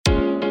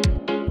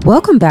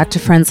Welcome back to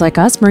Friends Like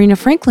Us. Marina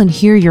Franklin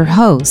here, your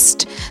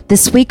host.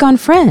 This week on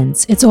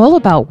Friends, it's all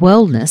about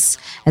wellness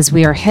as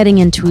we are heading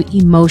into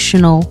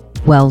Emotional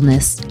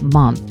Wellness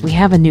Month. We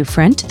have a new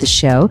friend to the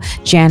show,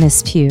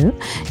 Janice Pugh.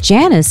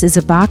 Janice is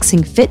a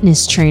boxing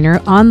fitness trainer,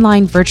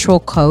 online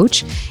virtual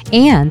coach,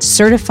 and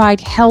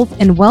certified health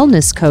and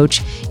wellness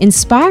coach,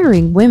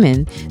 inspiring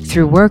women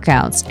through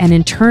workouts and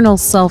internal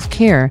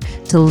self-care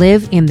to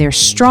live in their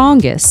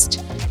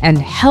strongest and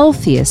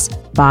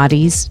healthiest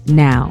bodies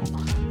now.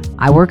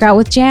 I work out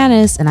with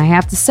Janice, and I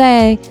have to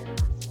say,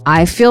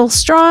 I feel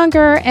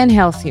stronger and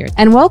healthier.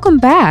 And welcome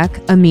back,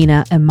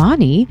 Amina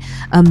Imani.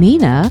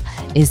 Amina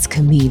is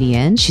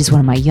comedian. She's one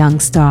of my young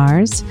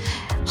stars,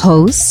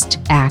 host,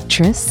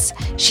 actress.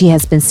 She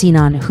has been seen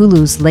on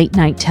Hulu's late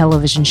night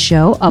television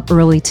show, Up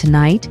Early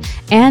Tonight,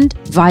 and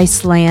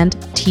Viceland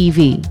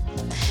TV.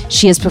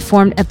 She has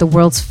performed at the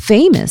world's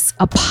famous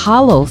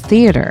Apollo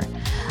Theater.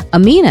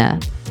 Amina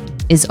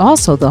is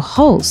also the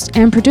host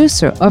and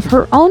producer of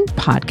her own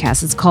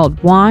podcast. It's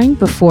called Wine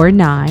Before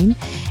Nine,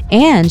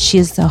 and she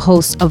is the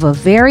host of a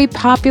very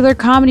popular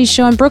comedy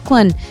show in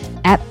Brooklyn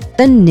at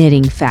The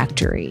Knitting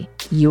Factory.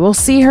 You will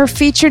see her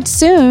featured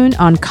soon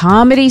on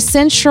Comedy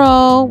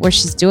Central, where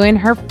she's doing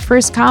her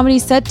first comedy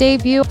set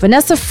debut.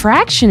 Vanessa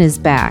Fraction is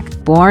back.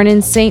 Born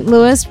in St.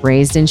 Louis,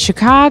 raised in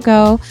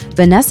Chicago,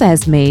 Vanessa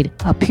has made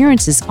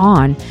appearances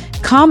on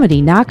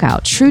Comedy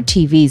Knockout, True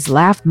TV's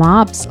Laugh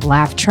Mob's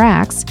Laugh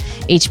Tracks,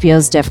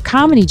 HBO's Def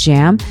Comedy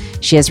Jam.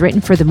 She has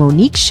written for The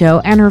Monique Show,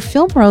 and her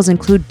film roles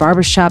include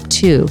Barbershop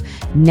 2.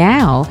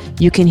 Now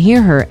you can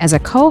hear her as a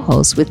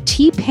co-host with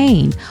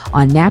T-Pain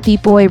on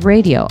Nappy Boy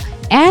Radio.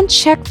 And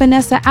check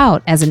Vanessa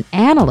out as an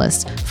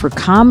analyst for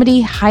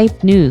Comedy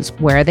Hype News,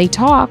 where they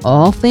talk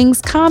all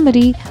things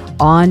comedy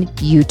on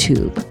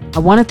YouTube. I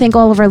want to thank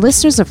all of our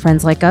listeners of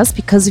Friends Like Us.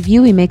 Because of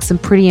you, we make some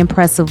pretty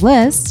impressive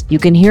lists. You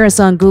can hear us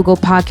on Google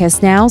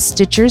Podcasts now,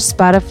 Stitcher,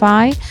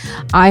 Spotify,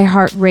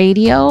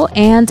 iHeartRadio,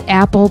 and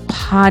Apple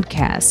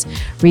Podcasts.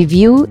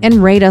 Review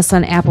and rate us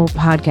on Apple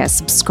Podcasts.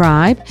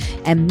 Subscribe,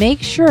 and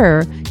make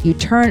sure you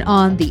turn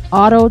on the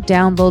auto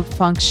download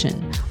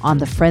function on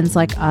the Friends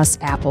Like Us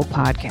Apple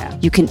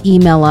Podcast. You can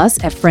email us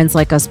at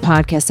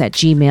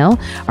friendslikeUspodcast@gmail.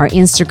 Our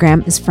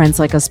Instagram is Friends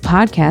Like Us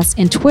Podcast,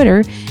 and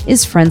Twitter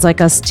is Friends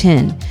Like Us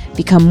 10.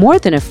 Become more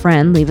than a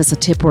friend. Leave us a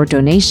tip or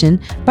donation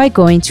by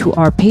going to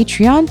our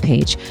Patreon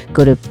page.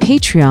 Go to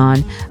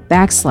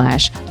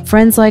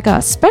Patreon/Friends Like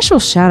Us. Special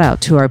shout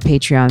out to our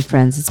Patreon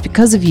friends. It's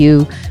because of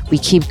you we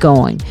keep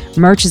going.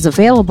 Merch is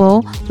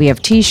available. We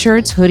have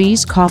t-shirts,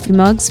 hoodies, coffee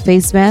mugs,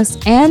 face masks,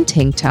 and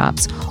tank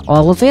tops.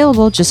 All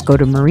available. Just go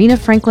to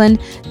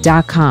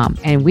marinafranklin.com.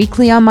 And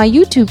weekly on my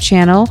YouTube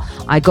channel,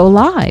 I go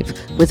live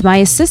with my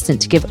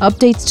assistant to give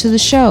updates to the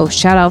show,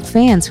 shout out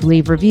fans who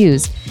leave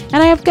reviews.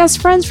 And I have guest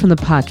friends from the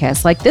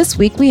podcast. Like this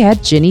week, we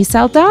had Ginny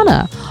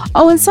Saldana.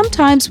 Oh, and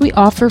sometimes we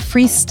offer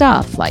free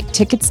stuff like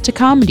tickets to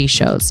comedy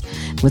shows.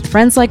 With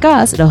Friends Like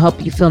Us, it'll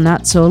help you feel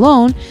not so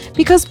alone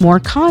because more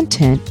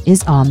content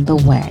is on the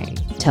way.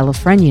 Tell a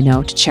friend you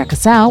know to check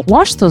us out.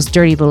 Wash those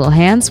dirty little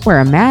hands. Wear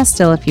a mask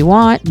still if you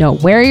want. No,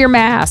 wear your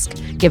mask.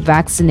 Get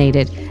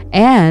vaccinated.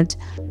 And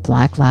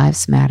Black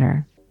Lives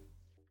Matter.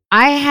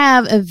 I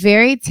have a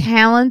very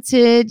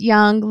talented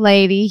young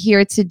lady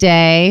here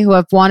today who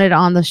I've wanted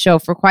on the show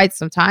for quite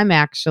some time,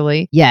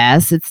 actually.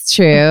 Yes, it's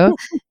true.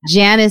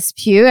 Janice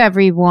Pugh,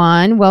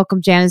 everyone.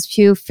 Welcome, Janice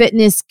Pugh,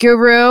 fitness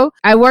guru.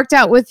 I worked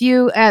out with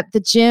you at the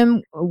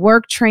gym,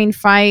 Work, Train,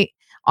 Fight,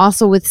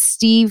 also with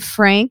Steve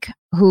Frank,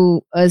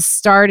 who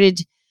started,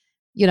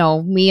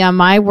 me on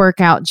my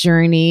workout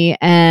journey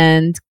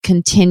and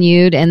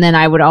continued. And then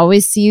I would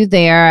always see you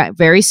there,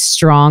 very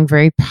strong,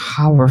 very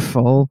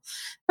powerful.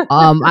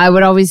 I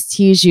would always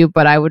tease you,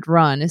 but I would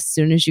run as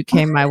soon as you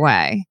came my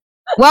way.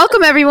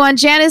 Welcome, everyone.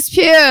 Janice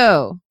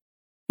Pugh.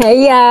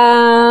 Hey,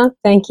 y'all.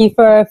 Thank you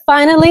for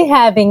finally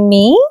having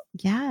me.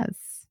 Yes.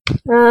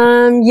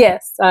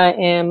 Yes, I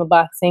am a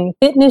boxing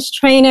fitness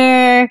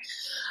trainer.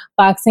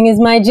 Boxing is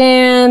my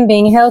jam.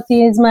 Being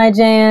healthy is my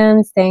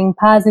jam. Staying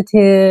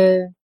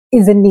positive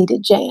is a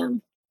needed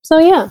jam. So,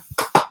 yeah.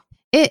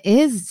 It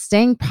is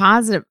staying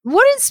positive.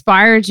 What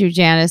inspired you,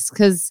 Janice?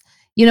 Because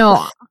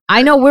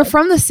I know we're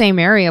from the same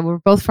area. We're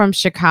both from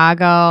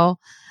Chicago.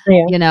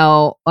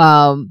 Yeah.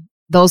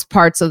 Those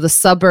parts of the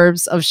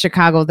suburbs of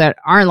Chicago that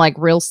aren't like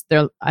real.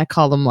 I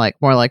call them like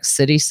more like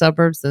city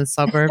suburbs than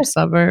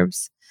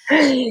suburbs.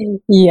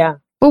 Yeah.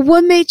 But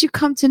what made you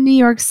come to New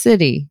York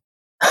City?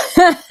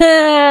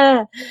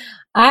 I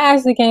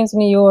actually came to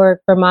New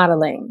York for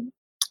modeling.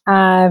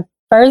 I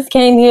first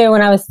came here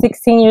when I was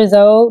 16 years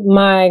old.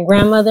 My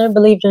grandmother,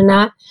 believe it or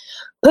not,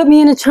 put me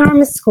in a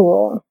charm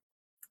school.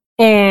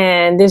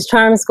 And this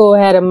charm school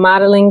had a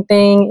modeling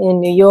thing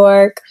in New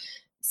York.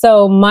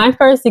 So my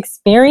first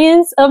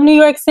experience of New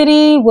York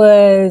City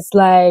was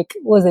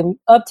in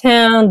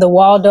Uptown, the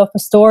Waldorf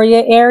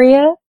Astoria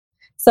area.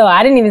 So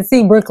I didn't even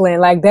see Brooklyn.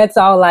 Like that's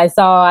all I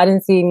saw. I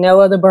didn't see no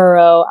other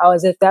borough. I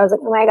was like,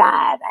 oh my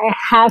God, I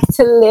have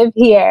to live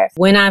here.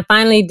 When I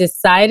finally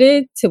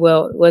decided to,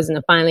 well, it wasn't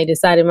a finally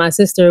decided. My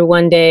sister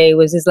one day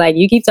was just like,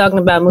 you keep talking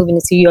about moving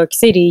to New York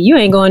City. You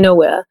ain't going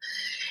nowhere.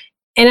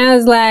 And I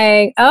was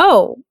like,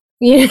 oh,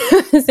 you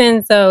know.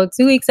 And so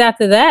 2 weeks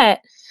after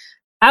that,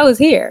 I was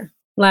here.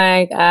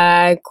 Like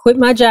I quit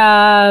my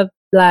job.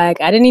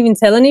 Like I didn't even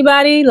tell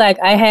anybody. Like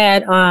I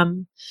had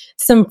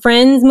some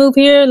friends move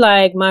here.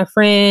 Like my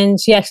friend,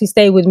 she actually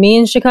stayed with me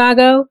in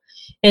Chicago.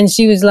 And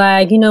she was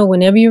like, you know,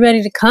 whenever you're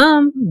ready to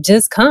come,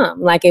 just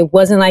come. Like it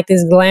wasn't like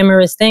this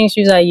glamorous thing.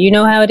 She was like, you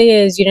know how it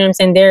is. You know what I'm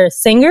saying? They're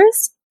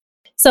singers.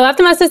 So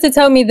after my sister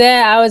told me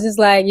that, I was just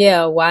like,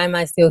 yeah, why am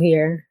I still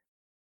here?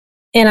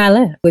 And I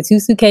left with 2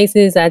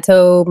 suitcases. I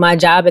told my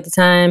job at the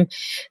time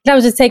that I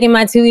was just taking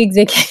my 2 weeks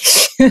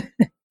vacation.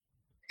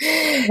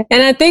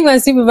 And I think my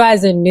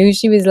supervisor knew.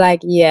 She was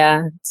like,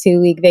 yeah,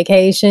 2-week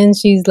vacation.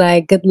 She's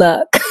like, good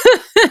luck.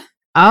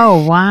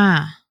 Oh,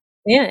 wow.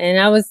 Yeah. And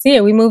I was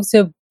here. I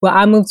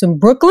moved to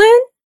Brooklyn.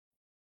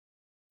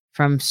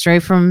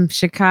 Straight from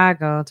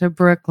Chicago to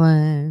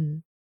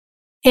Brooklyn.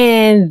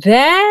 And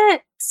that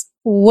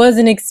was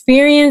an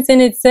experience in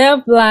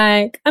itself.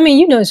 Like, I mean,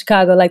 you know,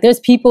 Chicago, like there's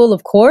people,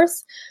 of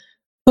course,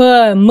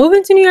 but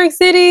moving to New York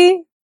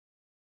City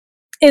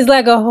is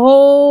like a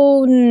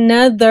whole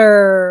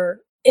nother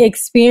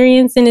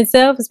experience in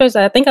itself.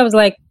 Especially, I think I was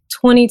like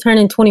 20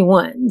 turning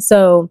 21.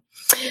 So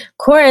of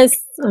course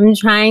I'm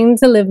trying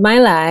to live my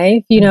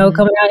life, you know,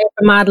 coming out here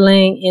for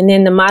modeling, and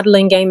then the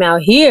modeling game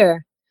out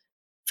here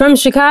from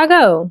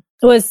Chicago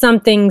was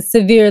something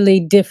severely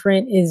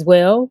different as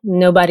well.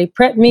 Nobody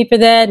prepped me for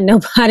that.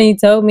 Nobody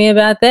told me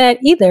about that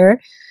either.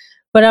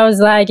 But I was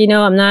like, you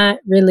know, I'm not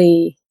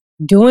really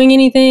doing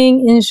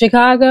anything in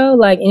Chicago,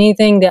 like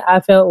anything that I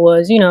felt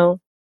was, you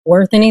know,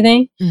 worth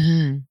anything.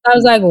 I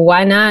was like,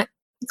 why not?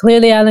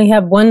 Clearly, I only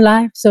have one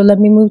life, so let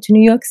me move to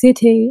New York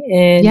City.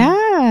 And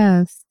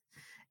yes.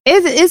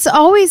 It's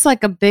always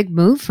like a big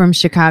move from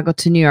Chicago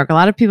to New York. A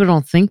lot of people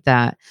don't think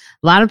that.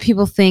 A lot of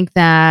people think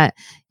that,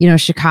 you know,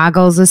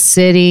 Chicago's a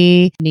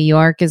city, New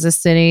York is a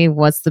city.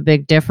 What's the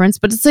big difference?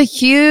 But it's a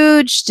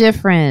huge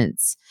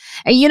difference.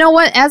 And you know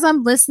what? As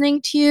I'm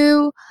listening to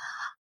you,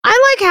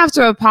 I like have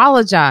to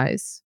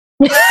apologize.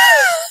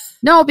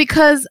 No,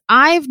 because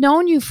I've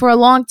known you for a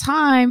long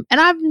time and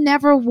I've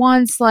never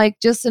once, like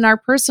just in our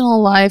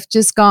personal life,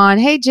 just gone,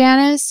 hey,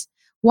 Janice,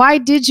 why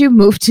did you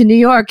move to New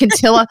York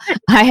until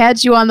I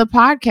had you on the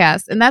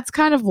podcast? And that's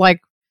kind of like,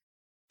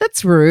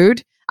 that's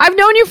rude. I've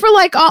known you for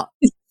like,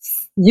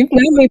 you've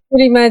known me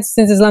pretty much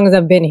since as long as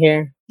I've been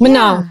here. But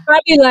no,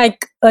 probably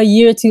like a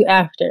year or two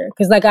after.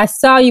 Because like I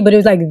saw you, but it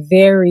was like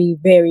very,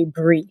 very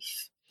brief.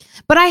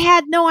 But I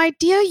had no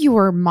idea you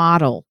were a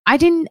model. I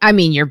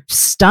mean, you're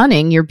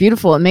stunning. You're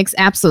beautiful. It makes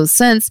absolute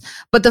sense.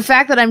 But the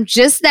fact that I'm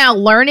just now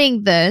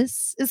learning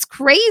this is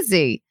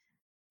crazy.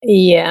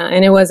 Yeah.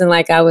 And it wasn't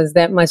like I was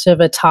that much of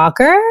a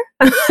talker.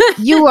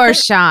 You were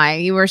shy.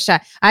 You were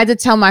shy. I had to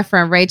tell my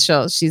friend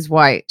Rachel, she's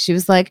white. She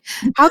was like,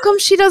 how come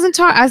she doesn't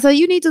talk? I said,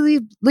 you need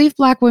to leave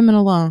Black women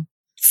alone.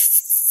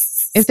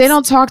 If they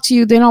don't talk to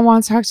you, they don't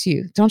want to talk to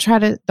you. Don't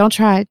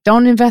try.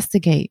 Don't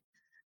investigate.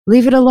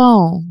 Leave it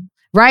alone.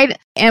 Right.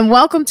 And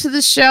welcome to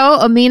the show.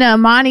 Amina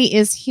Amani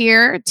is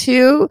here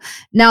too.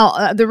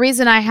 Now, the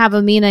reason I have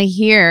Amina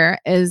here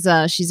is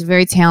she's a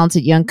very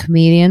talented young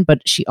comedian,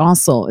 but she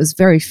also is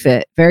very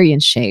fit, very in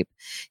shape.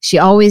 She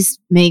always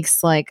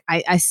makes like,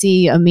 I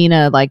see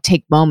Amina like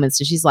take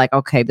moments and she's like,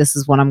 okay, this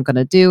is what I'm going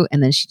to do.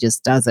 And then she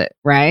just does it.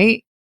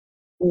 Right.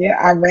 Yeah.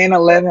 I ran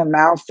 11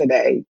 miles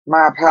today.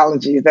 My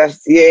apologies.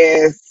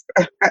 Yes.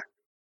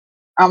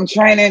 I'm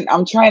training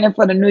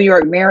for the New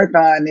York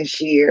Marathon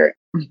this year.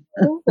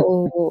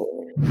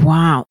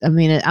 Wow. I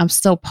mean, I'm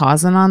still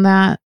pausing on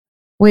that.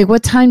 Wait,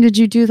 what time did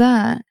you do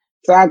that?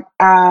 So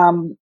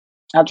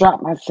I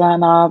dropped my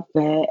son off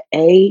at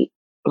 8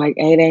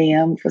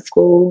 a.m. for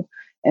school.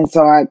 And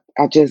so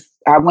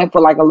I went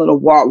for like a little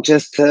walk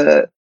just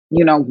to,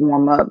 you know,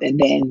 warm up. And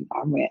then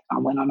I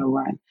went on a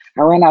run.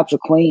 I ran out to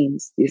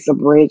Queens. It's a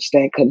bridge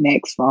that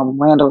connects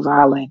from Randall's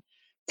Island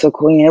to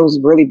Queens. It was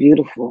really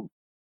beautiful.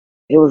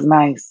 It was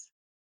nice.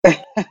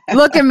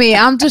 Look at me.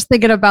 I'm just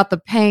thinking about the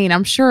pain.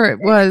 I'm sure it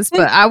was,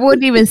 but I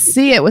wouldn't even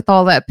see it with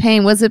all that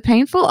pain. Was it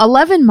painful?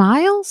 11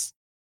 miles?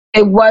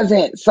 It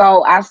wasn't.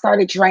 So I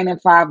started training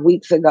 5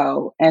 weeks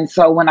ago. And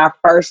so when I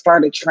first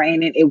started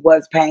training, it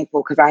was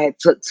painful because I had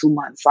took 2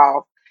 months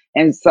off.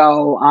 And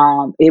so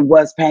it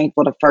was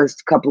painful the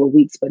first couple of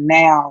weeks. But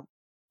now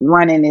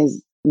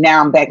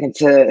I'm back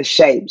into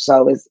shape.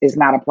 So it's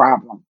not a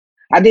problem.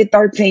 I did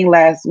 13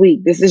 last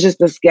week. This is just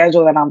the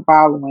schedule that I'm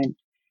following.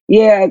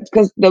 Yeah,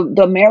 because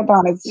the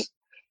marathon is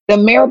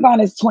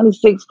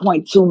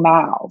 26.2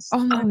 miles.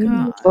 Oh my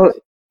God.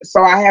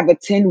 So I have a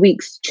 10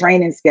 weeks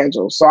training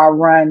schedule. So I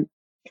run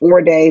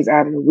 4 days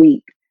out of the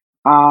week.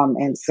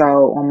 And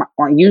so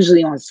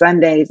usually on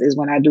Sundays is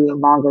when I do the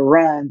longer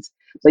runs.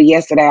 But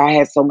yesterday I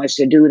had so much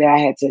to do that I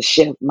had to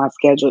shift my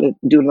schedule to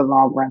do the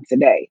long run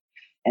today.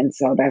 And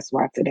so that's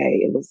why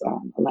today it was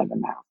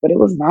 11 miles. But it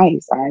was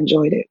nice. I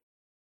enjoyed it.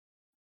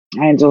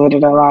 I enjoyed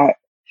it a lot.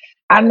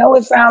 I know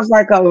it sounds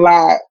like a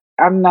lot.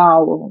 I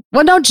know.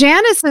 Well, no,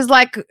 Janice is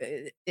like,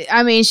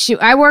 I mean,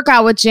 I work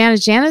out with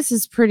Janice. Janice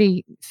is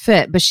pretty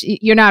fit, but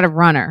you're not a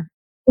runner.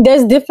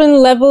 There's different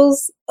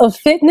levels of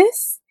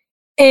fitness,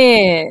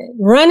 and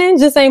running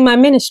just ain't my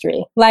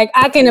ministry. Like,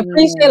 I can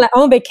appreciate, like,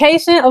 on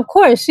vacation, of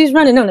course, she's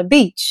running on the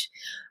beach.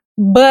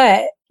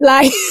 But,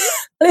 like,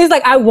 it's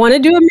like, I want to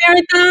do a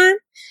marathon.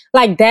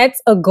 Like,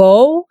 that's a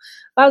goal.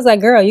 I was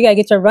like, girl, you got to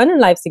get your running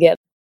life together.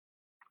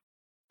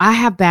 I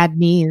have bad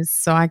knees,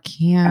 so I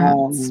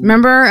can't.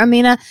 Remember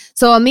Amina?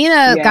 So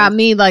Amina got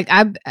me, like,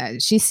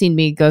 she's seen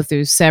me go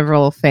through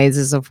several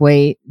phases of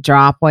weight,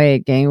 drop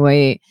weight, gain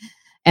weight.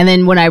 And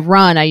then when I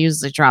run, I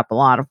usually drop a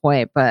lot of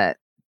weight, but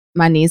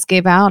my knees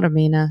gave out,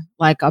 Amina,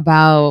 like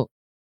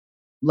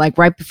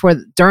right before,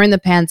 during the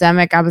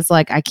pandemic, I was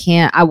like, I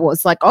can't. I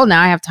was like, oh,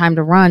 now I have time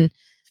to run.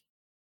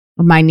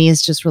 My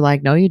knees just were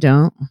like, no, you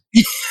don't.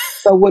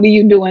 So what do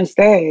you do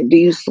instead? Do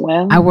you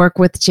swim? I work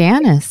with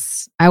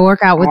Janice. I work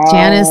out with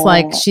Janice.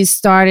 Like, she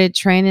started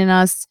training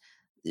us.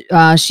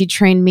 She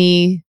trained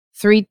me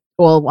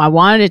I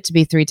wanted it to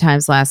be 3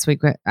 times last week.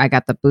 But I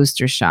got the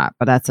booster shot,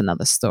 but that's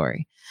another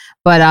story.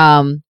 But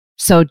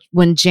so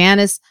when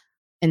Janice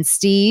and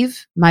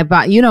Steve,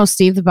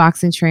 Steve, the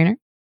boxing trainer.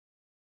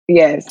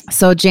 Yes.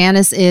 So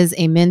Janice is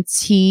a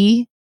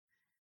mentee.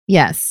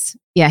 Yes.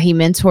 Yeah, he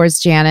mentors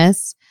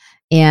Janice.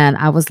 And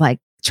I was like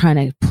trying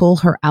to pull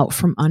her out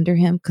from under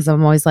him, because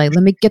I'm always like,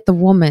 let me get the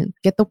woman.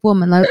 Let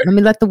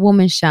me let the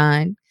woman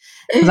shine.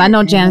 Because I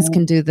know Janice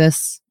can do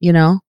this,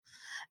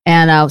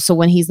 And so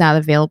when he's not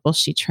available,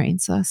 she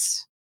trains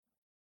us.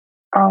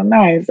 Oh,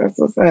 nice. That's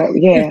what's up.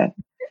 Yeah.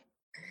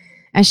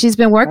 And she's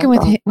been working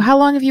with him. How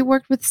long have you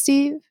worked with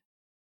Steve?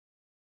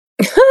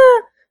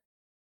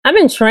 I've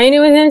been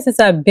training with him since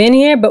I've been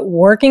here, but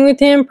working with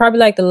him probably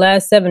like the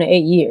last 7 or 8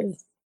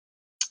 years.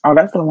 Oh,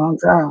 that's a long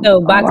time.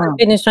 So boxing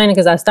fitness training,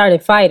 because I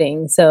started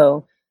fighting.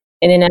 So,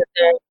 and then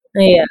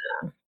after,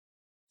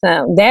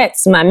 so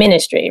that's my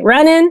ministry.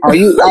 Running. Oh,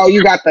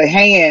 you got the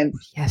hands.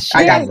 Yes,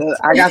 I got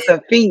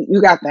the feet. You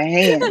got the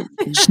hands.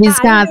 She's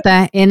got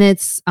that, and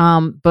it's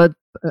but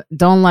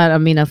don't let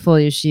Amina fool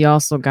you. She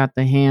also got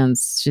the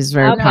hands. She's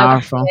very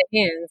powerful.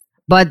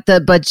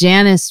 But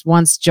Janice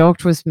once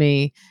joked with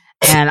me,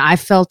 and I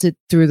felt it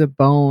through the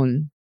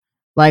bone.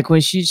 Like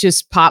when she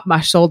just popped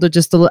my shoulder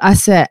just a little. I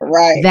said,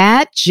 right.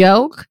 That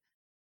joke,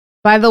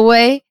 by the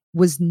way,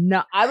 was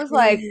not. I was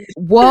like,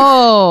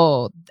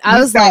 whoa. I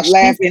was like,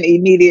 laughing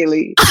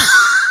immediately.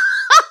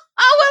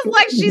 I was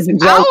like, she's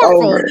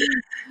powerful.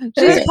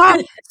 She's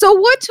powerful. So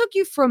what took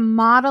you from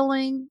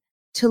modeling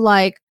to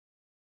like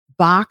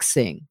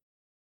boxing?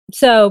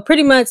 So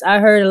pretty much I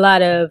heard a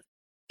lot of,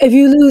 if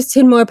you lose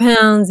 10 more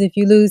pounds,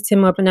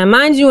 Now,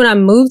 mind you, when I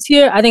moved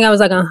here, I think I was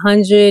like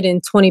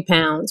 120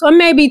 pounds or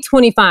maybe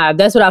 25.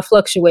 That's what I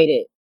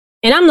fluctuated.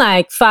 And I'm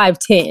like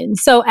 5'10".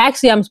 So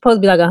actually I'm supposed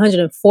to be like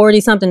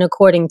 140 something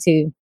according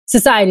to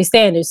society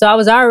standards. So I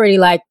was already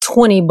like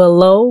 20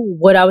 below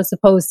what I was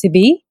supposed to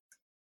be.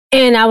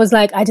 And I was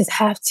like, I just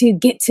have to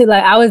get to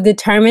I was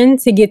determined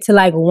to get to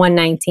like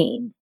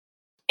 119.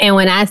 And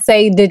when I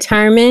say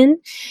determined,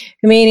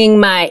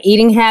 meaning my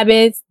eating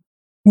habits,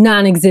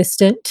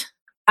 non-existent.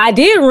 I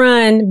did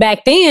run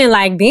back then.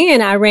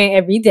 Then I ran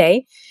every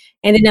day.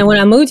 And then when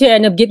I moved here, I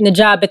ended up getting a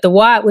job at the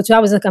Watt, which I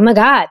was like, oh my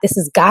God, this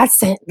is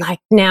godsend. Like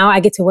now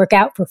I get to work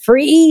out for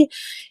free.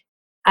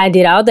 I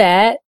did all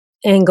that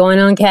and going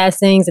on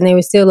castings. And they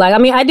were still like,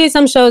 I did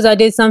some shows. I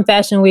did some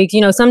fashion weeks.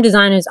 Some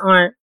designers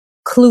aren't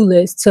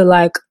clueless to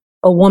like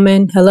a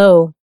woman,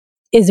 hello,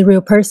 is a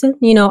real person.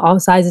 All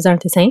sizes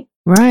aren't the same.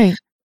 Right.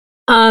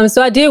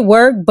 So I did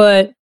work,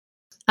 but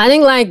I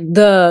think like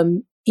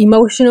the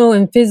emotional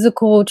and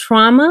physical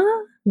trauma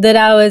that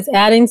I was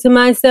adding to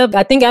myself,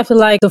 I think after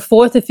like the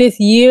 4th or 5th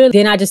year,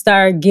 then I just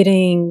started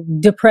getting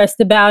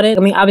depressed about it.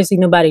 Obviously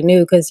nobody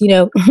knew because,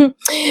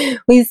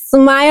 we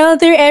smile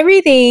through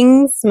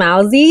everything,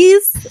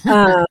 smilesies.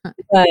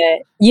 But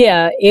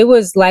yeah, it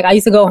was like, I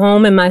used to go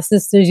home and my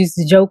sisters used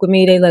to joke with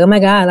me. They like, oh my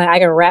God, like I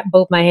can wrap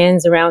both my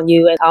hands around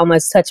you and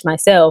almost touch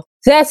myself.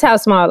 So that's how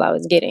small I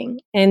was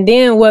getting. And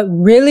then what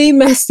really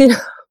messed it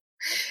up,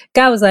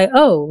 God was like,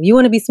 oh, you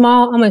want to be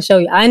small? I'm going to show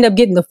you. I ended up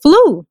getting the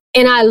flu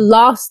and I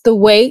lost the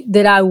weight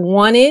that I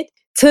wanted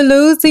to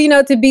lose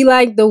to be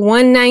like the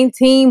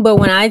 119. But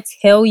when I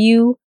tell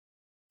you,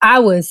 I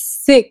was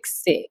sick.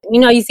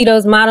 You see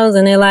those models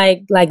and they're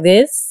like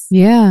this.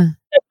 Yeah.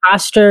 The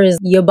posture is,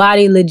 your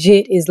body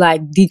legit is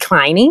like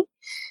declining.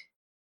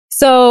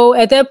 So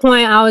at that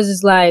point, I was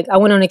just like, I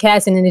went on a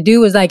casting and the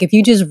dude was like, if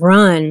you just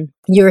run,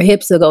 your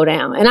hips will go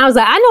down. And I was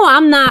like, I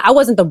know I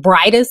wasn't the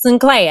brightest in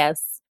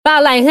class. But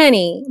I'm like,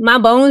 honey, my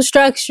bone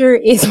structure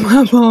is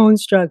my bone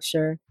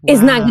structure. Wow.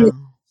 It's not going to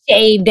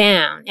shave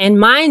down. And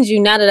mind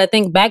you, now that I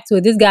think back to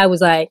it, this guy was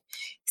like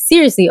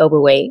seriously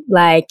overweight.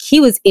 Like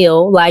he was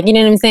ill. Like, you know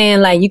what I'm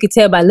saying? Like you could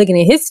tell by looking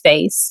at his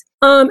face.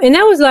 And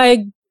that was like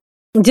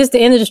just the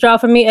end of the straw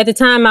for me. At the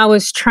time I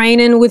was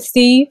training with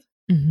Steve.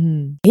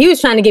 He was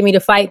trying to get me to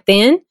fight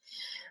then.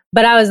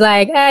 But I was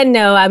like,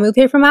 no, I moved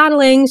here for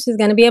modeling. She's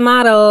going to be a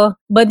model.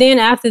 But then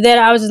after that,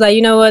 I was just like,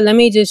 you know what? Let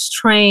me just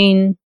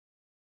train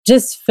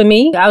just for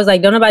me. I was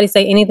like, don't nobody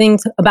say anything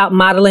about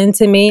modeling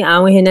to me. I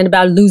don't want to hear nothing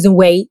about losing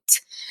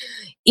weight,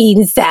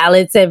 eating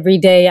salads every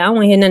day. I don't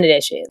want to hear none of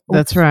that shit.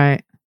 That's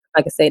right. If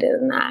I can say that or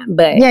not.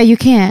 But yeah, you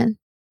can.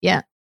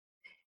 Yeah.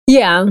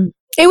 Yeah.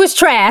 It was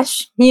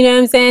trash. You know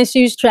what I'm saying?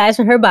 She was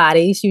trashing her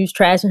body. She was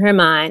trashing her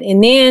mind.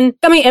 And then,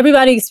 I mean,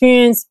 everybody's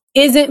experience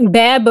isn't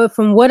bad, but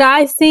from what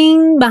I've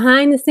seen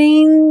behind the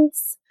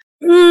scenes,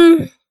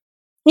 you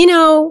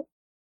know,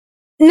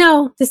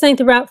 no, this ain't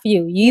the route for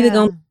you. You either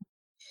gonna be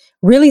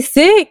really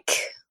sick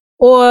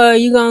or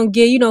you gonna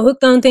get,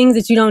 hooked on things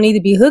that you don't need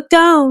to be hooked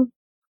on.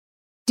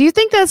 Do you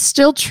think that's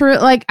still true?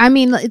 Like, I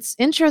mean, it's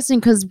interesting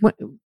because,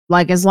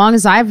 like, as long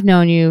as I've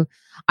known you,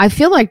 I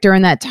feel like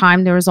during that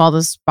time there was all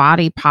this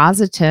body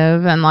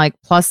positive and like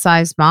plus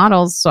size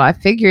models. So I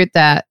figured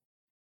that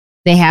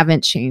they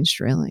haven't changed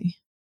really.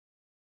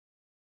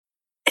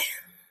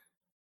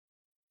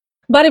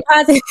 Body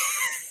positive.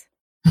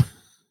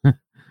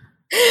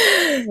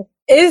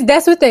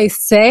 That's what they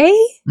say.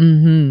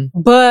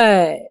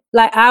 But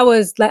like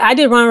I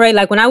did runway.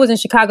 Like when I was in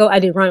Chicago, I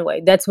did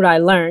runway. That's what I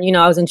learned.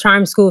 I was in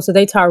charm school, so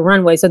they taught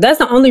runway. So that's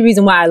the only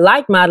reason why I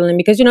like modeling,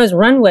 because it's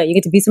runway. You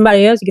get to be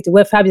somebody else. You get to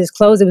wear fabulous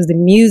clothes. It was the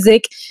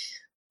music,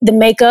 the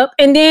makeup,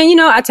 and then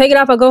I take it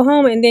off. I go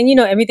home, and then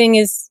everything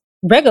is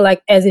regular,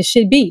 like as it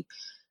should be.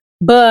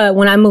 But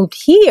when I moved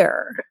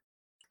here,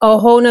 a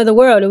whole nother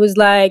world. It was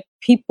like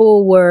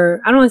people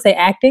were, I don't want to say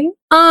acting.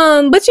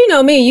 But you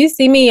know me, you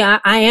see me, I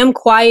am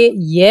quiet,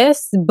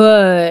 yes,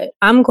 but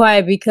I'm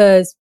quiet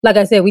because, like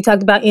I said, we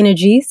talked about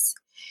energies.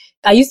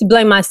 I used to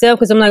blame myself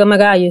because I'm like, oh my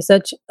God, you're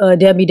such a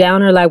Debbie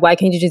Downer. Like, why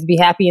can't you just be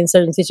happy in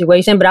certain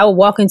situations? But I would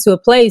walk into a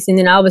place and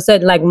then all of a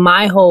sudden, like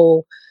my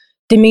whole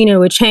demeanor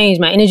would change.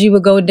 My energy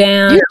would go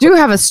down. You do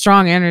have a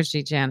strong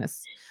energy,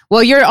 Janice.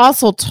 Well, you're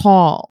also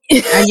tall.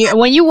 And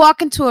when you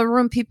walk into a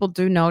room, people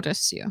do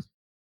notice you.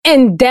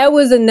 And that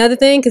was another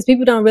thing, because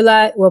people don't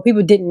realize,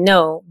 people didn't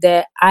know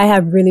that I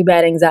have really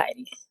bad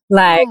anxiety.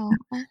 Like,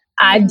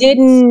 I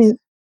didn't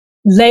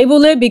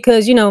label it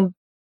because, in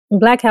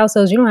Black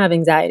households, you don't have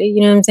anxiety.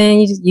 You know what I'm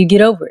saying? You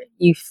get over it.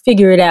 You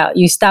figure it out.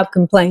 You stop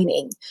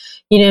complaining.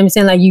 You know what I'm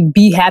saying? Like, you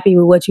be happy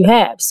with what you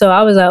have. So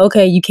I was like,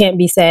 okay, you can't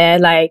be sad.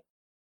 Like,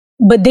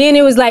 but then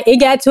it was like, it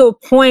got to a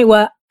point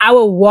where I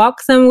would walk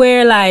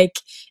somewhere like,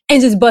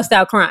 and just bust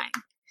out crying.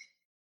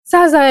 So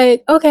I was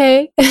like,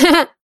 okay.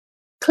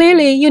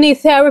 Clearly, you need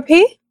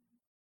therapy.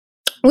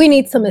 We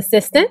need some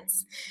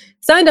assistance.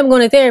 So I ended up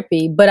going to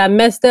therapy, but I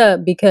messed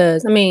up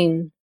because,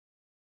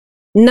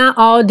 not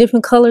all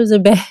different colors are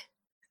bad.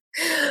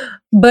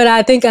 But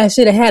I think I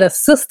should have had a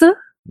sister.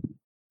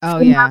 Oh,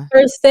 yeah. My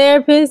first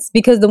therapist,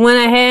 because the one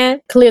I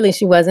had, clearly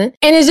she wasn't.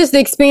 And it's just the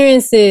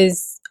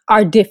experiences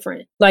are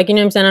different. Like, you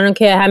know what I'm saying? I don't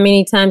care how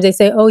many times they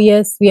say, oh,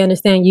 yes, we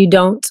understand. You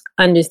don't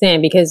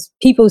understand, because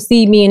people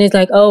see me and it's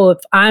like, oh, if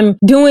I'm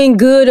doing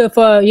good, or if,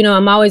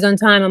 I'm always on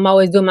time, I'm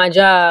always doing my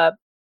job,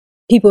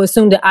 people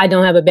assume that I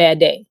don't have a bad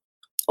day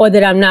or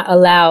that I'm not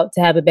allowed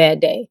to have a bad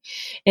day.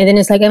 And then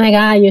it's like, oh my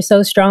God, you're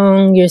so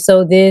strong. You're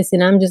so this.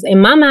 And I'm just, in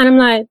my mind, I'm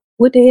like,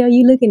 what the hell are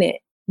you looking at?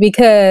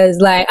 Because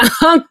like,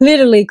 I'm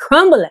literally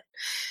crumbling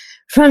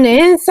from the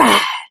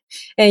inside,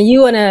 and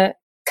you want to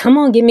come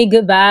on, give me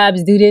good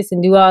vibes, do this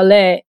and do all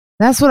that.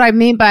 That's what I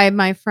mean by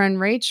my friend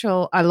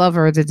Rachel. I love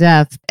her to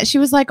death. She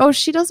was like, oh,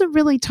 she doesn't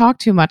really talk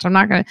too much. I'm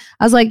not going to.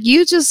 I was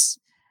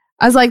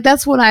like,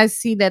 that's what I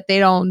see that they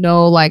don't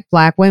know, like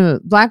Black women.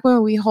 Black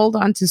women, we hold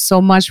on to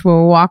so much when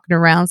we're walking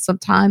around.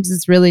 Sometimes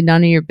it's really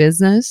none of your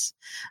business.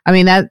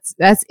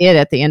 That's it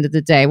at the end of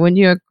the day.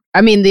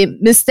 The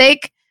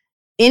mistake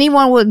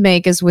anyone would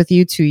make is with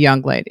you two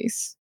young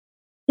ladies.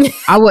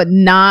 I would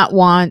not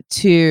want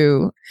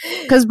to,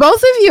 because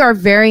both of you are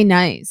very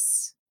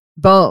nice.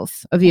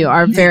 Both of you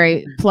are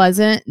very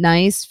pleasant,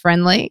 nice,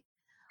 friendly.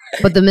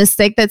 But the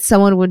mistake that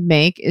someone would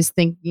make is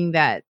thinking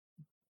that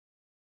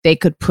they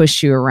could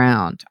push you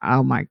around.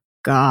 Oh my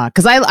God.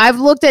 Because I've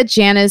looked at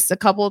Janice a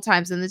couple of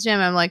times in the gym.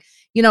 I'm like,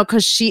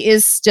 because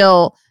she's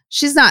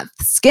not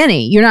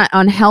skinny. You're not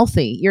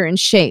unhealthy. You're in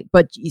shape.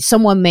 But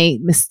someone may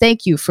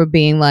mistake you for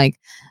being like,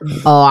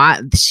 oh,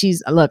 I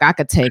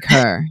could take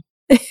her.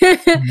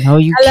 No,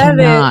 you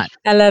cannot.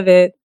 I love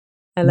it.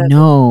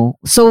 No.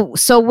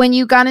 So when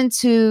you got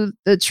into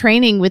the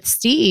training with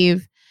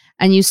Steve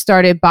and you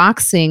started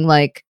boxing,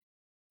 like,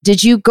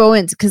 did you go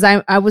into, because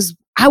I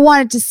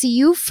wanted to see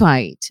you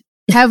fight.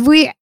 Have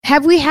we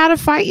had a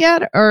fight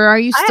yet, or are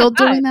you still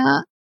doing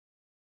that?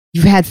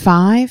 You've had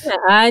 5? Yeah,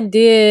 I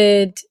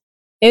did.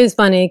 It was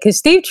funny because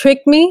Steve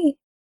tricked me.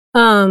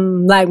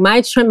 Like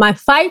my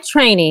fight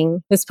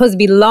training was supposed to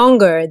be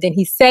longer than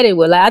he said it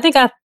would. Like, I think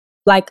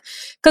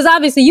because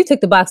obviously you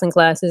took the boxing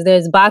classes.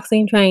 There's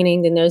boxing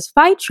training, then there's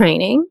fight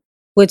training.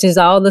 which is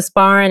all the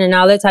sparring and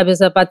all that type of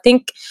stuff. I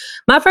think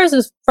my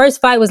first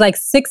fight was like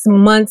 6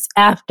 months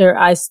after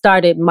I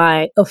started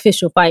my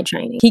official fight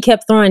training. He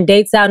kept throwing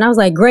dates out and I was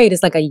like, great,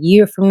 it's like a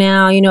year from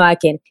now, I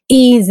can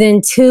ease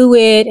into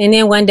it. And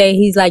then one day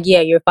he's like,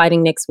 yeah, you're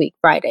fighting next week,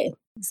 Friday.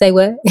 Say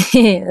what?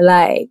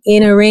 Like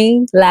in a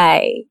ring,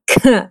 like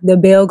the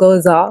bell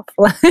goes off.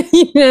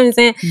 You know what I'm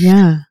saying?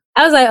 Yeah.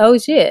 I was like, oh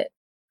shit.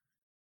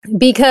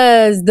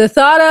 Because the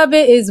thought of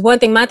it is one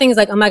thing. My thing is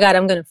like, oh my God,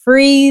 I'm going to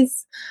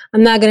freeze.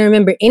 I'm not going to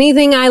remember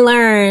anything I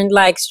learned.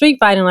 Like street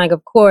fighting, like,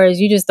 of course,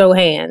 you just throw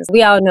hands.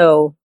 We all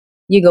know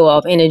you go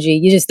off energy.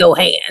 You just throw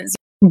hands.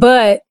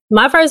 But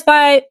my first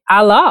fight,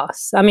 I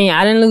lost. I mean,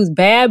 I didn't lose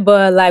bad,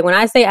 but like when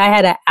I say I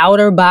had an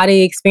outer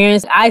body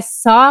experience, I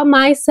saw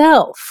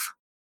myself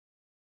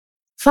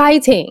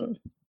fighting.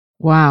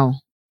 Wow.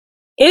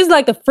 It's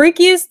like the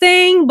freakiest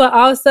thing, but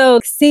also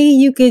see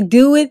you could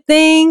do it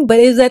thing, but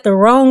it's at the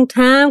wrong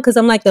time because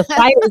I'm like, the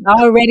fight is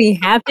already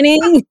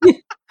happening.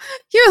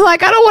 You're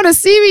like, I don't want to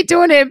see me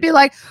doing it and be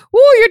like,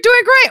 "Ooh, you're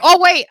doing great." Oh,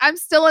 wait, I'm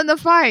still in the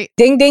fight.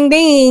 Ding, ding,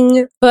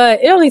 ding.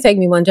 But it only took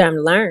me one time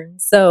to learn.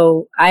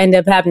 So I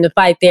ended up having to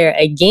fight there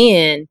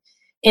again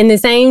in the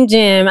same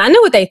gym. I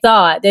knew what they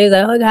thought. They was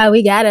like, oh God,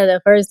 we got it the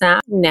first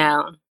time.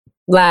 No.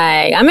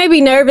 Like, I may be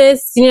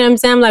nervous, you know what I'm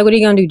saying? I'm like, what are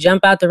you going to do?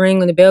 Jump out the ring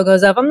when the bell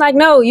goes up? I'm like,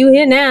 no, you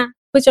hit now.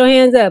 Put your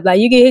hands up. Like,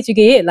 you get hit, you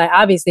get hit. Like,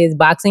 obviously, it's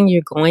boxing.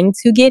 You're going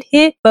to get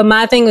hit. But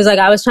my thing was like,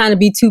 I was trying to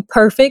be too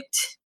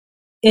perfect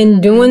in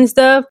doing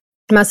stuff.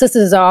 My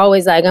sisters are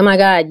always like, oh my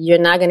God, you're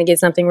not going to get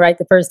something right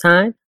the first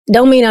time.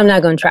 Don't mean I'm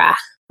not going to try.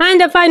 I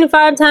ended up fighting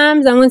 5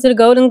 times. I went to the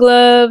Golden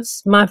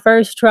Gloves, my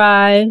first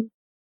try,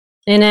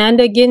 and I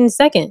ended up getting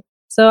second.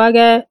 So I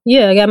got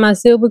my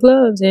silver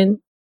gloves and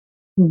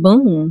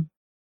boom.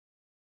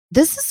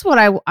 This is what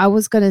I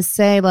was going to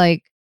say,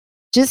 like,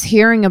 just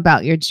hearing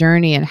about your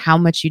journey and how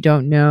much you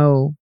don't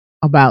know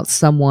about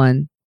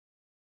someone.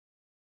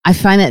 I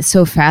find that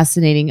so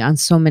fascinating on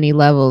so many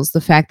levels.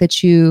 The fact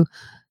that you're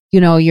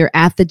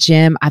at the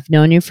gym. I've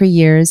known you for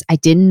years. I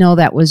didn't know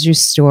that was your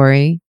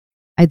story.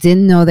 I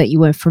didn't know that you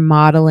went from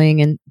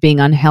modeling and being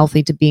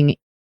unhealthy to being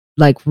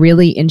like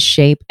really in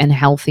shape and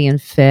healthy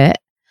and fit.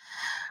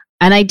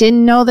 And I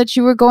didn't know that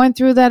you were going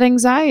through that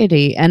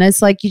anxiety. And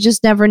it's like, you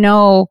just never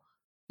know.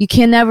 You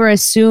can never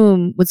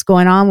assume what's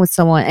going on with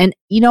someone. And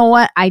you know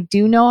what I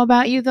do know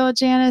about you though,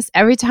 Janice?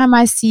 Every time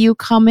I see you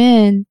come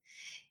in,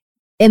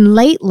 and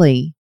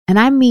lately, and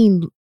I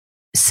mean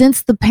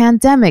since the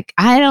pandemic,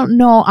 I don't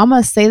know, I'm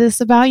going to say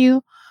this about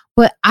you,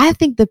 but I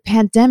think the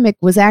pandemic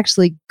was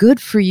actually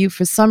good for you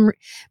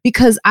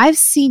because I've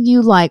seen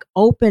you like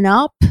open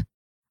up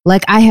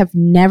like I have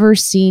never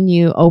seen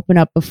you open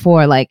up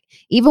before. Like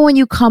even when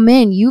you come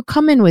in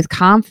with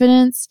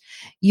confidence.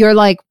 You're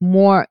like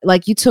more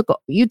like you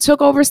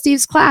took over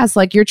Steve's class,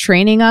 like you're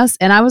training us.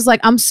 And I was like,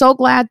 I'm so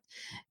glad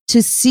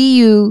to see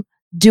you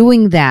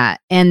doing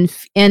that and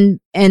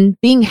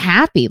being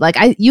happy. Like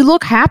you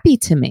look happy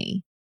to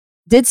me.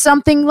 Did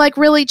something like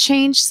really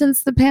change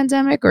since the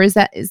pandemic, or is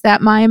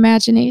that my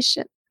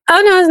imagination?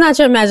 Oh no, it's not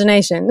your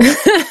imagination.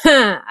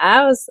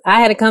 I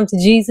had to come to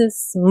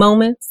Jesus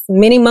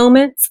many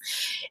moments.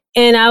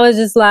 And I was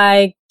just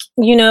like,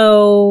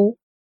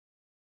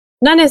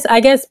 not necessarily, I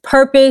guess,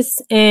 purpose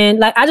and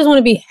like, I just want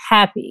to be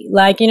happy.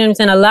 Like, you know what I'm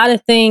saying? A lot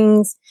of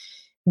things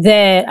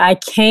that I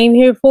came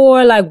here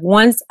for, like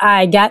once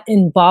I got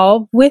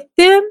involved with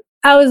them,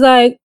 I was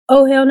like,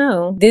 oh, hell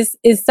no, this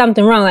is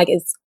something wrong. Like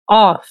it's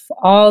off.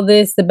 All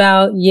this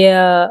about,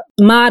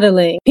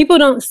 modeling. People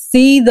don't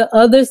see the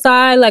other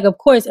side. Like, of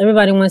course,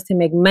 everybody wants to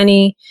make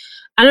money.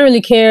 I don't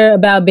really care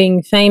about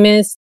being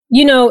famous.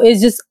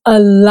 It's just a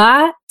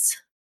lot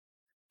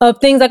of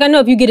things. Like I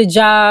know if you get a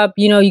job,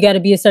 you got to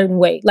be a certain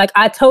way. Like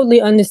I totally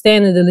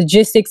understand the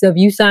logistics of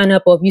you sign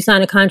up or if you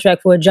sign a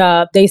contract for a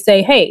job, they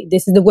say, hey,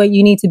 this is the weight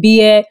you need to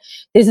be at.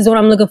 This is what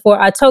I'm looking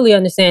for. I totally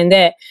understand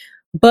that.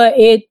 But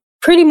it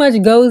pretty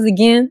much goes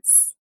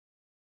against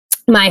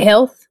my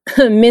health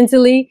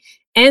mentally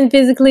and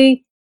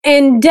physically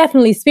and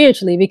definitely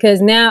spiritually,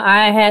 because now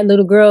I had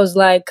little girls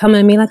like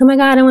coming at me like, oh my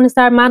God, I want to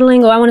start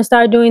modeling or I want to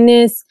start doing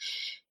this.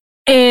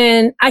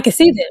 And I could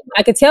see them.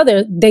 I could tell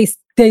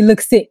they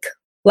look sick.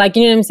 Like,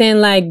 you know what I'm saying?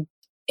 Like,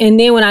 and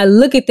then when I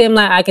look at them,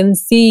 like I can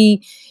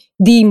see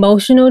the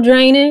emotional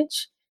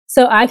drainage.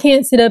 So I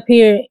can't sit up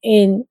here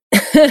and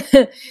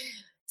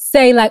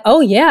say like,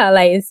 oh yeah,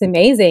 like it's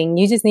amazing.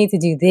 You just need to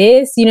do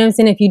this. You know what I'm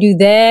saying? If you do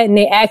that and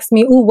they ask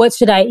me, oh, what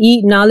should I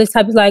eat? And all this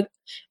type of like,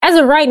 as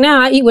of right now,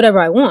 I eat whatever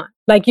I want.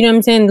 Like, you know what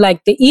I'm saying?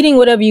 Like the eating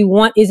whatever you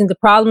want isn't the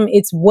problem.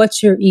 It's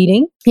what you're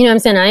eating. You know what I'm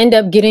saying? I end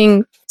up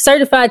getting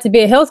certified to be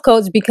a health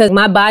coach because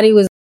my body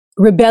was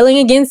rebelling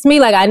against me.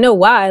 Like, I know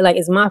why. Like,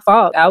 it's my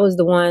fault. I was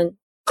the one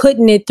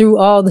putting it through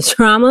all the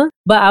trauma.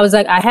 But I was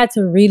like, I had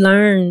to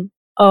relearn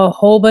a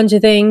whole bunch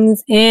of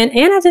things. And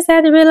I just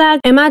had to realize,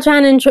 am I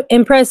trying to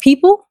impress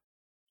people?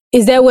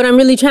 Is that what I'm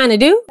really trying to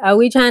do? Are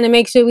we trying to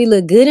make sure we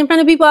look good in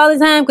front of people all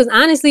the time? Because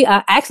honestly,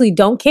 I actually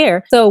don't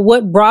care. So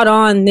what brought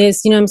on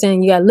this, you know what I'm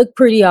saying? You got to look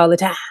pretty all the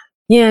time.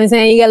 You know what I'm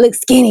saying? You got to look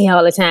skinny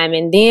all the time.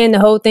 And then the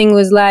whole thing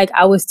was like,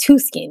 I was too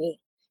skinny.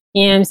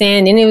 You know what I'm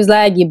saying? Then it was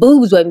like, your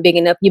boobs wasn't big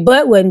enough, your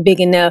butt wasn't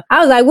big enough. I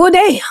was like, well,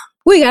 damn,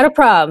 we got a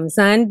problem,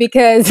 son,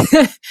 because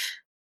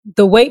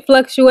the weight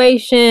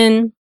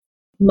fluctuation,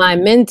 my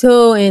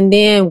mental, and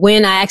then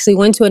when I actually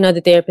went to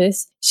another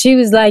therapist, she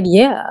was like,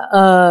 yeah,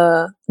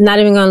 not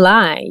even gonna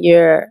lie,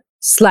 you're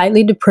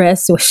slightly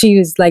depressed. So she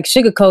was like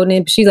sugarcoating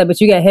it, but she's like, but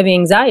you got heavy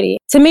anxiety.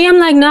 To me, I'm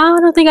like, no, I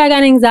don't think I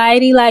got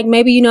anxiety. Like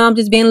maybe, I'm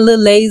just being a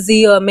little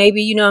lazy, or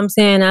maybe, what I'm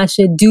saying, I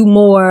should do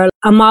more.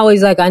 I'm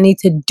always like, I need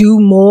to do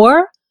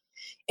more.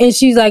 And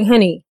she's like,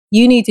 honey,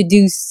 you need to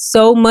do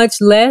so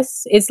much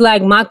less. It's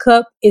like my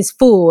cup is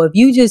full. If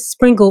you just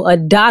sprinkle a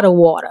dot of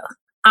water,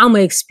 I'm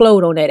going to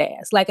explode on that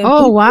ass. Like,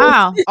 oh,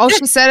 wow. Oh,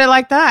 she said it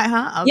like that,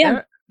 huh? Oh,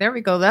 yeah. There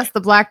we go. That's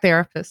the Black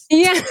therapist.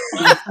 Yeah.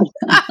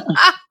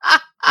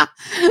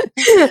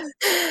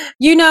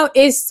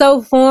 It's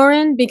so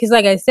foreign because,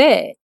 like I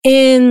said,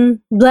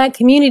 in Black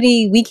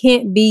community, we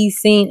can't be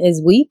seen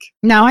as weak.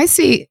 Now I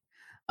see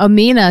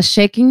Amina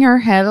shaking her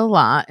head a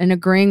lot and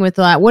agreeing with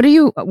that.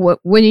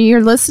 When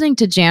you're listening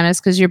to Janice,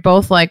 because you're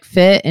both like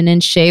fit and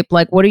in shape,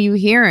 like what are you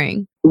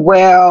hearing?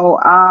 Well,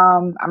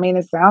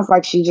 it sounds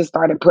like she just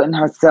started putting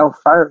herself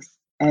first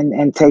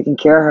and taking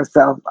care of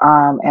herself.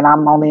 And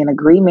I'm only in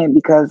agreement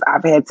because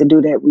I've had to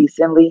do that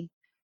recently.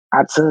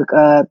 I took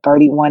a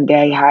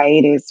 31-day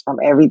hiatus from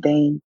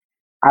everything.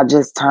 I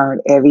just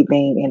turned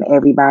everything and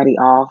everybody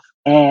off.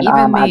 And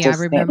I just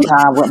spent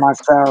time with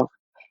myself.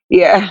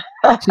 Yeah.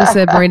 She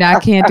said, Marina, I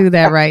can't do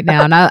that right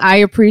now. And I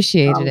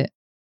appreciated it.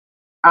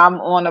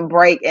 I'm on a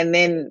break. And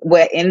then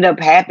what ended up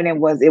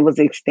happening was it was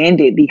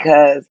extended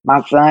because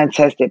my son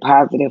tested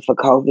positive for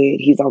COVID.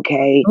 He's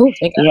okay. Oh,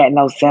 he had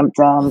no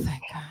symptoms.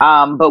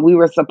 But we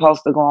were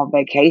supposed to go on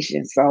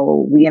vacation.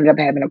 So we ended up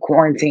having a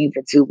quarantine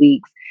for 2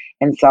 weeks.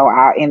 And so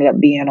I ended up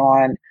being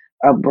on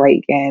a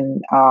break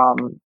and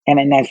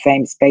in that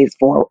same space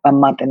for a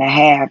month and a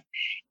half.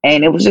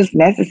 And it was just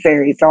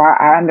necessary. So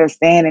I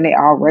understand, and it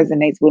all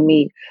resonates with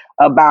me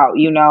about,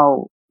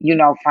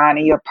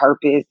 finding your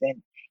purpose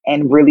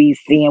and really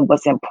seeing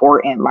what's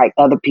important. Like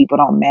other people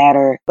don't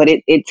matter, but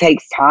it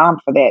takes time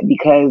for that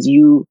because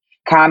you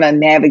kind of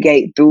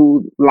navigate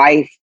through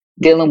life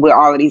dealing with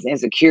all of these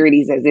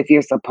insecurities as if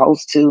you're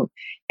supposed to.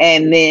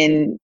 And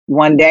then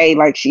one day,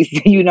 like she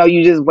said,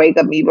 you just wake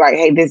up and you be like,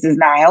 hey, this is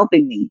not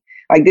helping me.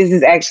 Like this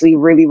is actually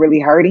really, really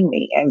hurting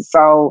me. And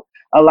so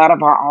a lot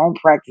of our own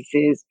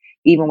practices,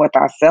 even with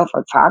ourselves,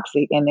 are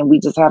toxic, and then we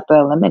just have to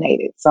eliminate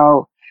it.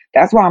 So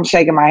that's why I'm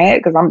shaking my head,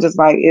 because I'm just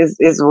like,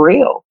 it's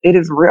real. It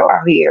is real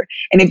out here.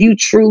 And if you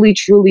truly,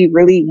 truly,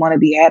 really want to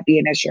be happy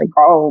and that's your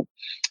goal,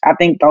 I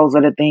think those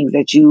are the things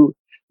that you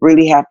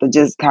really have to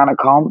just kind of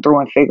comb through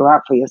and figure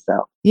out for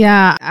yourself.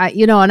 Yeah.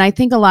 And I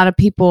think a lot of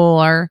people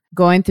are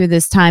going through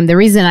this time. The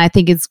reason I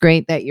think it's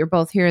great that you're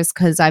both here is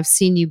because I've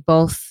seen you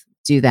both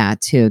do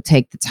that too.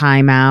 Take the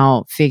time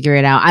out, figure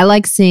it out. I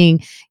like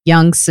seeing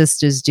young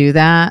sisters do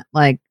that,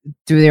 like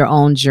through their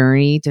own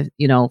journey to,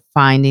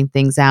 finding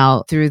things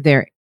out through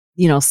their,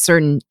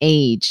 certain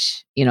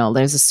age.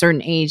 There's a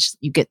certain age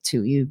you get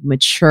to, you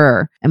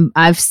mature. And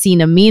I've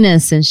seen Amina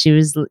since she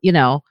was,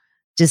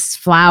 just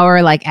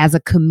flower, like as a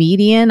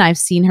comedian. I've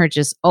seen her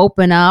just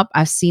open up.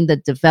 I've seen the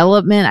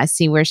development. I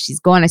see where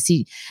she's going. I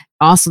see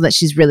also that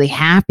she's really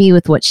happy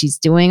with what she's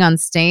doing on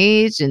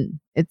stage. And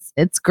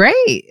it's great.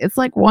 It's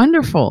like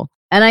wonderful.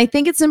 And I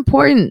think it's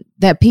important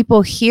that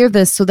people hear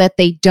this so that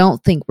they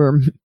don't think we're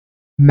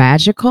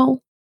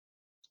magical.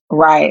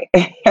 Right.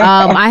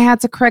 I had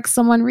to correct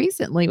someone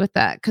recently with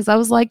that because I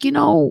was like, we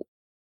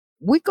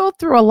go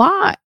through a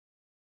lot.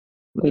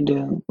 We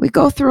do. We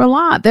go through a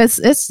lot.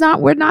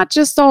 We're not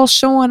just all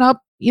showing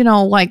up,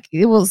 like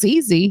it was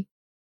easy.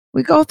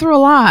 We go through a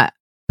lot.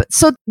 But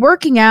so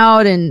working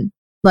out and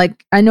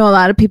like, I know a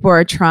lot of people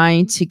are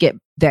trying to get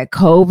that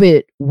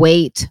COVID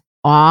weight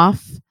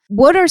off.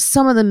 What are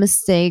some of the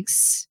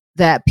mistakes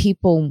that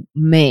people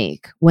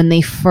make when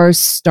they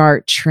first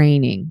start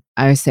training,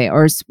 I would say,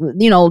 or,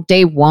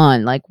 day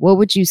one? Like, what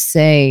would you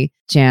say,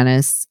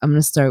 Janice? I'm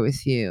going to start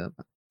with you.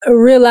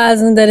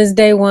 Realizing that it's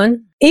day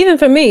one. Even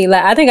for me,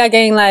 like I think I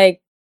gained like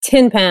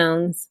 10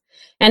 pounds.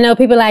 I know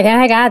people like, oh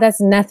my God,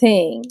 that's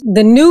nothing.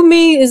 The new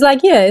me is like,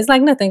 yeah, it's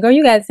like nothing. Girl,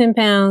 you got 10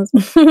 pounds.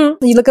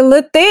 You look a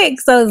little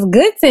thick, so it's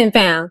good 10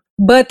 pounds.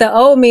 But the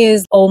old me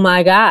is, oh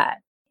my God,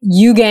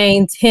 you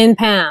gained 10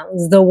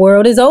 pounds. The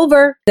world is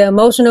over. The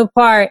emotional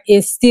part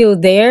is still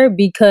there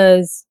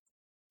because,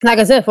 like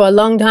I said, for a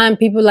long time,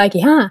 people like,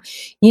 yeah,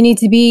 you need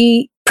to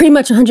be pretty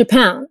much 100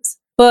 pounds.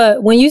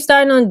 But when you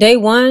starting on day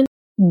one,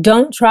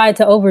 don't try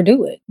to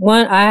overdo it.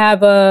 One, I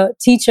have a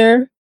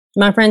teacher,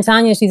 my friend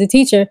Tanya, she's a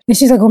teacher, and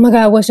she's like, oh my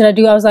God, what should I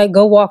do? I was like,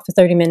 go walk for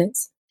 30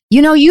 minutes.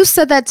 You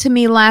said that to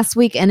me last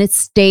week and it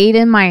stayed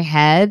in my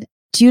head.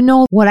 Do you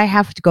know what I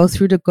have to go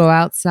through to go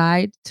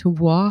outside to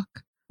walk?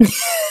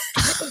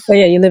 Well,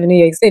 yeah, you live in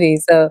New York City,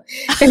 so.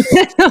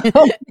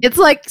 It's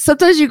like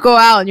sometimes you go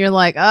out and you're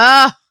like,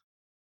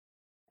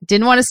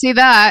 didn't want to see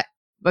that,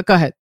 but go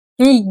ahead.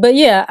 But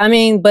yeah,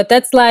 but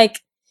that's like,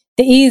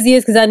 the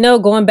easiest, because I know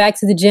going back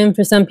to the gym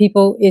for some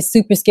people is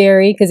super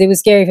scary, because it was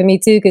scary for me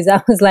too, because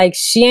I was like,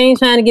 she ain't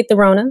trying to get the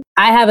Rona.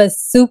 I have a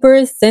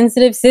super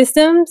sensitive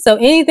system, so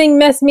anything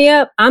mess me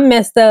up, I'm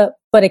messed up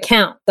for the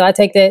count. So I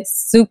take that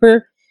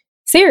super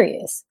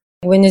serious.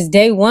 When it's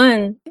day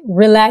one,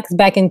 relax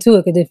back into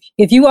it, because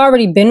if you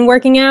already been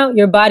working out,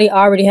 your body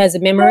already has a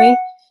memory,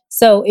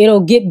 so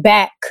it'll get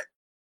back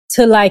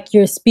to like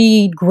your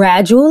speed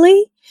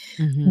gradually.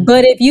 Mm-hmm.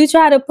 But if you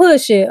try to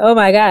push it, oh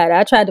my God,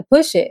 I tried to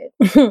push it.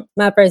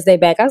 My first day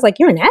back, I was like,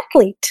 you're an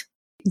athlete.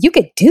 You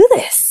could do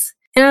this.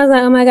 And I was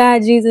like, oh my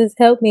God, Jesus,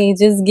 help me.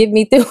 Just get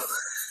me through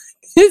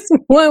this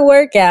one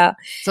workout.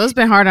 So it's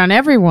been hard on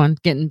everyone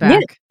getting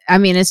back. Yeah. I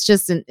mean,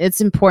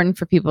 it's important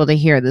for people to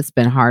hear that's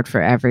been hard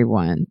for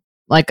everyone.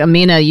 Like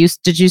Amina,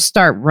 did you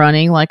start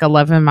running like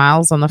 11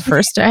 miles on the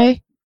first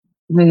day?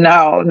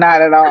 No,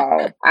 not at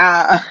all.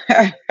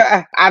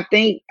 I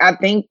think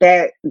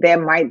that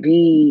might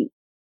be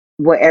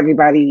what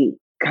everybody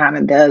kind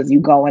of does. You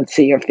go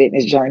into your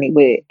fitness journey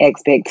with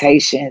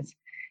expectations.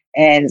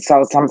 And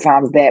so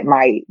sometimes that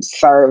might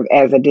serve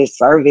as a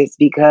disservice,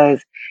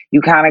 because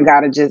you kind of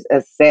got to just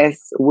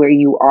assess where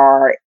you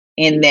are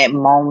in that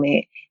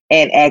moment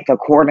and act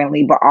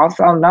accordingly. But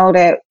also know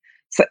that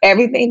so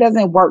everything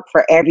doesn't work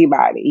for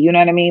everybody. You know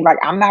what I mean? Like,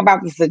 I'm not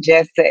about to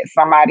suggest that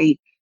somebody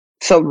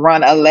to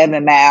run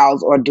 11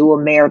 miles or do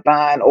a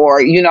marathon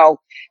or,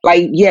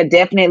 like, yeah,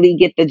 definitely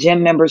get the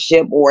gym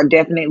membership or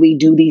definitely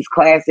do these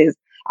classes.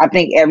 I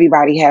think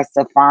everybody has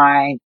to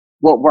find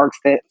what works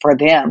for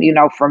them.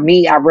 For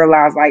me, I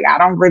realized like I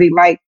don't really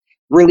like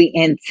really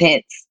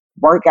intense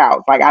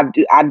workouts. Like I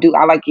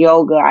like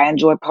yoga. I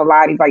enjoy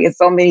Pilates. Like, it's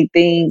so many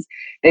things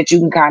that you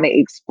can kind of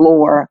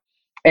explore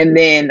and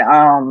then,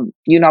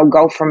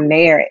 go from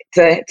there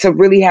to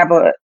really have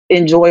a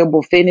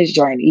enjoyable fitness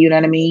journey. You know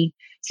what I mean?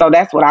 So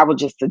that's what I would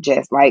just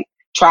suggest. Like,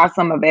 try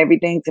some of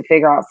everything to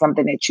figure out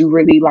something that you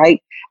really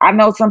like. I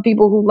know some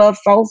people who love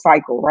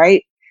SoulCycle,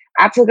 right?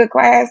 I took a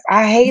class.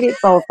 I hated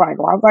SoulCycle.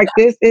 I was like,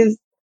 this is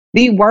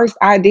the worst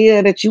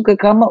idea that you could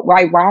come up.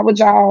 Like, why would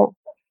y'all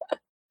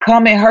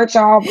come and hurt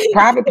y'all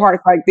private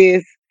parts like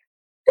this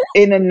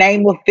in the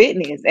name of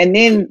fitness? And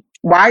then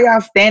why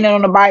y'all standing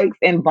on the bikes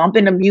and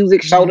bumping the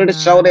music shoulder to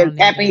shoulder and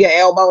tapping your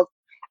elbows?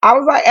 I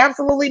was like,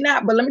 absolutely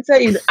not. But let me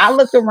tell you, I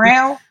looked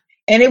around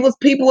and it was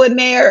people in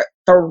there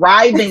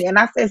thriving. And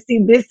I said,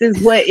 see, this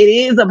is what it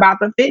is about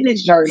the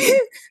fitness journey.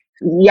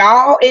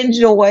 Y'all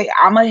enjoy.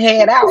 I'm going to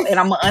head out and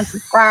I'm going to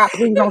unsubscribe.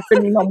 Please don't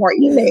send me no more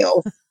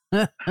emails.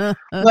 But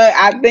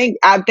I think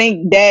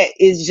that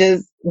is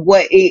just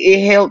what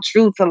it held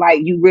true to. Like,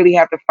 you really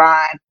have to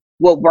find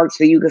what works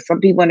for you. Because some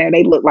people in there,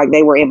 they look like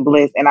they were in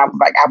bliss. And I was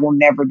like, I will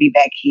never be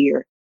back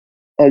here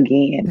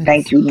again. That's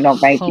thank you. No,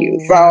 thank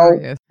hilarious.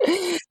 You.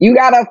 So you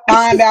got to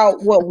find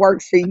out what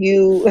works for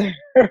you.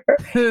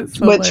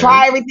 But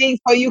try everything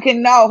so you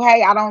can know,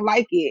 hey, I don't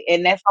like it.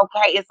 And that's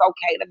okay. It's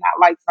okay to not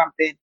like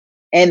something.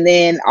 And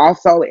then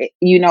also,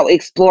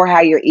 explore how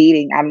you're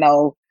eating. I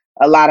know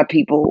a lot of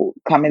people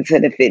come into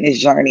the fitness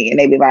journey and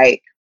they be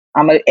like,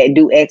 I'm going to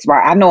do X, Y.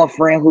 I know a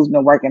friend who's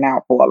been working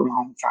out for a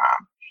long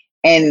time.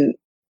 And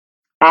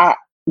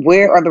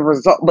where are the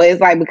results? But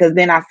it's like, because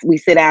then we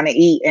sit down and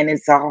eat and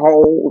it's a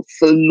whole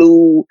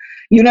slew.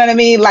 You know what I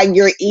mean? Like,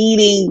 you're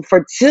eating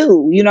for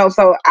two,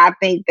 So I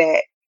think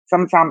that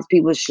sometimes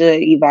people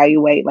should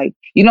evaluate, like,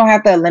 you don't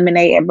have to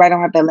eliminate, everybody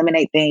don't have to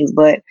eliminate things,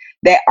 but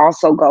that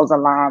also goes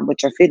along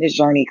with your fitness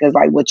journey. Cause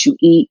like what you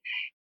eat,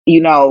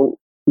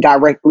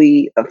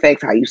 directly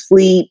affects how you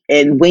sleep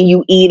and when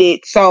you eat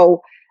it.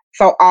 So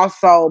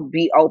also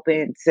be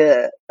open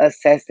to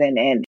assessing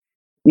and,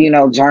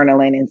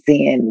 journaling and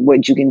seeing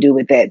what you can do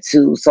with that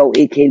too. So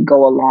it can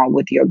go along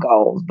with your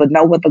goals, but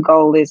know what the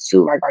goal is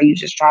too. Like, are you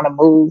just trying to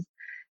move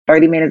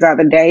 30 minutes out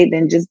of the day?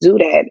 Then just do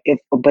that.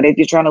 But if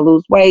you're trying to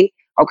lose weight,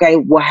 okay,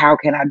 well, how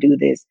can I do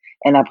this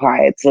and apply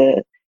it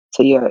to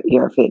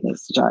your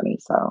fitness journey?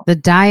 So the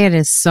diet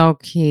is so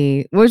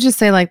key. We'll just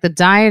say like the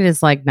diet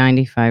is like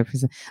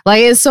 95%.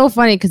 Like, it's so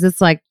funny because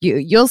it's like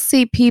you'll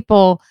see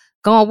people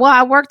going, well,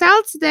 I worked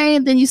out today,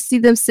 and then you see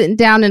them sitting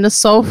down in a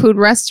soul food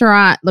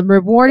restaurant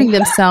rewarding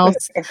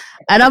themselves.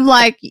 And I'm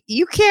like,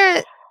 you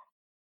can't.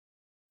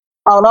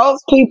 Oh,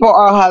 those people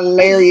are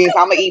hilarious.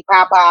 I'm gonna eat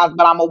Popeyes,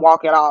 but I'm gonna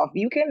walk it off.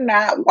 You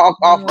cannot walk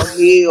off a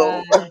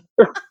meal.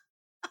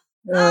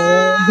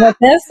 But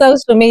that's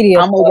social media.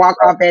 I'm gonna walk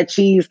off that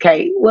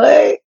cheesecake.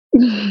 What?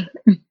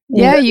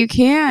 Yeah, you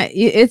can't.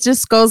 It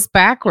just goes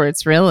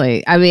backwards,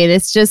 really. I mean,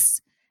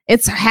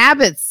 it's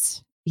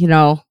habits.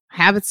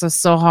 Habits are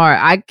so hard.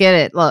 I get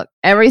it. Look,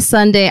 every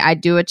Sunday I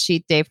do a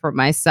cheat day for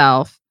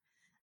myself,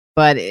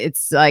 but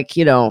it's like,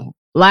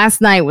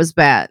 last night was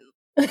bad.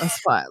 That's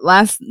fine.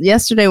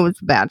 Yesterday was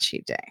a bad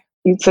cheat day.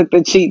 You took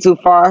the cheat too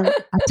far?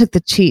 I took the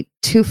cheat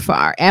too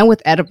far, and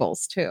with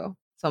edibles too.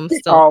 So I'm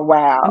still. Oh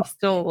wow! I'm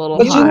still a little.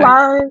 Did you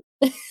learn?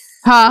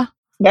 Huh?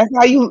 That's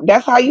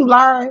how you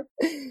learn.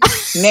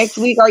 Next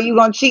week, are you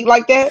gonna cheat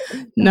like that?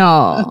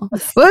 No.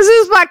 Well, this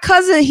is my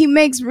cousin. He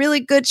makes really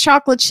good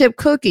chocolate chip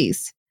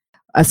cookies,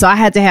 so I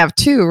had to have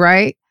two.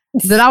 Right?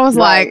 Then I was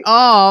like,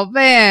 oh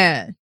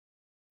man.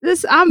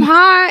 I'm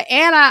high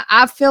and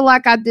I feel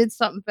like I did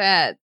something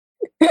bad.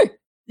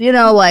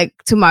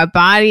 Like to my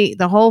body,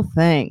 the whole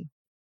thing.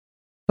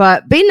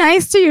 But be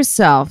nice to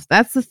yourself.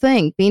 That's the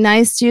thing. Be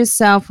nice to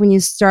yourself when you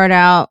start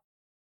out.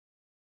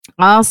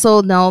 I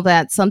also know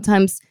that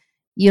sometimes,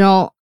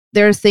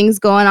 there are things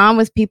going on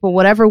with people,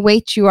 whatever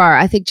weight you are.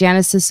 I think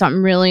Janice says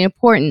something really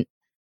important.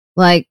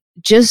 Like,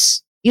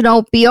 just,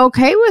 be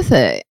okay with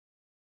it.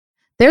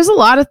 There's a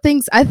lot of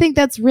things. I think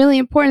that's really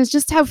important. Is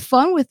just have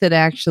fun with it,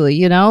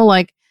 actually,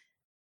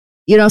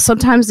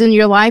 sometimes in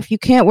your life you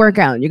can't work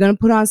out. You're going to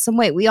put on some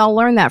weight. We all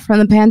learned that from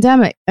the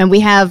pandemic. And we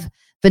have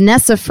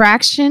Vanessa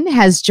Fraction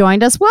has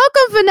joined us.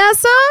 Welcome,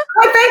 Vanessa.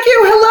 Hi, thank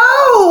you.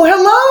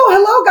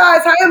 Hello,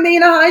 guys. Hi,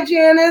 Amina. Hi,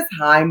 Janice.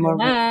 Hi,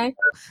 Marie. Hi.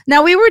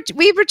 Now we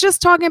were just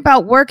talking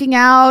about working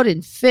out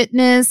and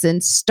fitness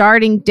and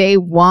starting day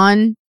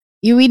one.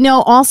 We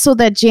know also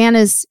that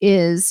Janice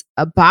is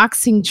a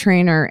boxing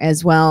trainer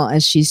as well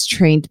as she's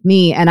trained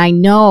me, and I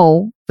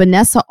know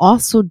Vanessa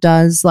also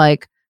does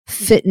like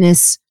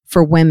fitness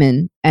for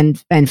women and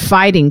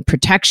fighting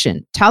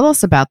protection. Tell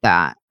us about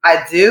that.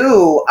 I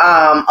do.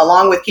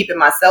 Along with keeping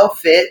myself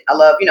fit, I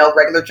love,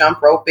 regular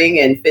jump roping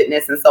and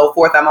fitness and so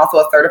forth. I'm also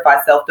a certified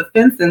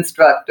self-defense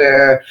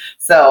instructor.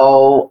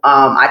 So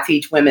I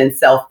teach women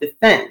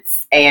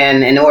self-defense.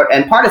 And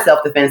part of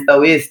self-defense,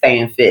 though, is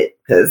staying fit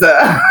because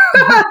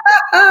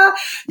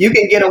you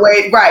can get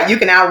away. Right. You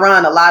can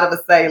outrun a lot of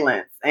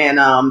assailants. And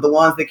the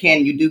ones that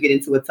can, you do get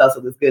into a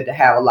tussle. It's good to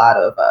have a lot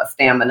of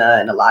stamina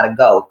and a lot of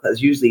go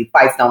because usually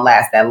fights don't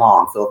last that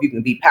long. So if you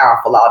can be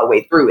powerful all the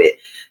way through it,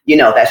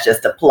 that's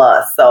just a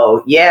plus.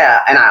 So, yeah.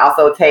 And I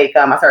also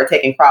I started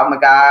taking Krav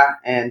Maga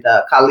and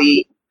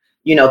Kali,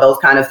 those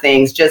kind of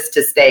things just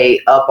to stay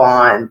up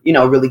on,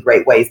 really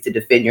great ways to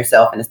defend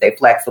yourself and to stay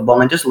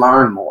flexible and just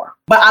learn more.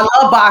 But I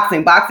love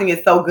boxing. Boxing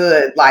is so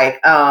good. Like,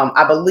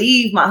 I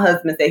believe my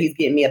husband said he's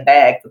getting me a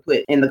bag to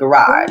put in the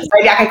garage.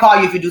 Maybe I can call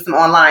you if you do some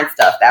online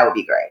stuff. That would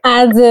be great.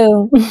 I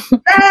do.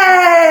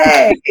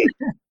 Hey!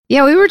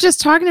 Yeah, we were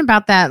just talking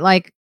about that.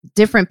 Like,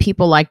 different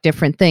people like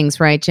different things,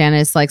 right,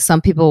 Janice? Like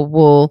some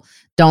people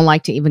don't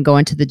like to even go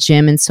into the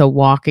gym, and so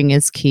walking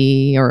is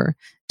key, or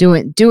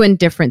doing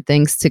different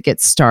things to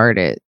get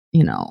started.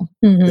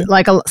 Mm-hmm.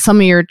 Like some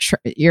of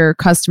your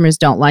customers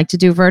don't like to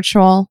do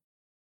virtual.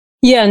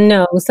 Yeah,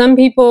 no. Some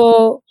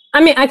people. I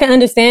mean, I can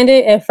understand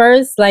it at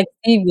first. Like,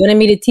 Steve wanted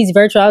me to teach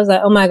virtual. I was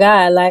like, oh my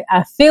God, like,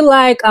 I feel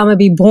like I'm going to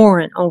be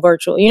boring on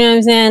virtual. You know what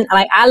I'm saying?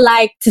 Like, I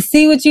like to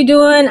see what you're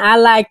doing. I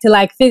like to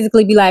like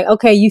physically be like,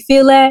 okay, you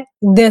feel that?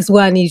 That's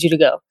where I need you to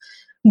go.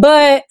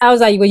 But I was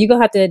like, well, you're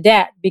going to have to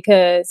adapt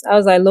because I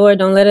was like, Lord,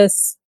 don't let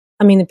us,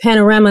 the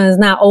panorama is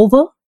not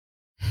over.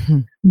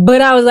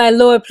 But I was like,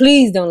 Lord,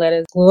 please don't let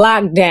us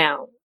lock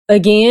down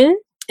again.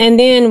 And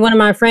then one of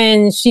my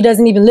friends, she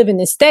doesn't even live in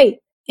this state.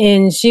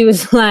 And she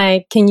was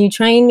like, can you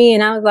train me?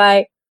 And I was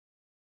like,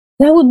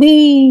 that would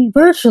be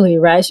virtually,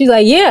 right? She's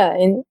like, yeah.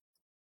 And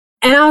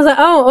I was like,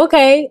 oh,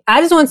 okay.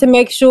 I just wanted to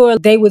make sure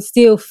they would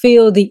still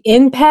feel the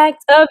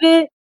impact of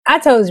it. I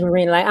told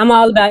Marina, like, I'm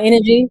all about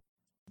energy.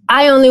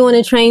 I only want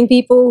to train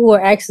people who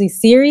are actually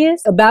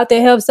serious about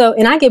their health. So,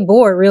 and I get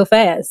bored real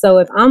fast. So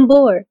if I'm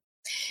bored,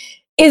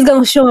 it's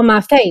going to show in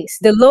my face.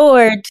 The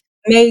Lord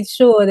made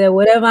sure that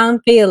whatever I'm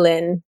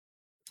feeling.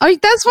 Oh,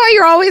 that's why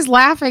you're always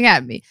laughing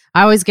at me.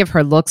 I always give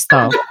her looks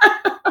though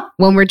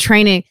when we're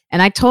training.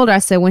 And I told her, I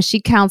said, when she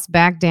counts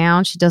back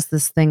down, she does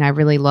this thing. I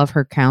really love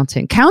her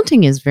counting.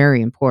 Counting is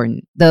very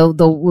important. The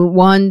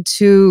 1,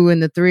 2,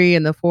 and the 3,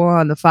 and the 4,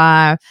 and the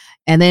 5.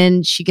 And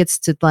then she gets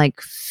to like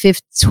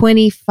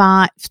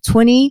 25,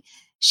 20.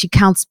 She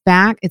counts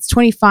back. It's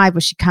 25,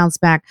 but she counts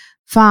back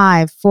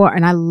 5, 4.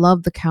 And I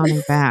love the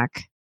counting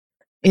back.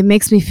 It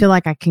makes me feel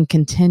like I can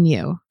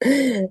continue.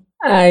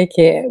 I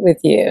can't with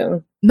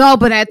you. No,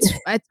 but at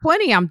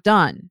 20, I'm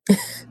done.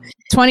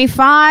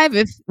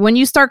 25, when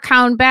you start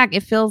counting back,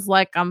 it feels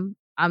like I'm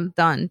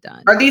done.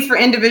 Are these for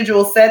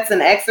individual sets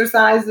and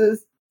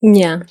exercises?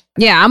 Yeah.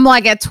 Yeah, I'm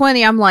like at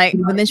 20, I'm like,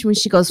 but then when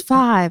she goes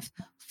 5,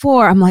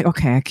 4, I'm like,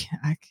 okay,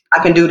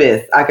 I can do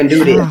this. I can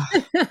do this.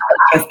 I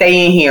can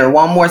stay in here.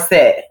 One more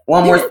set.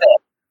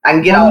 I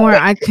can get one more.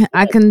 I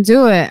can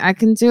do it. I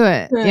can do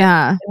it.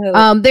 Yeah.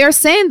 They're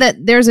saying that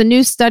there's a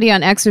new study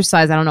on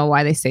exercise. I don't know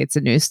why they say it's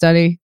a new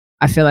study.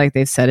 I feel like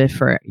they've said it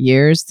for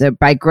years,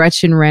 by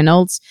Gretchen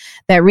Reynolds,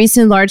 that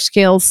recent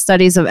large-scale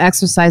studies of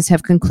exercise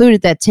have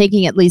concluded that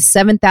taking at least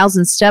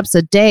 7,000 steps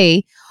a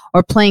day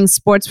or playing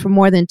sports for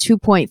more than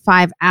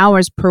 2.5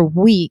 hours per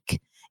week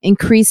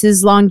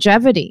increases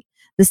longevity.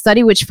 The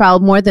study, which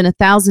followed more than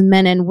 1,000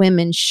 men and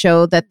women,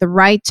 showed that the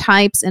right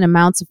types and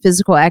amounts of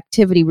physical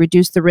activity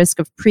reduce the risk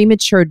of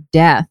premature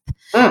death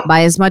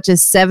by as much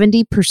as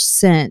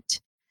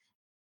 70%.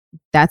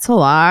 That's a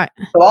lot.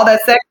 So all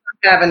that sex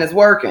I'm having is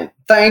working.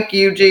 Thank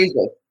you,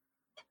 Jesus.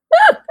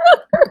 Come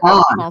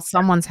on. Well,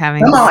 someone's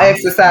having. Come on,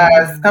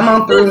 exercise. Come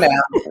on through now.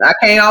 I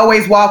can't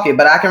always walk it,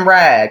 but I can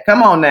ride.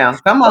 Come on now.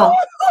 Come on.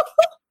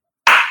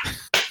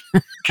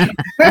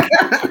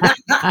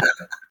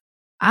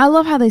 I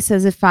love how they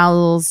says it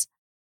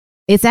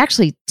It's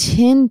actually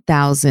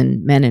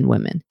 10,000 men and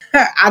women.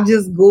 I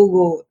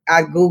Googled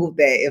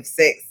that if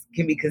sex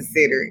can be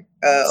considered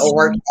a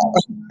workout.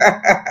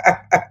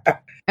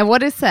 And what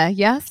did it say?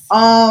 Yes?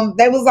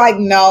 They was like,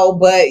 no,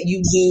 but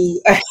you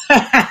do. The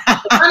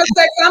kind of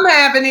sex I'm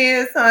having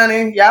is,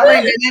 honey, y'all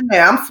ain't getting in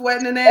there. I'm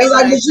sweating in there.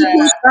 Like,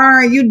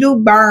 you do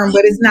burn,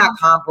 but it's not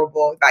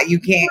comparable. Like,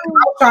 you can't.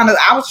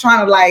 I was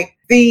trying to like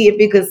see if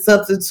it could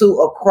substitute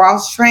a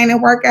cross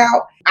training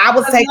workout. I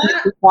was taking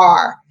it too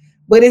far.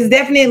 But it's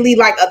definitely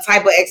like a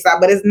type of exercise,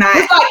 but it's not.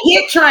 It's like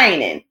hit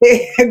training.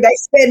 They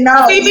said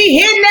no. He be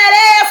hitting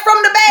that ass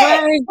from the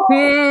back.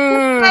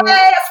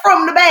 That ass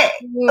from the back.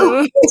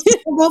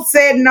 Google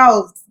said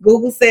no.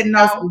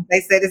 They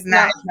said it's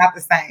not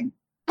the same.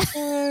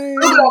 You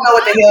don't know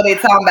what the hell they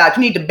talking about.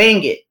 You need to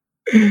bang it.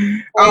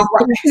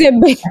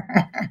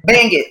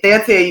 Bang it.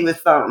 They'll tell you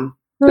it's something.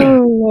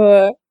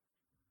 Well,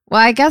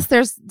 I guess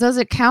does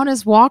it count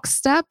as walk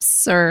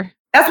steps or?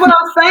 That's what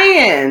I'm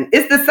saying.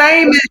 It's the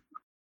same as.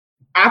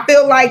 I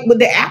feel like with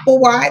the Apple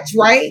Watch,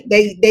 right?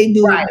 They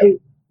do. Right.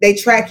 They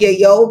track your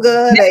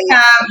yoga. Next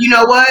time, you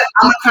know what?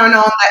 I'm gonna turn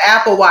on the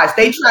Apple Watch.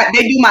 They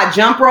do my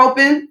jump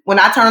roping when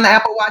I turn on the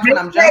Apple Watch when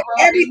I'm jump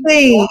roping.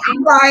 Everything.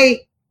 I'm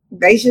like,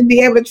 they should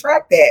be able to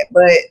track that,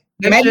 but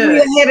maybe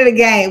we're ahead of the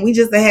game. We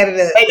just ahead of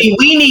the. Maybe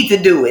we need to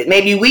do it.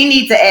 Maybe we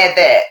need to add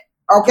that.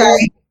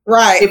 Okay,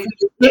 right. If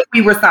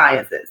we were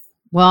scientists.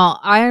 Well,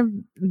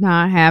 I'm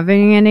not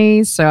having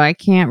any, so I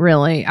can't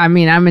really. I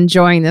mean, I'm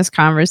enjoying this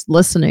conversation,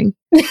 listening.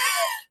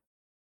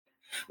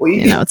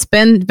 Well, it's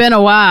been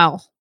a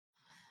while.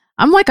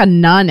 I'm like a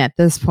nun at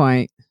this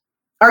point.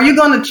 Are you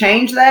going to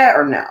change that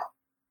or no?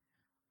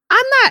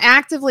 I'm not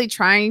actively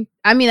trying.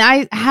 I mean,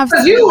 I have.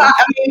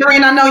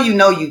 Noreen, I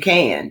know you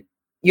can.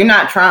 You're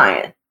not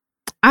trying.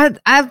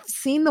 I've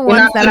seen the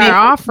ones that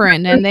are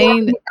offering, and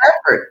they.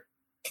 Effort.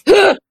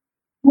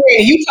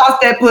 You toss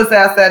that pussy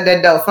outside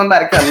that door.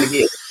 Somebody come to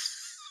get it.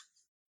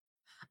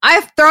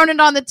 I've thrown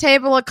it on the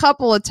table a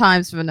couple of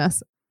times,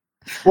 Vanessa.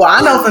 Well, I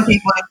know some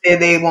people that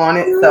said they want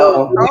it,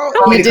 so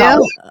you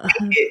do.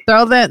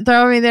 Throw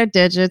me their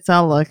digits.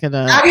 I'll look it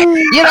up. You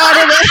know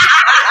what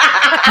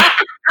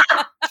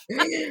it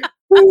is.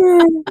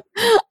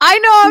 I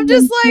know.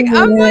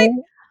 I'm like.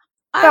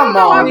 Come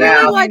on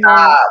now. Like,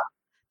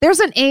 there's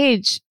an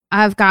age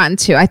I've gotten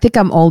to. I think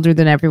I'm older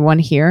than everyone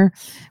here,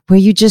 where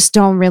you just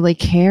don't really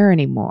care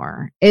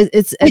anymore.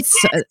 It's.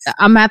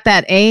 I'm at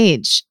that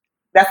age.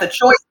 That's a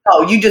choice,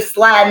 though. You just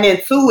sliding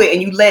into it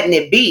and you letting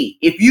it be.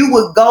 If you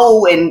would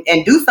go and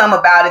do something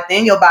about it,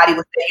 then your body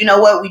would say, you know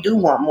what, we do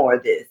want more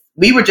of this.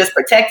 We were just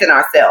protecting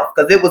ourselves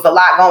because it was a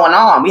lot going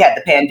on. We had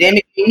the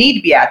pandemic. You need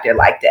to be out there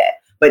like that.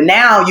 But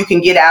now you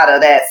can get out of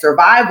that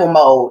survival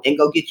mode and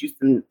go get you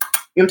some, you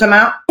know what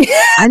I'm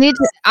talking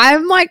about?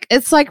 I'm like,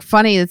 it's like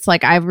funny. It's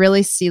like, I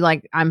really see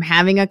like I'm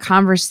having a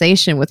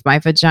conversation with my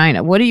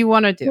vagina. What do you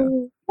want to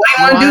do? What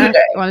do you want to do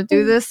today? You want to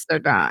do this or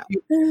not?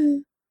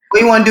 What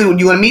do you want to do?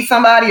 You want to meet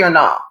somebody or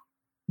not?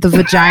 The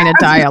vagina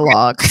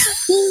dialogue.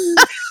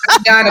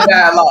 Vagina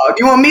dialogue.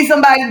 You want to meet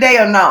somebody today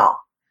or not?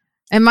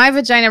 And my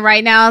vagina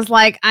right now is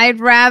like, I'd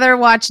rather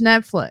watch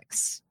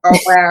Netflix. Oh,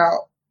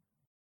 wow.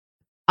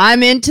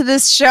 I'm into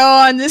this show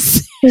on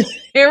this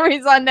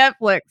series on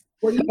Netflix.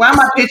 Why am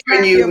I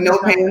picturing you, no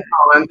pants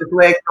on, just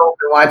legs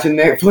open, watching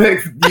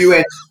Netflix, you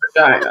and your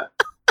vagina?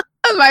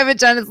 My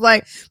vagina's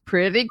like,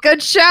 pretty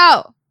good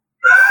show.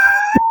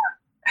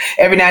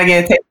 Every now and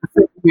again, take a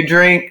sip of your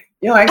drink.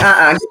 You're like,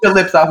 get your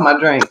lips off my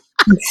drink.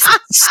 Oh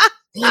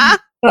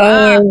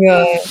my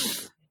God.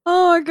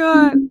 Oh my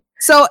God.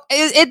 So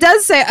it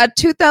does say a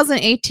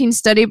 2018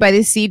 study by the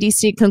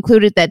CDC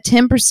concluded that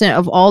 10%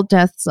 of all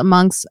deaths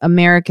amongst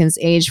Americans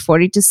aged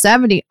 40 to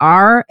 70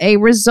 are a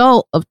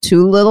result of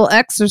too little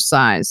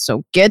exercise.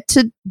 So get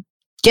to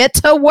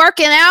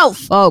working out,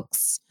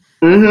 folks.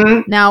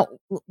 Mm-hmm. Now,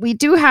 we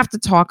do have to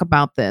talk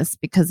about this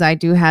because I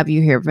do have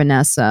you here,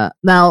 Vanessa.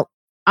 Now,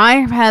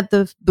 I've had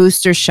the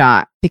booster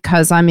shot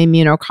because I'm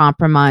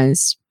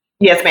immunocompromised.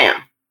 Yes, ma'am.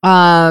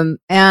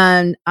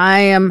 And I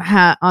am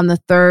on the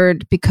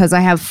third because I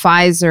have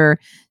Pfizer.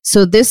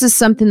 So this is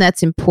something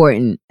that's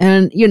important.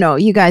 And,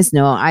 you guys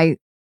know, I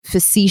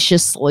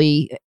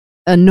facetiously,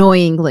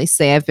 annoyingly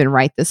say I've been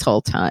right this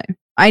whole time.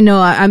 I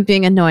know I'm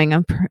being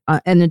annoying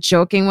in a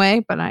joking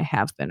way, but I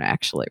have been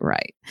actually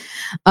right.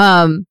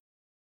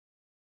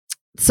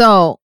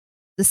 So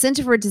the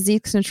Center for Disease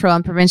Control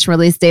and Prevention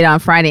released data on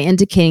Friday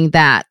indicating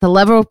that the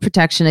level of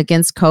protection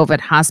against COVID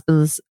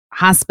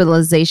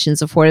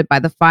hospitalizations afforded by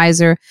the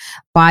Pfizer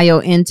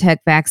BioNTech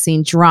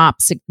vaccine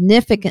dropped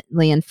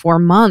significantly in 4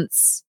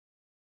 months.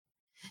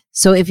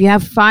 So if you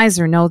have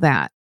Pfizer, know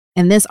that.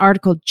 And this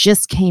article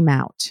just came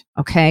out.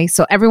 Okay.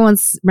 So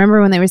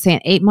remember when they were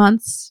saying 8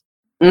 months?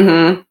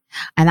 Mm-hmm.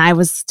 And I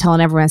was telling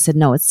everyone, I said,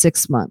 no, it's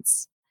 6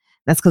 months.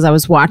 That's because I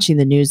was watching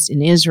the news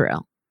in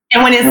Israel.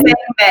 And when it's saying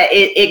that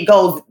it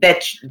goes,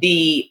 that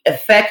the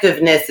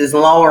effectiveness is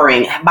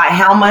lowering, by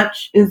how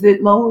much is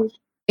it lowered?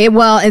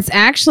 It's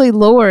actually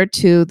lowered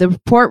to the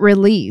report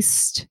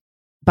released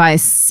by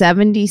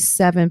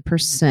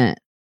 77%.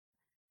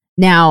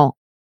 Now,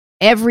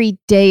 every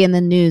day in the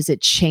news,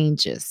 it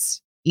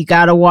changes. You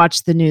got to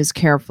watch the news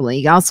carefully.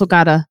 You also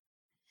got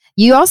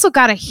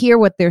to hear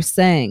what they're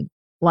saying.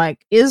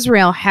 Like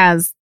Israel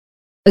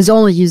is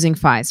only using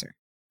Pfizer.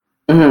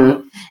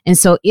 Mm-hmm. And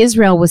so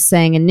Israel was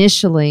saying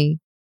initially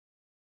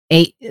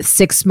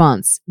 6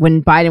 months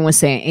when Biden was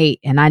saying 8.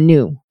 And I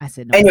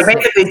said, no. And you're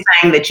basically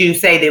saying that you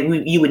say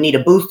that you would need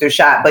a booster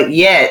shot, but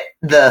yet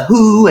the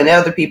WHO and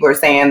other people are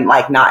saying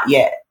like not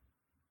yet.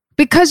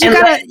 Because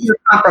you're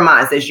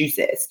compromised, as you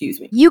said, excuse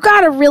me. You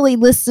got to really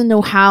listen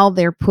to how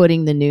they're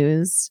putting the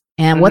news.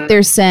 And what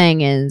they're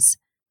saying is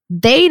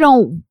they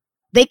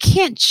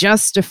can't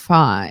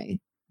justify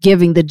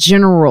giving the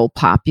general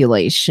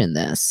population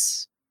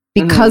this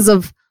because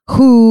of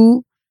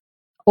WHO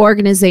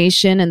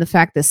organization and the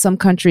fact that some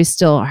countries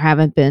still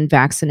haven't been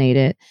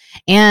vaccinated.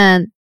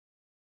 And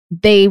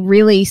they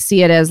really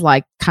see it as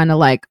like, kind of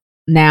like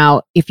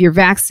now, if you're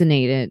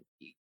vaccinated,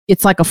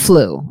 it's like a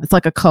flu. It's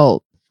like a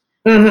cold.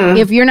 Mm-hmm.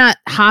 If you're not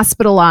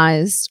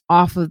hospitalized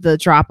off of the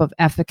drop of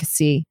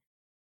efficacy,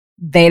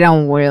 they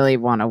don't really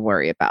want to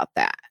worry about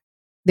that.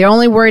 They're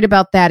only worried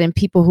about that in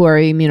people who are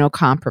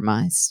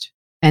immunocompromised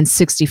and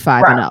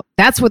 65 and up.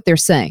 That's what they're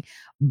saying.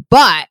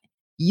 But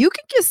you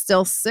can get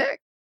still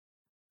sick.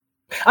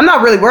 I'm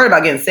not really worried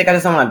about getting sick. I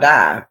just don't want to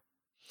die.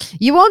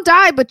 You won't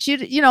die, but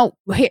you know,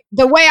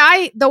 the way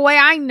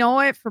I know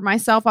it for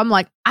myself, I'm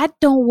like, I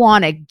don't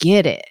want to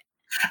get it.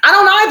 I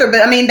don't either,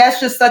 but I mean, that's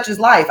just such as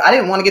life. I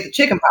didn't want to get the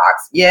chicken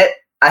pox, yet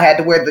I had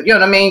to wear the, you know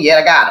what I mean? Yet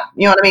I got them.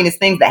 You know what I mean? It's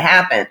things that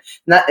happen.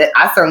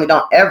 I certainly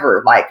don't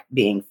ever like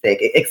being sick,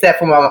 except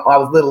for when I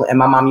was little and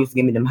my mom used to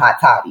give me them hot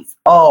toddies.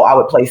 Oh, I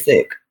would play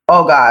sick.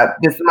 Oh God,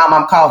 this is Mom,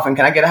 I'm coughing.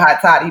 Can I get a hot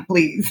toddy,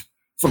 please?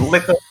 Some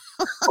liquor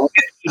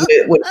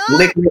with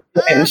liquid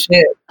and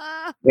shit.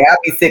 Yeah, I'd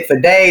be sick for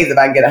days if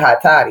I get a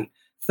hot toddy.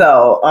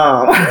 So,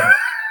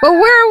 but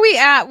where are we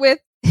at with?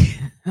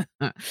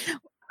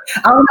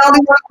 I don't know.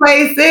 You want to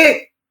play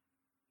sick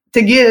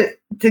to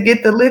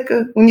get the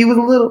liquor when you was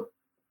little.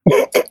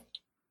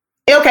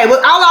 Okay,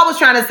 well, all I was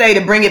trying to say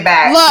to bring it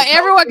back. Look,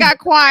 everyone got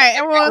quiet.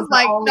 Everyone was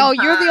like, "No,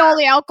 you're the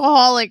only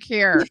alcoholic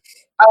here."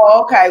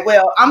 Oh, okay.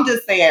 Well, I'm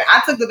just saying, I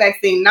took the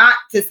vaccine not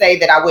to say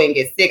that I wouldn't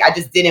get sick. I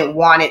just didn't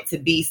want it to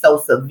be so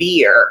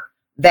severe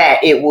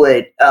that it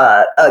would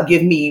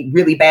give me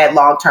really bad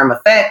long-term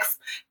effects,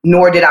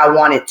 nor did I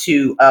want it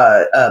to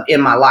in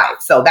my life.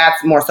 So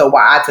that's more so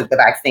why I took the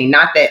vaccine.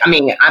 Not that, I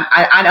mean,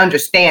 I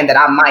understand that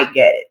I might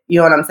get it. You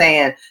know what I'm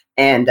saying?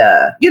 And,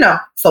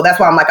 so that's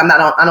why I'm like,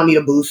 I don't need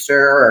a booster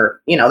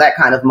or, that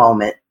kind of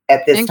moment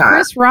at this time.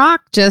 Chris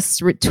Rock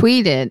just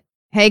retweeted,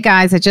 "Hey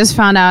guys, I just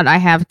found out I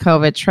have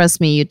COVID.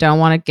 Trust me, you don't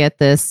want to get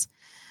this.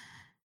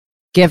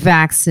 Get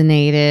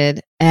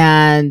vaccinated."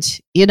 And,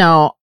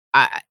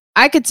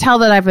 I could tell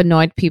that I've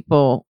annoyed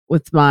people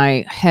with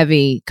my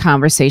heavy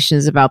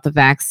conversations about the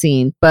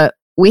vaccine, but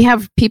we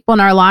have people in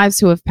our lives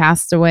who have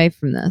passed away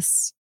from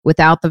this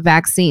without the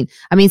vaccine.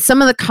 I mean, some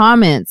of the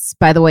comments,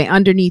 by the way,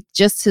 underneath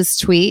just his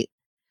tweet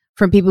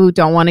from people who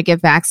don't want to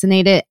get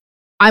vaccinated,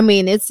 I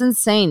mean, it's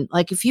insane.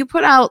 Like if you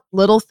put out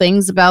little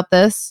things about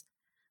this,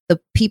 the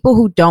people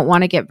who don't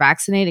want to get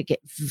vaccinated get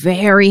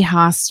very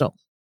hostile.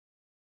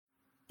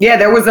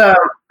 Yeah, I was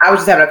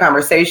just having a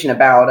conversation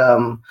about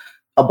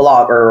a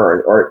blogger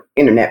or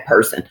internet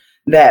person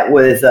that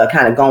was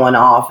kind of going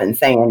off and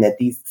saying that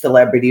these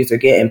celebrities are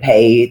getting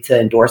paid to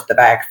endorse the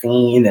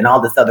vaccine and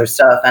all this other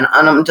stuff. And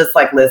I'm just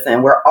like,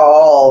 listen, we're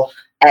all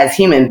as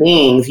human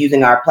beings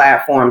using our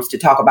platforms to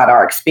talk about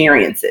our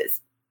experiences.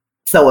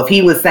 So if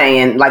he was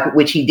saying, like,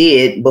 which he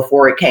did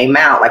before it came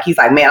out, like, he's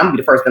like, man, I'm gonna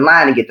be the first in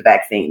line to get the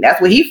vaccine. That's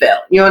what he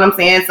felt. You know what I'm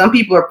saying? Some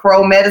people are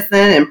pro medicine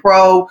and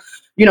pro,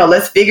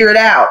 let's figure it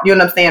out. You know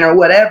what I'm saying? Or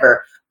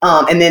whatever.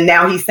 And then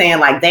now he's saying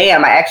like,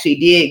 damn, I actually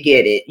did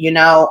get it,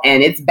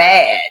 and it's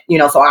bad,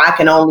 so I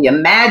can only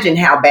imagine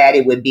how bad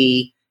it would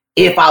be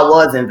if I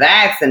wasn't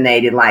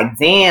vaccinated. Like,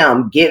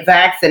 damn, get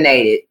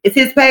vaccinated. It's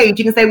his page.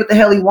 He can say what the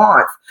hell he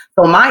wants.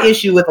 So my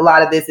issue with a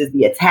lot of this is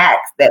the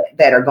attacks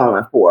that are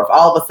going forth.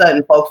 All of a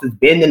sudden, folks is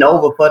bending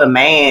over for the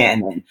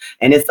man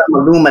and it's some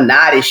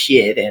Illuminati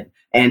shit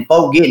and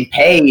folk getting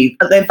paid.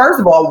 And first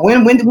of all,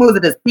 when was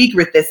it a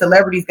secret that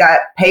celebrities got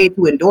paid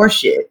to endorse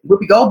shit?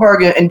 Whoopi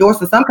Goldberg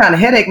endorsing some kind of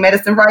headache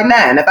medicine right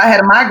now. And if I had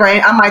a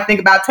migraine, I might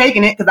think about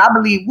taking it because I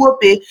believe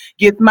Whoopi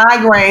gets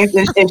migraines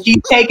and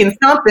she's taking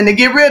something to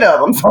get rid of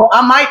them. So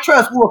I might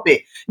trust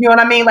Whoopi. You know what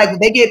I mean? Like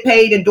they get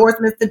paid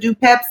endorsements to do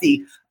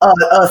Pepsi,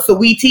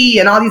 Saweetie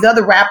and all these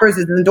other rappers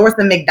is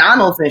endorsing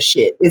McDonald's and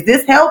shit. Is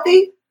this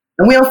healthy?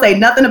 And we don't say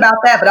nothing about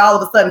that, but all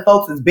of a sudden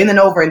folks is bending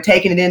over and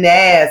taking it in the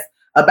ass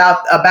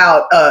about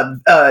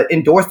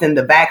endorsing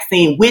the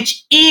vaccine,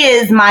 which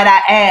is, might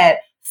I add,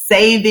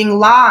 saving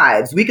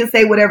lives. We can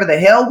say whatever the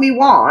hell we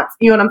want,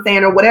 you know what I'm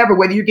saying, or whatever,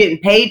 whether you're getting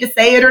paid to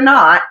say it or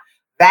not,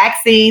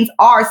 vaccines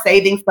are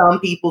saving some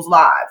people's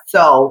lives.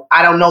 So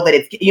I don't know that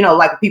it's,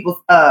 like people's,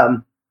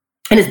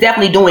 and it's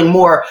definitely doing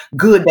more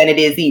good than it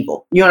is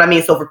evil. You know what I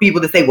mean? So for people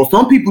to say, well,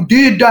 some people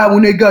did die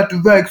when they got the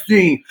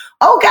vaccine.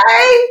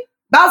 Okay.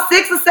 About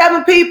 6 or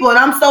 7 people, and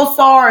I'm so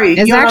sorry.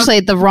 It's actually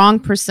the wrong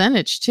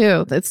percentage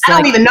too. That's I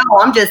don't even know.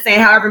 I'm just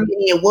saying, however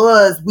many it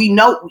was, we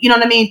know. You know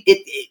what I mean?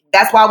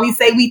 That's why we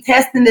say we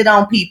testing it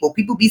on people.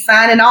 People be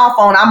signing off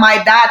on, I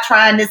might die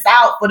trying this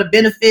out for the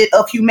benefit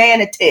of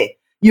humanity.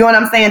 You know what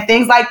I'm saying?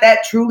 Things like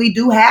that truly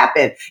do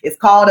happen. It's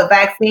called a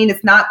vaccine.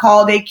 It's not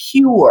called a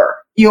cure.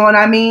 You know what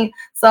I mean?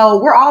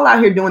 So we're all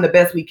out here doing the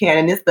best we can,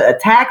 and it's the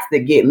attacks that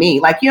get me.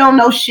 Like, you don't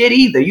know shit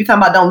either. You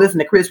talking about don't listen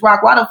to Chris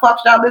Rock? Why the fuck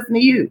should I listen to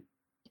you?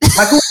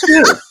 Like, who's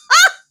you?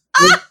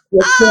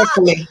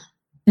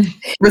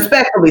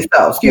 Respectfully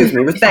so. Excuse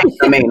me. Respectfully,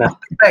 Amina.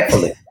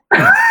 Respectfully.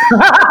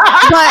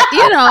 But,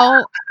 you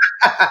know.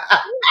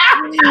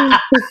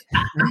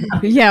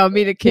 Yeah,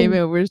 Amina came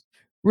in with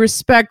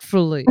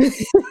respectfully.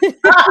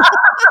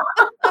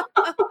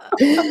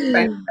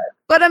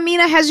 But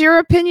Amina, has your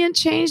opinion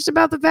changed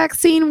about the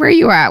vaccine? Where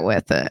you at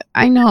with it?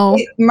 I know.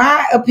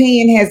 My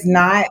opinion has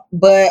not,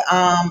 but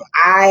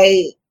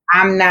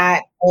I'm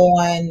not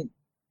on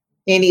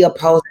any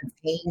opposing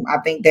team. I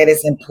think that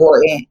it's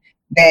important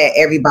that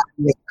everybody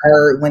is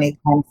heard when it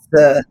comes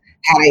to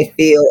how they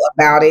feel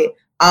about it.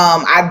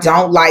 I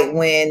don't like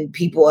when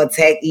people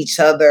attack each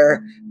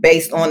other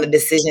based on the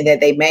decision that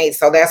they made.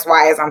 So that's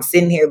why as I'm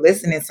sitting here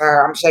listening to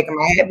her, I'm shaking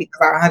my head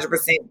because I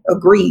 100%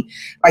 agree.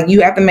 Like,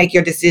 you have to make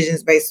your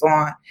decisions based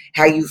on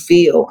how you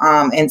feel.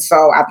 And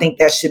so I think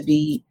that should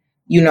be,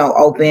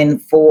 open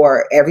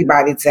for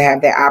everybody to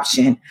have that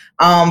option.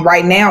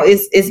 Right now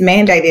it's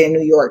mandated in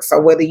New York.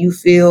 So whether you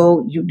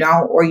feel you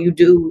don't or you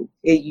do,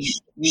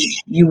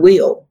 you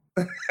will.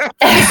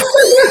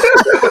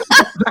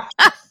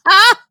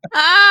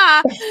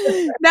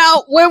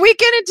 Now, when we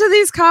get into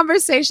these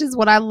conversations,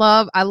 what I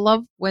love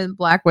when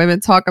Black women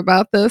talk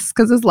about this,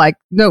 because it's like,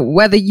 no,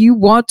 whether you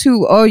want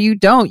to or you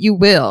don't, you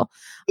will.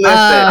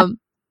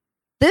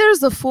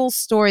 There's a full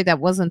story that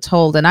wasn't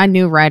told, and I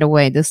knew right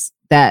away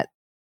that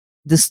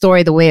the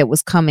story, the way it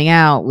was coming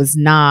out, was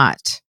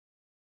not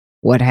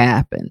what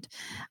happened.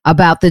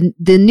 About the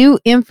new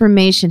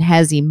information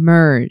has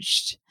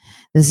emerged.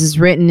 This is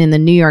written in the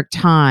New York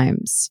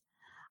Times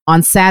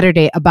on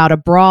Saturday about a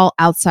brawl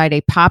outside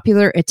a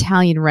popular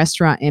Italian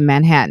restaurant in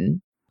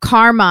Manhattan.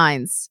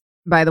 Carmine's,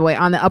 by the way,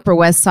 on the Upper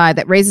West Side,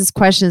 that raises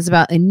questions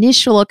about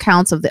initial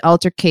accounts of the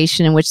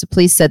altercation in which the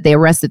police said they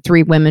arrested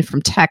 3 women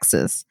from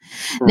Texas.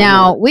 Mm-hmm.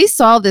 Now, we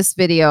saw this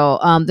video.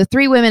 The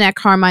 3 women at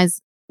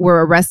Carmine's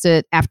were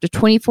arrested after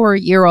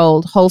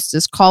 24-year-old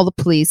hostess called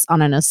the police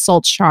on an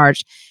assault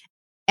charge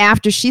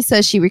after she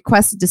says she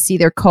requested to see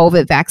their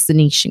COVID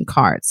vaccination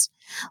cards.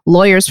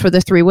 Lawyers for the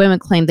 3 women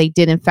claim they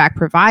did in fact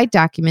provide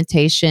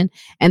documentation,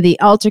 and the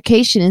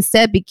altercation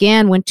instead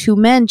began when 2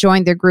 men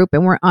joined their group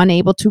and were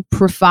unable to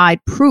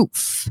provide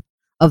proof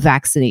of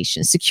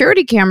vaccination.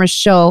 Security cameras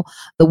show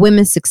the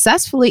women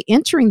successfully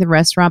entering the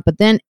restaurant, but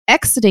then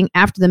exiting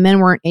after the men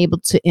weren't able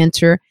to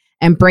enter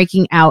and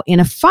breaking out in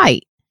a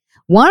fight.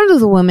 One of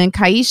the women,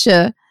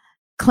 Kaisha,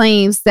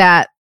 claims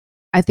that,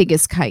 I think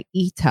it's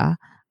Kaita.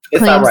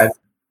 It's all right.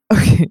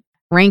 Okay.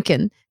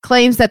 Rankin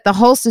claims that the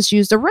hostess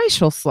used a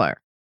racial slur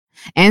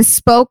and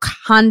spoke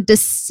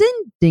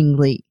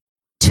condescendingly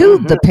to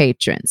the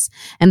patrons.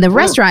 And the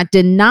restaurant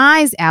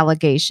denies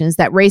allegations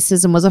that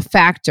racism was a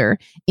factor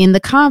in the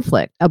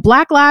conflict. A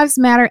Black Lives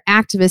Matter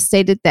activist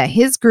stated that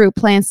his group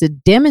plans to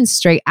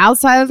demonstrate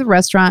outside of the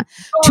restaurant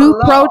to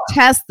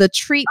protest the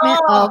treatment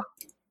of...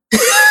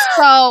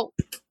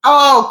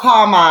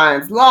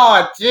 Carmine's,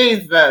 Lord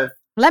Jesus.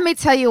 Let me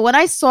tell you, when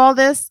I saw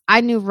this,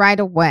 I knew right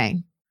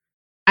away.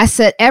 I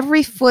said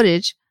every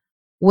footage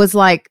was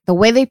like the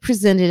way they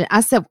presented it.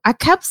 I said, I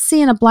kept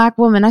seeing a Black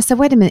woman. I said,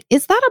 wait a minute,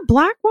 is that a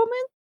Black woman?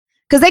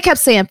 Because they kept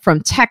saying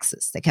from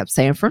Texas. They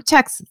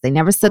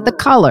never said the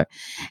color.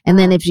 And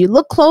then if you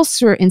look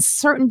closer in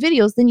certain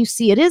videos, then you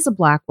see it is a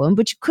Black woman,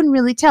 but you couldn't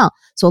really tell.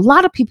 So a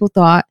lot of people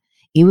thought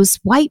it was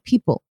white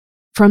people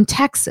from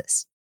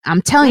Texas.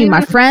 I'm telling you,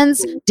 my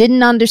friends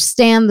didn't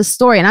understand the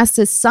story. And I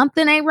said,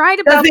 something ain't right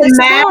about this. Does it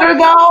matter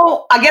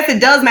though? I guess it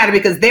does matter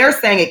because they're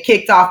saying it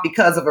kicked off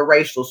because of a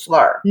racial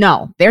slur.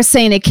 No, they're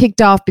saying it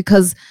kicked off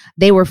because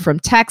they were from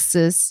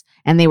Texas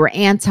and they were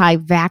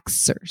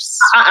anti-vaxxers.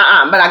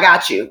 But I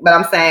got you. But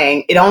I'm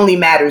saying it only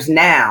matters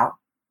now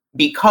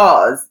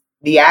because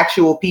the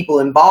actual people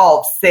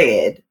involved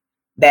said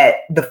that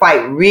the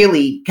fight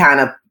really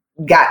kind of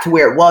got to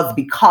where it was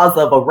because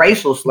of a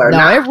racial slur.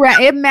 No,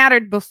 it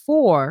mattered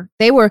before.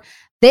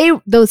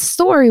 The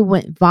story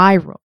went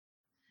viral.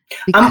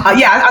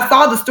 I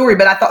saw the story,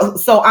 but I thought,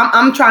 so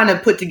I'm trying to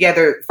put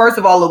together, first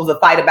of all, it was a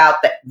fight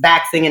about the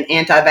vaccine and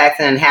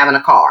anti-vaccine and having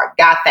a card.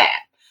 Got that.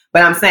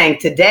 But I'm saying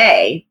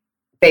today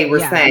they were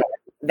saying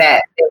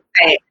that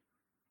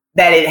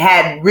it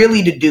had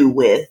really to do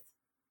with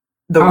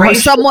the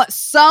racial.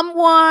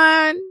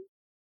 Someone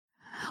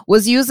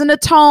was using a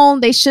tone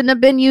they shouldn't have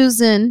been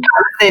using.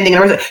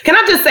 Can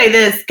I just say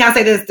this? Can I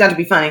say this? Not to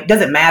be funny.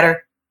 Does it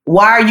matter?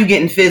 Why are you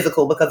getting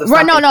physical because of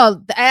something?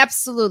 No,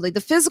 absolutely.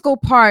 The physical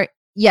part,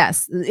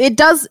 yes, it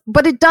does.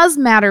 But it does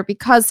matter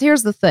because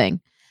here's the thing.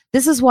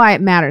 This is why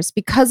it matters,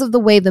 because of the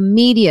way the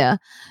media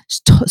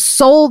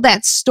sold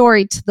that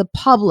story to the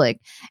public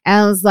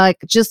as like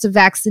just a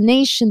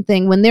vaccination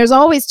thing, when there's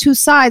always two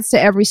sides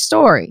to every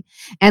story.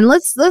 And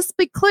let's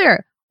be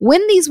clear.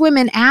 When these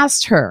women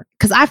asked her,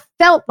 because I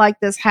felt like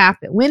this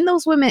happened, when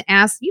those women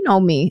asked, you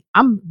know me,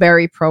 I'm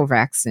very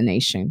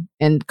pro-vaccination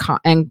and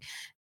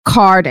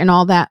card and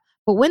all that.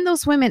 But when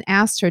those women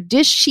asked her,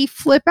 did she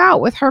flip out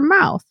with her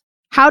mouth?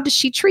 How did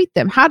she treat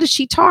them? How did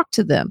she talk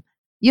to them?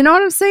 You know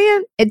what I'm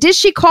saying? And did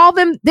she call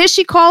them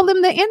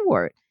the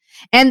N-word?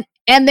 And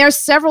there's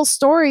several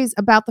stories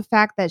about the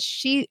fact that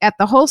she, at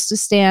the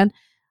hostess stand,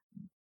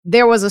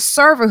 there was a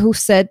server who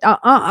said,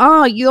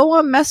 you don't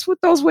want to mess with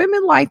those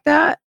women like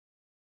that.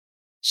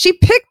 She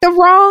picked the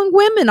wrong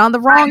women on the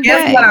wrong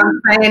day. What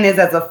I'm saying is,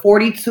 as a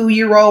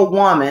 42-year-old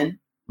woman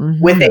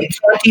with a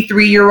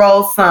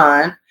 23-year-old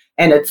son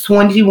and a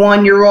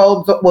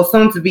 21-year-old, well,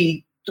 soon to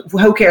be,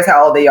 who cares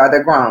how old they are?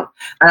 They're grown.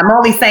 And I'm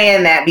only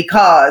saying that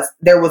because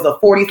there was a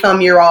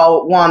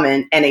 40-some-year-old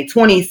woman and a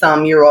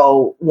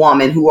 20-some-year-old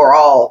woman who are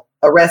all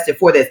arrested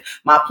for this.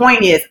 My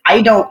point is,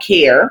 I don't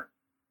care,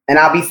 and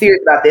I'll be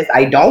serious about this.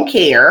 I don't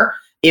care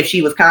if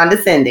she was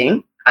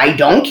condescending. I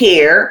don't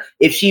care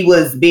if she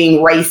was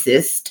being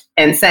racist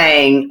and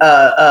saying,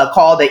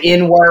 call the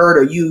N-word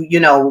or you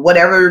know,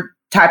 whatever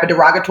type of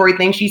derogatory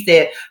thing she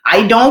said.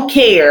 I don't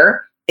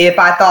care if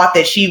I thought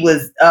that she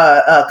was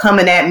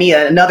coming at me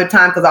another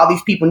time because all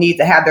these people need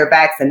to have their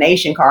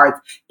vaccination cards.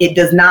 It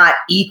does not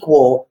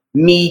equal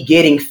me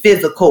getting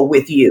physical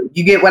with you.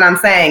 You get what I'm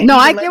saying? No,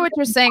 I get what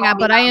you're saying,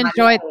 but I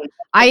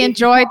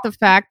enjoyed the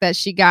fact that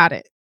she got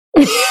it.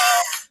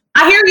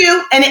 I hear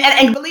you,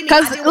 and believe me.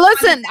 Because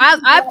listen,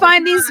 I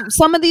find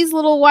some of these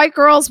little white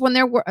girls when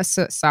they're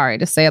sorry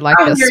to say it like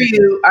this, hear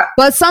you.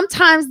 But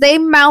sometimes they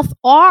mouth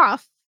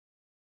off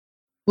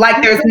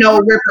like there's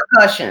no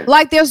repercussions.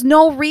 Like there's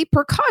no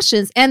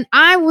repercussions, and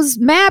I was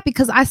mad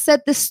because I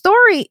said this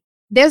story.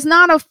 There's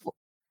not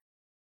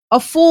a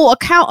full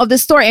account of the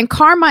story, and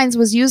Carmine's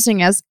was using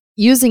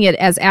it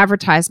as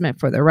advertisement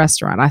for the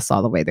restaurant. I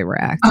saw the way they were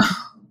acting.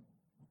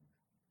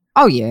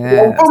 Oh yeah.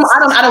 Well,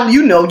 I don't.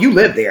 You know, you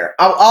live there.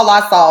 All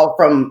I saw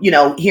from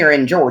here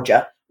in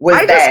Georgia was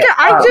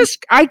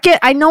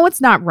I know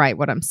it's not right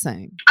what I'm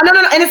saying. No,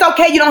 and it's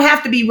okay. You don't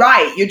have to be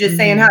right. You're just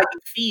saying how you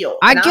feel.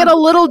 I get a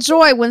little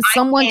joy when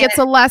someone gets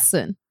a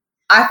lesson.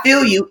 I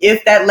feel you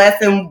if that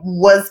lesson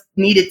was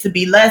needed to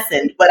be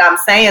lessened, but I'm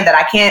saying that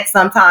I can't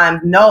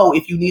sometimes know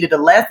if you needed a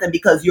lesson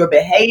because your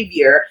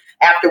behavior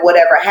after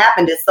whatever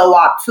happened is so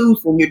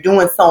obtuse and you're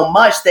doing so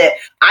much that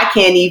I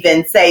can't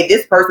even say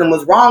this person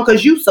was wrong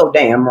because you so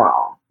damn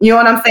wrong. You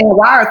know what I'm saying?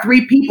 Why are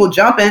 3 people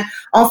jumping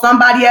on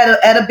somebody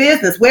at a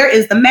business? Where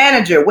is the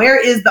manager? Where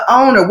is the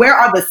owner? Where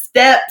are the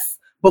steps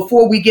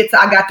before we get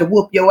to I got to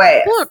whoop your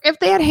ass? Look, if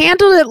they had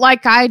handled it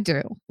like I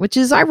do, which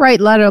is I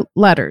write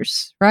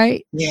letters,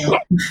 right? Yeah.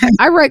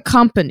 I write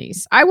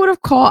companies. I would have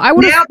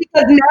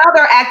because now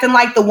they're acting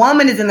like the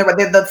woman is in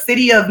the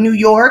city of New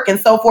York and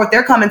so forth.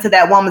 They're coming to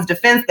that woman's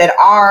defense that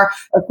our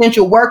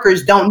essential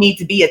workers don't need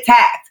to be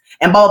attacked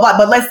and blah, blah,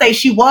 blah. But let's say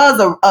she was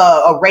a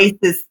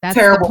racist,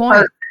 terrible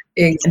person.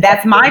 Exactly.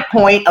 That's my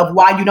point of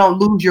why you don't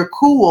lose your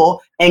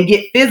cool and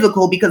get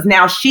physical, because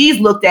now she's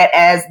looked at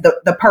as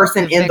the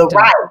person in the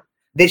right.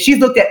 That she's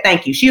looked at,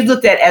 she's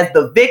looked at as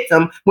the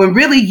victim when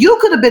really you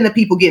could have been the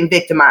people getting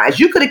victimized.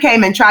 You could have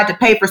came and tried to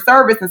pay for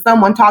service and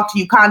someone talked to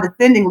you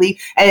condescendingly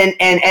and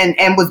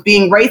was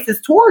being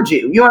racist towards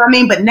you. You know what I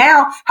mean? But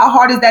now, how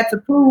hard is that to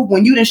prove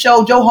when you done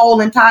showed your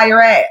whole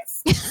entire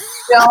ass?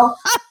 Now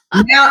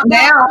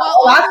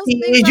all I see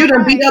is you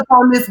done beat up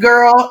on this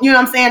girl, you know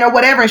what I'm saying, or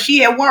whatever, and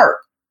she at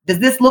work. Does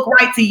this look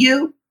right to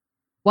you?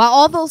 While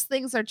all those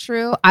things are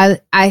true,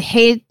 I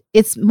hate,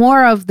 it's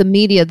more of the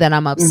media that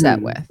I'm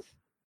upset with.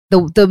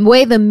 The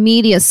way the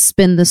media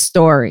spin the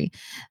story,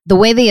 the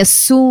way they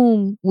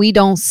assume we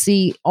don't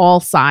see all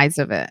sides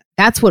of it.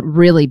 That's what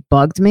really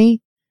bugged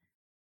me.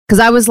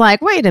 Because I was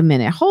like, wait a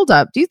minute, hold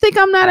up. Do you think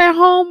I'm not at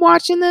home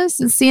watching this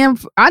and seeing?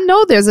 I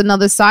know there's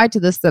another side to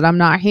this that I'm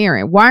not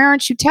hearing. Why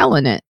aren't you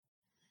telling it?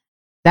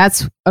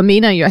 That's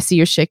Amina. I see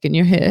you're shaking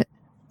your head.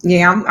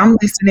 Yeah, I'm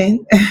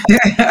listening.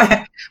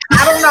 I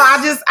don't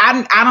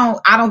know.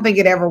 I don't think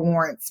it ever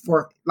warrants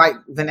for, like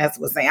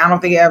Vanessa was saying, I don't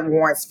think it ever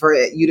warrants for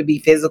you to be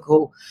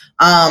physical.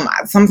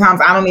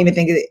 Sometimes I don't even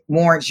think it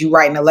warrants you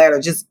writing a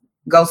letter. Just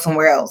go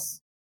somewhere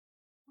else.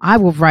 I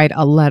will write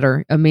a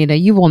letter, Amina.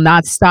 You will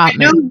not stop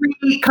me. I do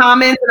read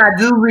comments and I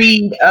do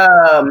read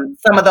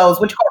some of those,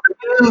 what you call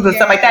reviews and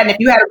stuff like that.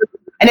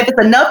 And if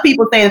it's enough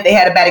people saying that they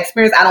had a bad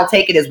experience, I don't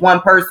take it as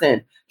one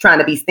person trying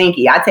to be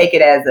stinky. I take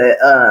it as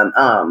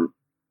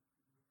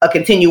a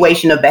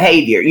continuation of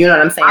behavior. You know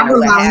what I'm saying? I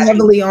rely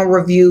heavily on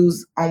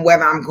reviews on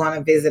whether I'm going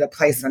to visit a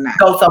place or not.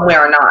 Go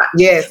somewhere or not.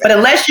 Yes. But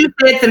unless you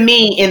said to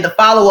me in the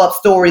follow-up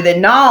story that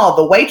no,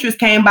 the waitress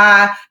came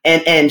by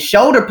and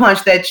shoulder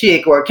punched that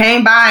chick or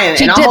came by and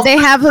did. They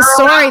have a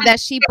story that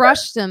she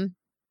brushed him.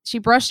 She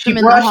brushed him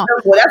in the hall.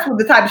 Well, that's what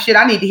the type of shit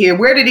I need to hear.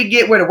 Where did it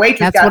get where the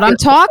waitress That's what I'm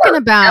talking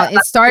about.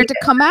 It started to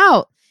come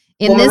out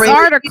in this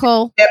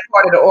article, that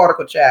part of the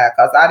article, child,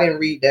 because I didn't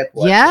read that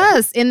part.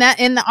 Yes, in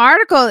the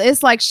article,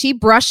 it's like she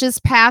brushes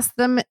past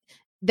them.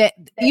 That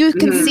you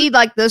can see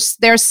like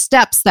there's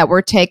steps that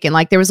were taken.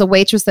 Like there was a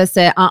waitress that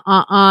said,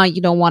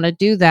 you don't want to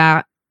do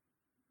that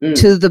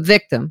to the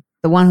victim,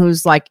 the one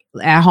who's like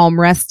at home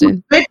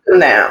resting. Victim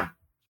now.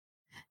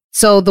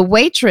 So the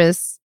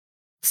waitress,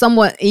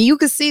 you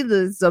could see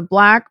the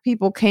black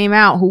people came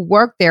out who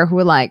worked there who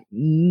were like,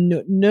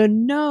 no,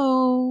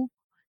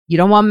 you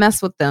don't want to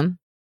mess with them.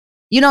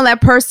 You know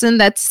that person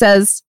that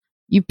says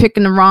you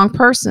picking the wrong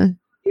person.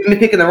 You're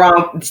picking the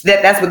wrong.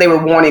 That's what they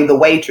were warning the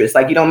waitress.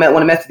 Like you don't want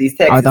to mess with these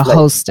Texas. Or the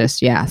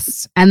hostess,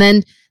 yes. And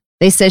then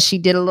they said she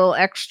did a little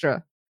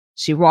extra.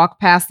 She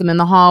walked past them in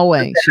the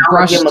hallway. She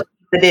brushed.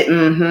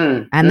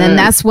 And then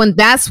that's when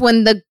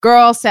the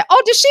girl said,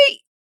 "Oh, did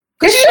she?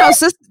 Did she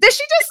just? No,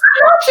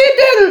 she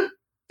didn't.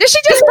 Did she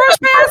just brush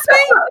past me?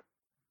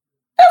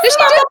 Did she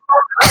just?"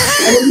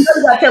 And then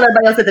you gotta tell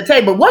everybody else at the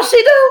table what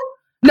she do.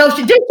 No,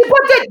 she did. She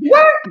put that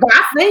work. But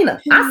I seen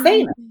her.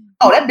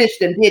 Oh, that bitch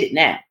done did it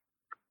now.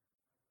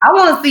 I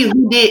want to see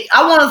who did.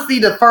 I want to see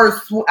the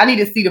first. I need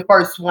to see the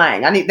first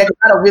swing. I need that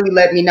to really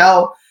let me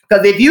know.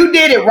 Because if you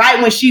did it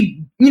right when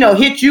she,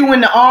 hit you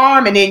in the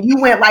arm and then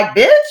you went like,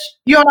 bitch,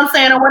 you know what I'm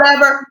saying, or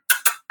whatever,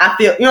 I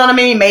feel, you know what I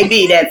mean?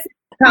 Maybe that's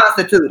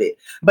constituted.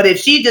 But if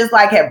she just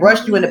like had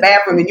brushed you in the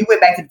bathroom and you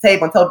went back to the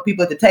table and told the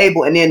people at the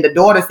table and then the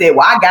daughter said,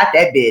 well, I got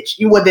that bitch.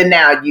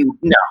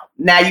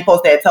 Now you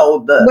supposed to have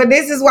told the. But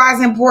this is why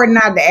it's important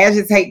not to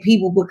agitate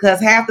people, because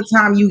half the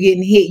time you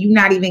getting hit, you're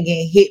not even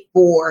getting hit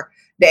for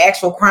the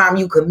actual crime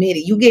you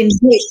committed. You getting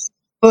hit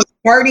for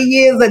 30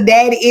 years of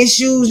daddy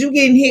issues. You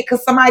getting hit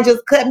because somebody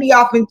just cut me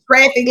off in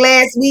traffic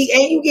last week,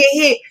 and you get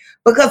hit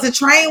because the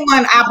train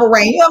wasn't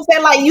operating. You know what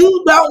I'm saying? Like,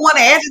 you don't want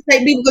to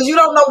agitate people because you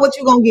don't know what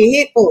you're going to get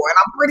hit for. And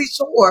I'm pretty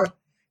sure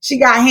she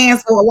got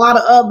hands for a lot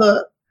of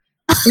other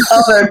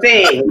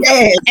things.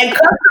 Yes. And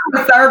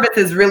customer service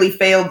has really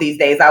failed these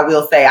days, I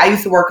will say. I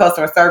used to work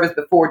customer service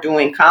before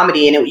doing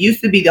comedy, and it used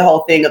to be the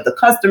whole thing of the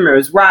customer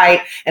is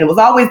right. And it was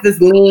always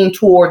this lean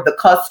toward the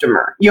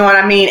customer. You know what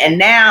I mean? And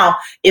now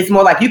it's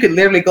more like you could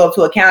literally go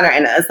to a counter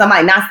and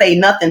somebody not say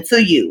nothing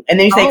to you. And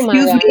then you say,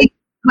 excuse me.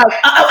 Like,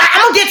 I'm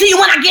going to get to you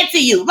when I get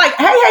to you. Like,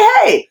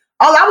 hey.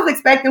 All I was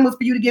expecting was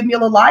for you to give me a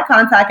little eye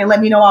contact and let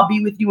me know I'll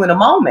be with you in a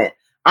moment.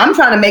 I'm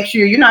trying to make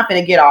sure you're not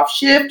going to get off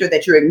shift or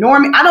that you're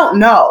ignoring me. I don't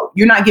know.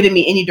 You're not giving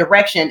me any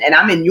direction and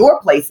I'm in your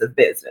place of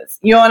business.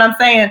 You know what I'm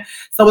saying?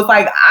 So it's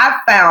like I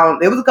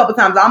found, it was a couple of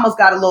times I almost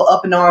got a little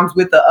up in arms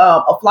with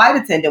a flight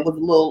attendant was a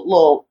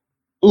little,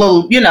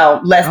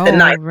 less than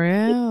nice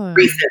really?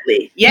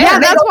 Recently. Yeah,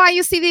 that's why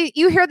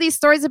you hear these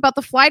stories about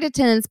the flight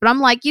attendants, but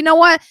I'm like, you know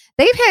what?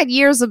 They've had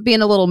years of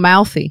being a little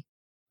mouthy.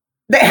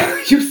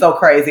 You're so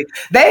crazy.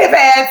 They have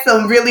had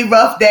some really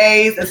rough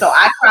days. And so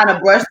I kind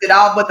of brushed it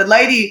off, but the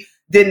lady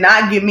did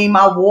not give me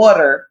my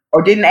water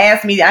or didn't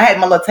ask me. I had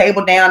my little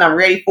table down. I'm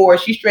ready for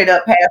it. She straight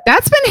up passed.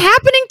 That's been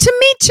happening to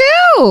me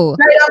too.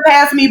 Straight up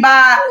passed me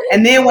by.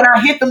 And then when I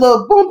hit the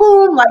little boom,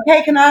 boom, like,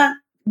 hey,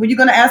 were you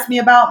going to ask me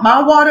about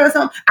my water or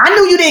something? I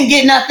knew you didn't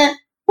get nothing.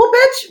 Well,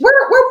 bitch,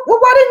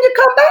 why didn't you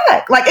come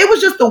back? Like, it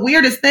was just the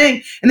weirdest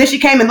thing. And then she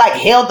came and like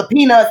held the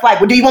peanuts. Like,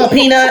 well, do you want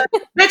peanuts?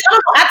 Bitch,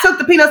 I took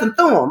the peanuts and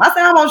threw them. I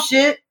said, I want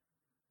shit.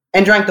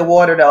 And drank the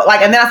water though.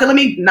 Like, and then I said, let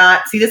me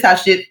not see this how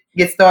shit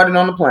gets started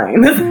on the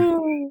plane. This is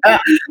how I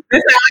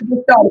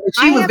get started.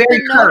 She was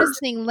very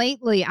noticing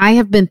lately. I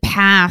have been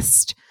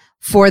passed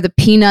for the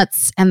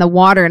peanuts and the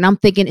water, and I'm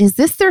thinking, is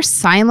this their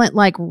silent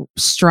like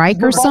strike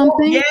or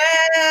something?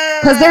 Yeah,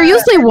 because they're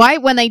usually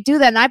white when they do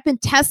that. And I've been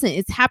testing.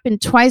 It's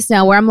happened twice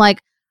now, where I'm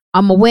like,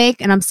 I'm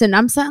awake and I'm saying,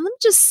 let me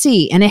just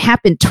see, and it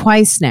happened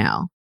twice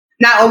now.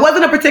 Now it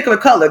wasn't a particular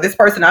color. This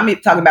person I'm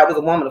talking about was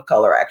a woman of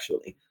color,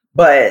 actually,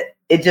 but.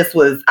 It just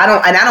was. I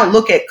don't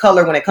look at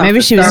color when it comes. Maybe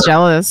to she was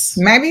jealous.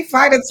 Maybe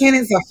flight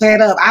attendants are fed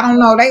up. I don't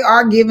know. They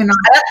are giving off.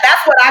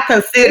 That's what I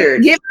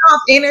considered. Giving off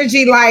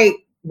energy like,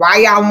 why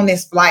y'all on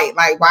this flight?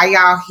 Like, why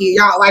y'all here?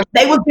 Y'all like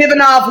they was giving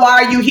off.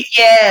 Why are you here?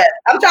 Yeah,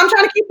 I'm trying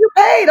to keep you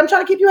paid. I'm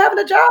trying to keep you having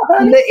a job,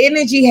 honey. The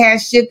energy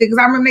has shifted because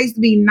I remember they used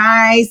to be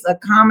nice,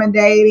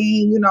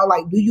 accommodating.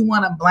 Like, do you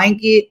want a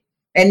blanket?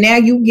 And now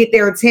you get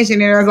their attention,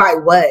 and they're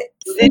like, what?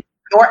 Sit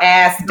your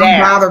ass down. Don't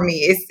bother me.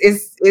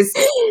 It's.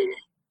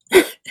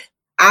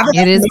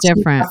 It is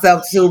different.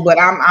 Myself too, but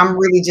I'm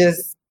really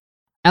just.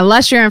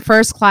 Unless you're in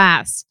first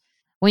class.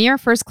 When you're in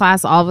first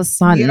class, all of a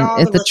sudden,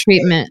 it's the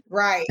treatment.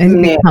 Right.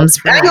 It becomes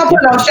I ain't gonna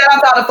put no shout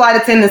out to all the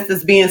flight attendants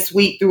that's being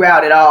sweet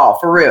throughout it all,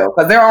 for real.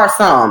 Because there are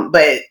some,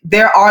 but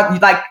there are,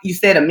 like you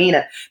said,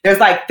 Amina,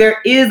 there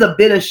is a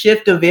bit of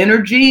shift of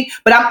energy.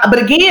 But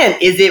again,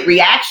 is it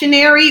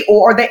reactionary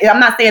or I'm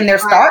not saying they're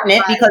starting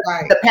it because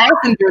the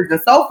passengers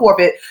and so forth,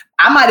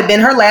 I might have been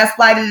her last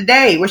flight of the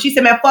day where she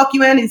said, man, fuck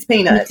you and these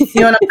peanuts.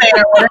 You know what I'm saying?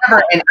 Or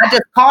whatever. And I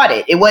just caught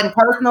it. It wasn't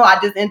personal. I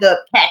just ended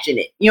up catching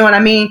it. You know what I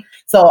mean?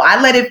 So I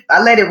let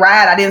it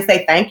ride. I didn't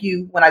say thank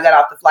you when I got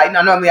off the flight.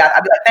 No, normally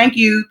I'd be like, thank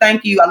you.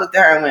 I looked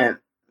at her and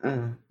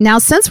went, Now,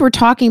 since we're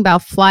talking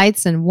about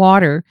flights and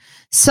water,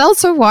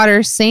 seltzer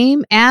water,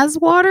 same as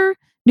water?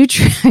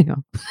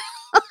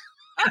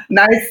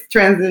 Nice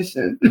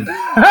transition.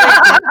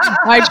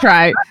 I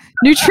tried.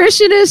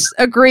 Nutritionists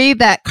agree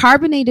that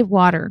carbonated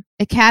water,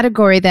 a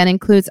category that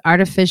includes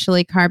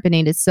artificially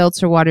carbonated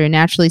seltzer water and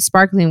naturally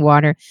sparkling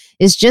water,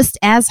 is just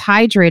as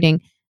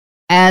hydrating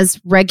as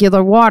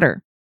regular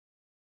water.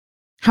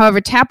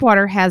 However, tap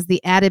water has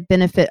the added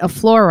benefit of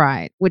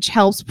fluoride, which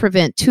helps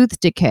prevent tooth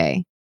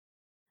decay.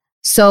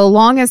 So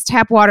long as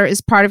tap water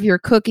is part of your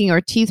cooking or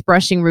teeth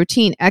brushing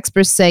routine,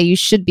 experts say you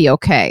should be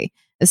okay,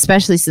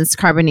 especially since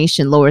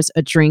carbonation lowers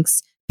a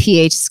drink's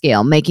pH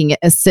scale, making it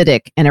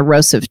acidic and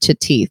erosive to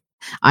teeth.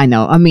 I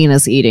know,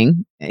 Amina's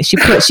eating.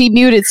 She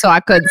muted so I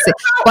couldn't see.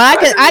 But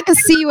I could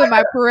see you in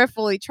my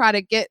peripherally try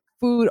to get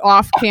food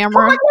off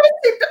camera.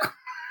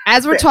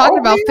 As we're talking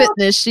about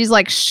fitness, she's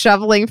like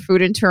shoveling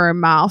food into her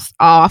mouth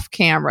off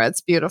camera.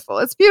 It's beautiful.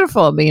 It's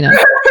beautiful, Amina.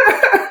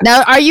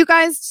 Now, do you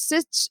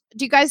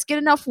guys get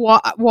enough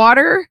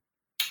water?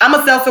 I'm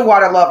a seltzer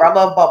water lover. I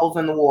love bubbles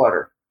in the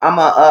water. I'm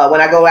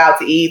when I go out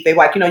to eat, they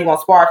like, you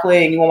want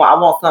sparkling, I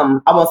want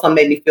something to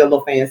make me feel a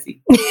little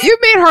fancy. You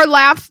made her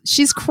laugh.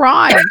 She's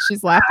crying.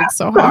 She's laughing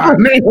so hard.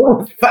 It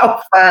was so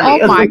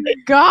funny. Oh my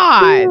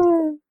God.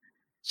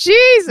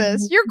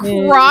 Jesus, you're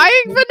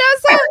crying,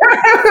 Vanessa?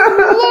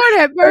 Lord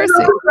have mercy.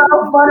 So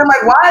funny. I'm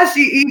like, why is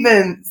she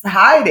even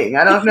hiding?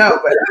 I don't know.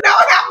 But know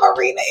how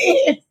Marina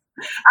is.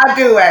 I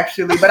do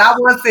actually, but I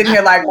was sitting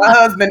here like my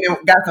husband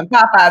got some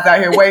Popeyes out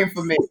here waiting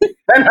for me.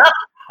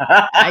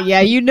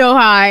 Yeah, you know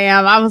how I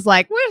am. I was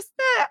like, where's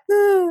that?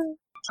 Oh.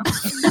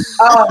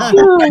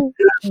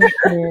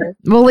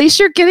 Well, at least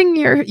you're getting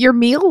your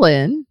meal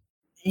in.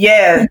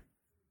 Yeah.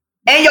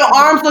 And your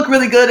arms look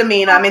really good to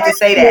me, and I meant to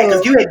say that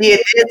because you had did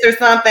this or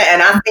something,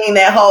 and I seen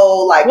that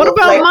whole like. What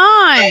about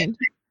mine,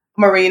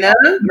 Marina?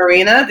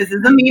 This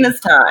is Amina's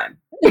time.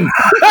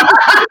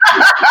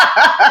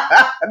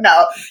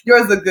 No,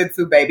 yours look good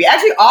too, baby.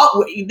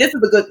 Actually, this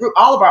is a good group.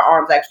 All of our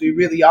arms actually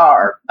really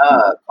are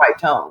quite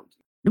toned.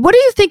 What do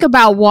you think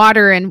about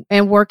water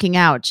and working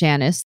out,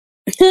 Janice?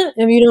 If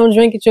you don't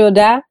drink it, you'll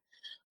die.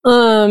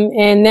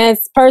 And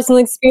that's personal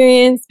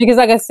experience because,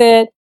 like I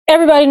said,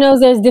 everybody knows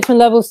there's different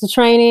levels to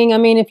training. I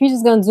mean, if you're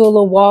just going to do a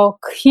little walk,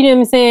 you know what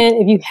I'm saying?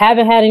 If you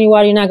haven't had any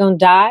water, you're not going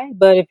to die.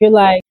 But if you're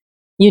like,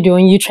 you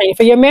training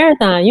for your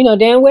marathon, you know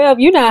damn well if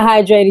you're not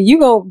hydrated,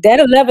 that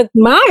 11th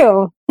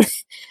mile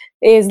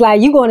is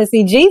like you going to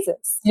see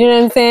Jesus. You know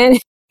what I'm saying?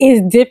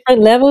 It's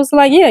different levels.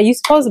 Like, yeah, you're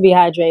supposed to be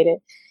hydrated.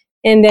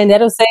 And then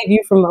that'll save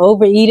you from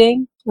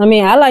overeating. I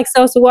mean, I like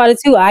seltzer water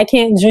too. I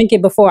can't drink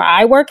it before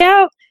I work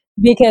out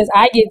because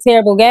I get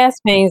terrible gas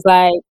pains,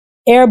 like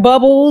air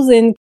bubbles,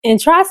 and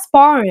try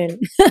sparring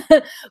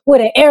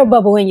with an air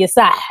bubble in your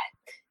side.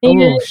 You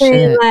know what I'm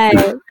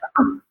saying?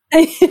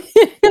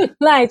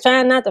 Like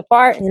trying not to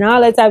fart and all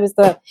that type of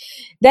stuff.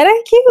 That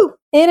ain't cute.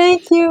 It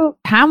ain't cute.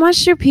 How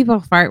much do people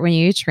fart when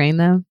you train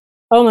them?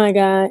 Oh my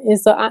God. And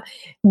so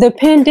the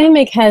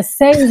pandemic has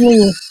saved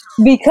me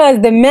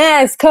because the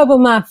mask cover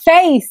my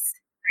face.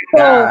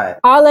 So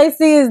all they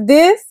see is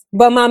this,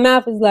 but my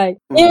mouth is like,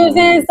 you know what I'm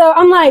saying? So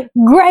I'm like,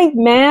 great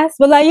mask.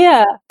 But like,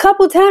 yeah, a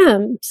couple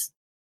times.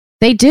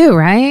 They do,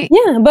 right?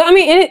 Yeah. But I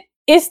mean,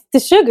 it's the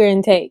sugar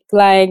intake.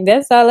 Like,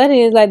 that's all that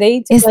is. Like, they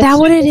eat too much that sugar.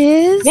 What it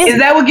is? Yeah. Is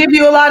that what gives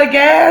you a lot of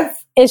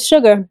gas? It's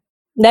sugar.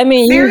 That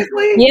means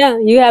seriously?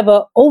 You have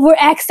a over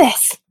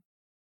access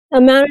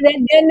amount of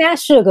that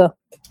sugar.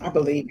 I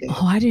believe it.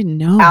 Oh, I didn't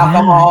know.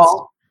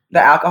 Alcohol.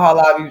 The alcohol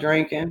I'll be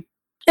drinking.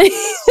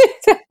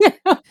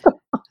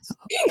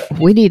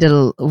 We need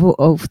to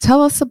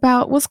tell us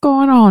about what's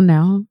going on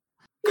now.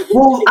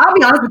 Well, I'll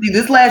be honest with you.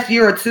 This last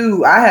year or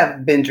two, I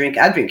have been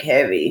drinking. I drink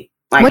heavy.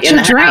 Like what's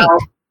your drink?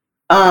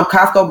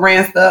 Costco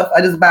brand stuff.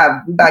 I just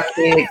buy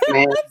kegs,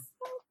 man,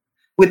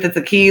 with the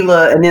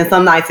tequila, and then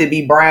some nights it'd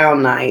be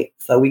brown night,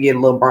 so we get a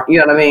little brown. You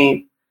know what I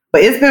mean?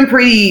 But it's been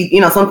pretty.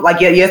 Something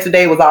like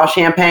yesterday was all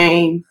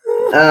champagne.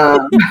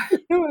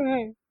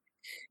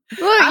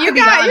 Look, you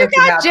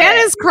got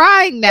Janice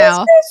crying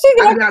now. She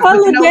got a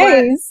couple of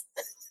days.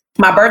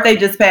 My birthday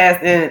just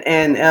passed,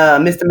 and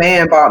Mr.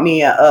 Man bought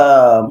me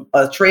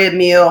a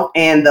treadmill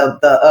and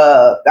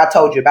the I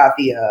told you about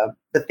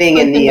the thing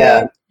in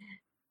the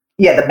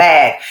the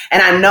bag.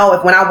 And I know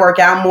if when I work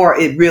out more,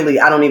 I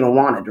don't even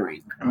want to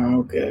drink.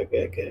 Oh, good.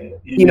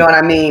 You know what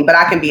I mean? But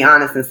I can be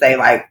honest and say,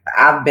 like,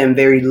 I've been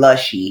very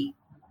lushy.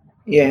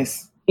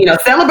 Yes.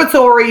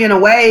 Celebratory in a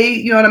way.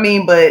 You know what I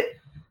mean? But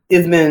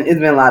it's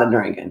been a lot of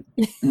drinking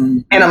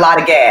and a lot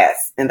of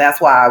gas. And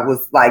that's why I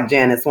was like,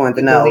 Janice wanted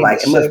to know,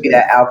 like, it must be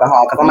that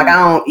alcohol. Because I'm like, I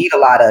don't eat a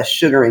lot of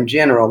sugar in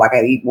general. Like,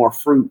 I eat more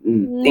fruit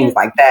and things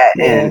like that.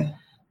 Yeah. And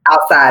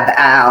outside the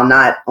aisle,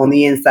 not on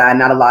the inside,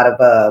 not a lot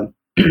of,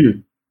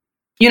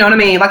 you know what I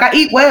mean? Like, I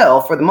eat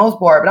well for the most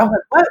part. But I was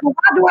like, why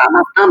do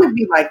my stomach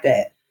be like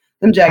that?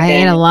 I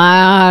ate a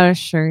lot of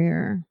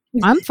sugar.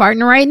 I'm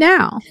farting right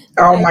now.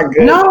 Oh my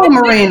goodness. No,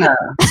 Marina.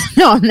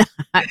 No, I'm not.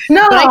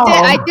 No. But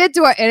I did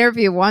do an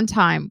interview one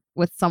time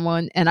with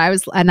someone, and I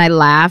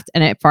laughed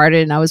and it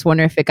farted, and I was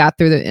wondering if it got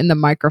through in the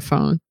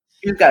microphone.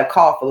 You just got to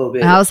cough a little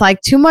bit. And I was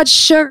like, too much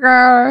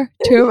sugar.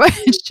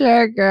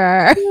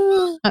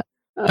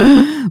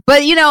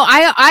 But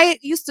I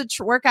used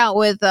to work out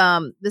with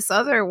this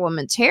other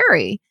woman,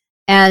 Terry,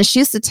 and she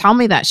used to tell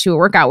me that she would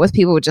work out with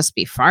people who would just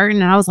be farting,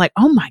 and I was like,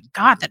 oh my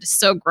God, that is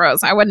so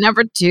gross. I would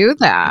never do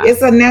that.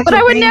 It's a natural, but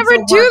I would never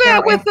do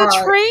that with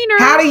the trainer.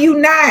 How do you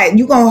not?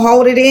 You gonna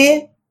hold it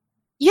in?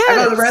 Yeah, I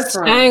go to the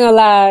restaurant. I ain't gonna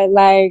lie.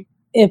 Like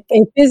if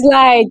it's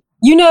like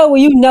when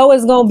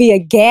it's gonna be a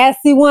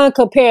gassy one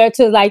compared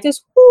to like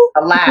just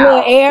a loud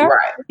little air.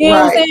 Right. You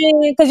know what I'm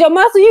saying? Because your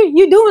muscle,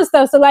 you doing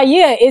stuff. So like,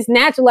 yeah, it's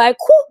natural. Like,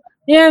 whoo,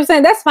 you know what I'm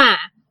saying? That's fine.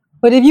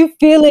 But if you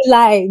feel it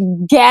like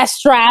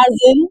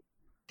gastrizing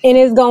and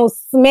it's gonna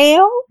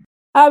smell,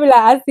 I'll be like,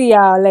 I see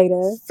y'all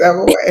later.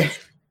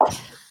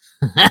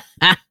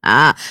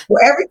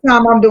 Well, every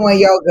time I'm doing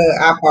yoga,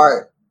 I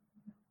fart.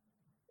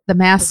 The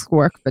masks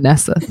work,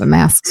 Vanessa. The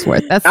masks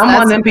work. I'm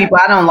one of them people.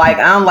 I don't like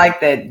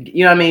that.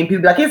 You know what I mean?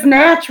 People be like, it's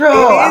natural.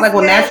 I'm like,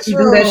 well,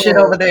 naturally do that shit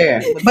over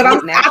there. But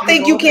I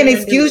think you can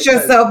excuse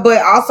yourself.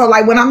 But also,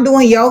 like when I'm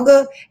doing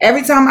yoga,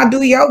 every time I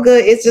do yoga,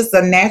 it's just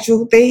a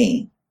natural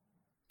thing.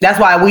 That's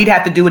why we'd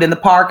have to do it in the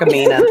park,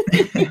 Amina.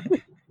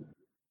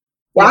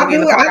 Well, I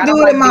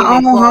do it in my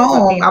own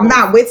home. I'm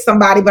not with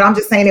somebody, but I'm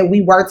just saying that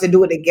we were to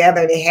do it together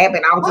and it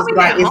happened. I was just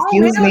like,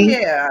 excuse me.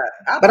 Yeah.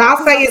 But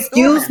I'll say,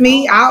 excuse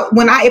me.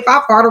 If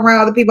I fart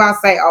around other people, I'll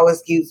say, oh,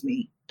 excuse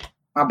me.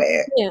 My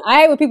bad. Yeah,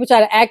 I hate when people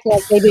try to act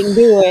like they didn't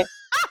do it.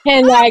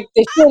 And like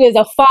the shit is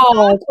a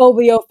fog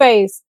over your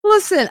face.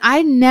 Listen,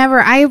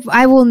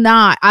 I will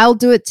not. I'll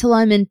do it till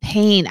I'm in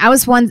pain.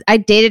 I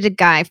dated a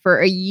guy for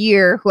a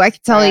year who I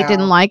could tell he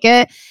didn't like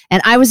it.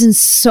 And I was in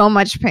so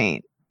much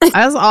pain.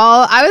 I was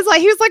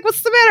like, he was like,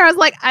 what's the matter? I was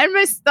like,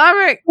 my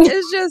stomach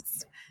is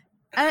just.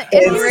 Look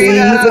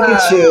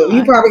at you.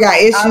 You probably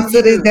got issues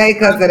to this day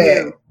because of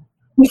that.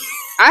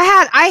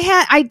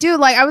 I do.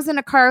 Like, I was in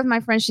a car with my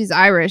friend. She's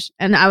Irish.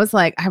 And I was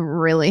like, I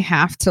really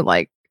have to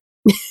like.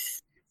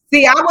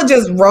 See, I would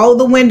just roll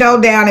the window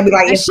down and be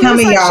like, it's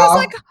coming,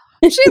 y'all.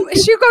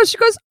 She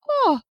goes,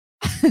 oh.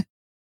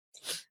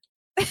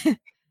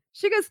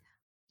 She goes,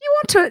 you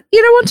don't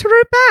want to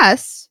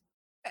repass.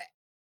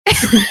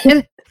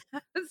 And I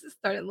just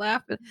started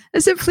laughing. I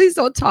said, please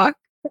don't talk.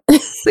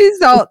 Please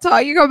don't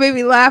talk. You're going to make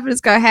me laugh and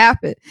it's going to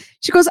happen.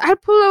 She goes, I'd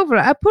pull over.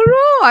 I'd pull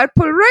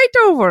right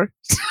over.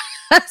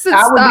 I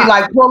would be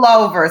like, pull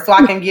over so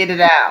I can get it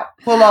out.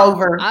 Pull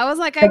over. I was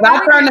like, I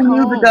turn the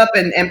music up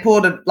and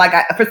pull the, like,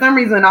 for some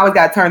reason, I always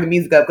got to turn the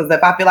music up because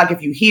if I feel like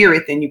if you hear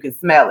it, then you can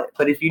smell it.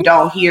 But if you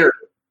don't hear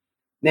it,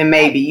 then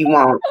maybe you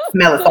won't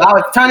smell it. So I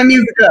always turn the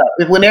music up.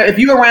 If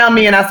you're around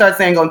me and I start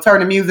saying, go turn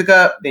the music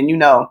up, then you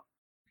know.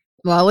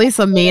 Well, at least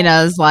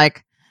Amina is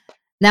like,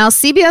 now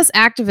CBS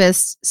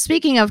activists,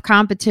 speaking of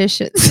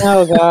competitions.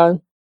 Oh,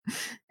 God.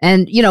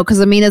 And,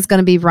 because Amina's going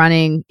to be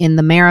running in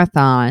the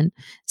marathon.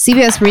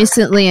 CBS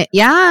recently,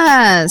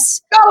 yes.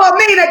 Go,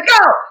 Amina,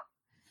 go.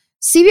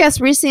 CBS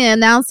recently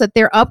announced that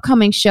their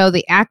upcoming show,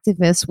 The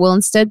Activists, will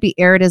instead be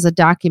aired as a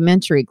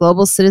documentary.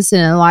 Global Citizen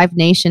and Live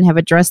Nation have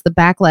addressed the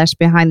backlash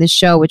behind the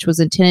show, which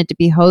was intended to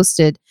be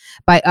hosted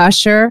by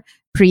Usher,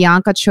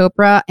 Priyanka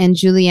Chopra, and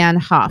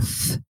Julianne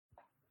Hough.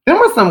 There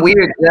were some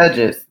weird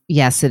judges.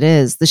 Yes, it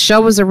is. The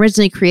show was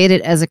originally created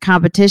as a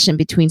competition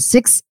between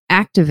 6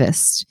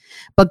 activists,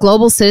 but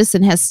Global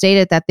Citizen has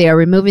stated that they are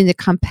removing the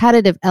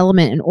competitive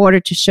element in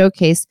order to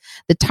showcase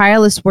the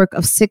tireless work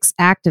of 6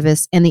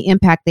 activists and the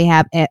impact they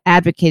have at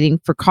advocating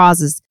for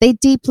causes they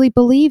deeply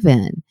believe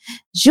in.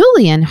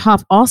 Julianne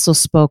Hough also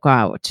spoke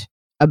out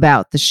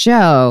about the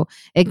show,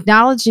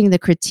 acknowledging the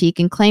critique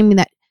and claiming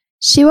that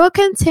she will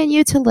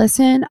continue to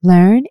listen,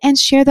 learn, and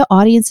share the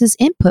audience's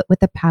input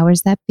with the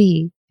powers that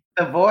be.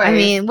 The voice. I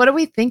mean, what do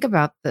we think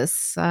about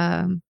this?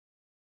 I'll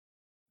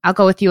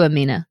go with you,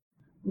 Amina.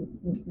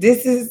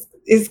 This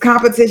is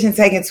competition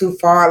taken too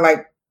far.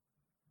 Like,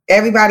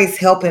 everybody's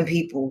helping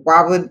people.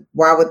 Why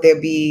would there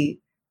be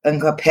a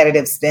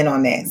competitive spin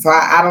on that? So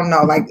I don't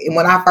know. Like,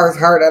 when I first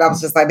heard it, I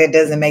was just like, that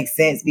doesn't make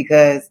sense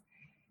because,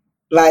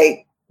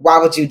 like, why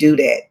would you do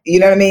that?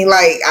 You know what I mean?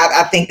 Like,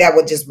 I think that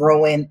would just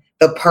ruin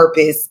the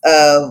purpose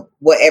of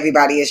what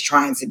everybody is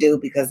trying to do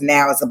because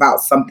now it's about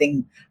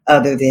something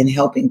other than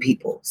helping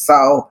people.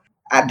 So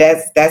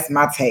that's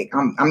my take.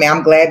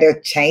 I'm glad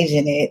they're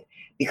changing it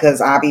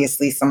because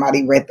obviously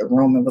somebody read the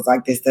room and was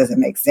like, this doesn't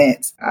make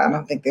sense. I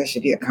don't think there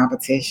should be a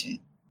competition.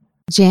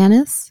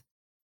 Janice?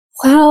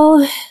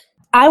 Well,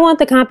 I want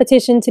the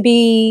competition to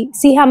be,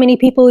 see how many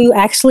people you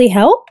actually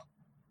help.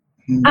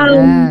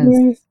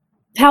 Yes.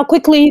 How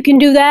quickly you can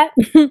do that.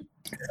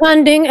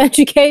 Funding,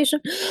 education.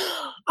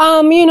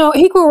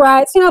 Equal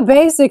rights,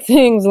 basic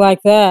things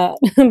like that.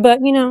 But,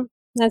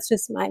 that's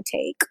just my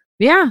take.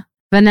 Yeah.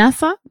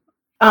 Vanessa?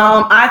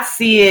 I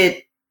see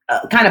it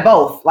kind of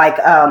both. Like,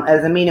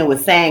 as Amina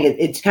was saying,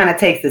 it kind of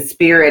takes the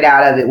spirit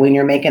out of it when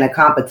you're making a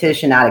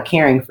competition out of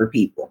caring for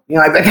people.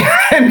 Like,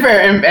 and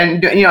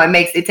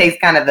it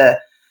takes kind of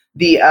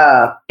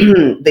the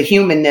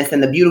humanness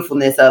and the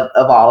beautifulness of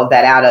all of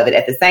that out of it.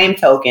 At the same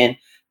token,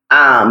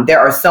 there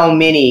are so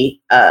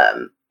many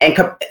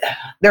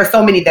there are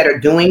so many that are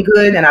doing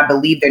good, and I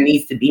believe there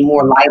needs to be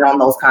more light on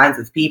those kinds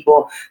of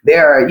people.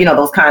 There are,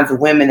 those kinds of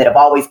women that have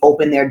always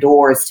opened their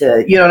doors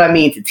to,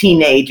 to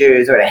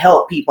teenagers or to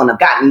help people and have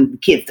gotten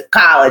kids to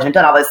college and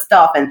done all this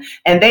stuff. And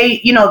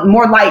they,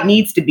 more light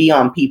needs to be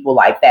on people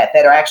like that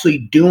are actually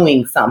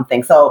doing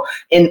something. So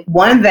in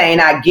one vein,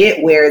 I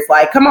get where it's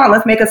like, come on,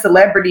 let's make a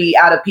celebrity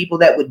out of people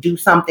that would do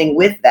something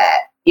with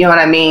that. You know what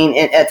I mean?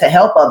 And to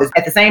help others.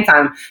 At the same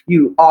time,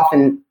 you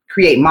often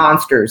create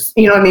monsters,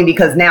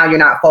 because now you're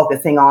not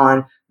focusing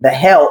on the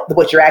help,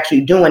 what you're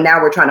actually doing.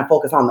 Now we're trying to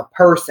focus on the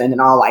person and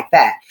all like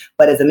that.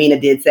 But as Amina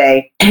did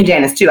say, and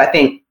Janice too, I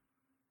think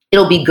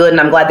it'll be good.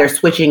 And I'm glad they're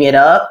switching it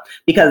up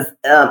because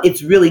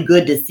it's really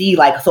good to see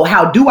so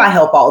how do I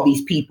help all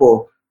these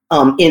people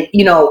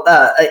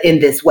in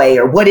this way,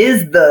 or what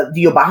is the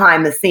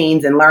behind the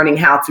scenes, and learning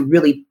how to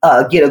really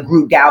get a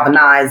group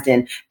galvanized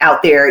and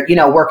out there,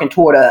 working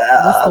toward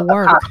a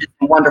conscious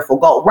and wonderful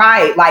goal.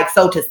 Right.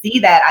 So to see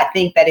that, I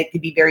think that it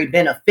could be very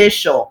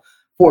beneficial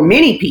for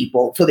many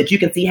people so that you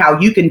can see how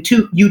you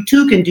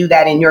too can do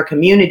that in your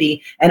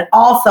community. And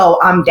also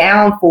I'm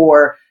down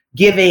for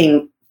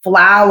giving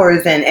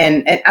flowers and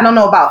I don't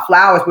know about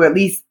flowers, but at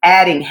least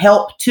adding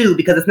help too,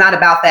 because it's not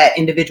about that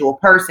individual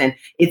person.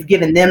 It's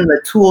giving them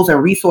the tools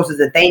and resources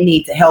that they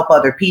need to help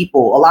other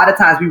people. A lot of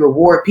times we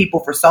reward people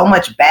for so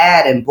much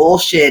bad and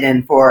bullshit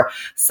and for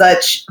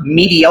such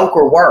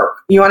mediocre work.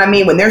 You know what I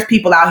mean? When there's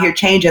people out here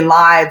changing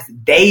lives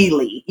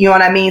daily, you know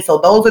what I mean? So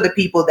those are the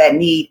people that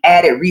need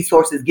added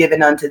resources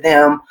given unto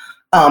them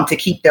to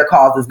keep their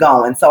causes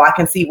going. So I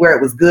can see where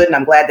it was good, and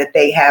I'm glad that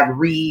they have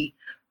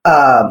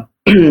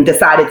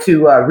decided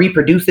to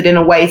reproduce it in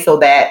a way so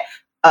that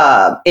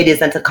it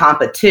isn't a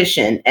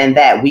competition, and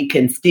that we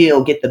can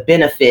still get the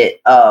benefit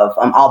of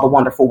all the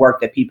wonderful work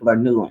that people are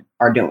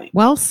doing.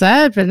 Well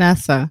said,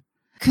 Vanessa.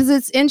 Because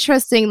it's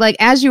interesting,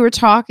 as you were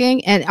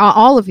talking, and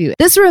all of you,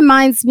 this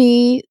reminds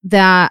me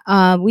that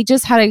we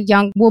just had a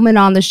young woman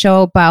on the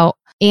show about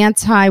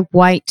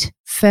anti-white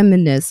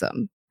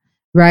feminism,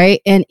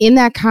 right? And in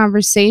that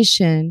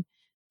conversation,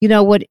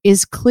 what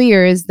is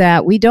clear is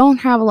that we don't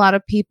have a lot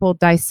of people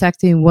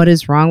dissecting what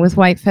is wrong with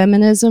white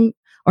feminism,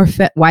 or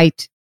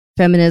white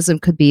feminism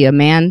could be a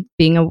man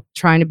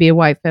trying to be a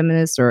white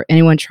feminist, or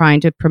anyone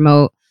trying to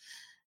promote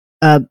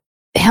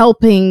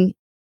helping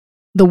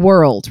the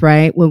world,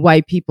 right? When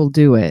white people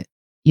do it,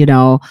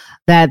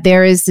 that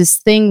there is this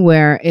thing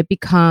where it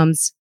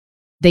becomes,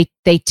 they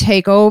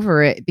take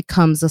over, it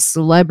becomes a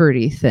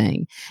celebrity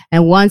thing.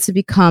 And once it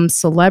becomes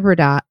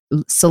celebritized,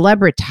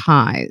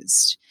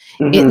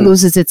 it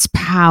loses its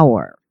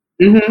power.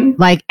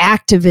 Like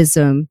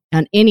activism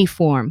in any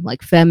form,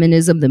 like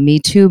feminism, the Me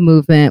Too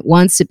movement,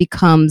 once it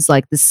becomes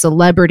like the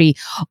celebrity,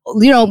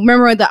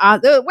 remember where's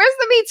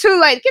the Me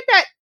Too?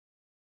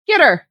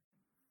 Get her.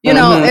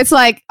 It's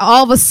like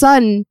all of a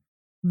sudden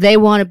they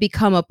want to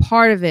become a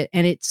part of it,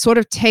 and it sort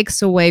of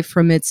takes away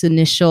from its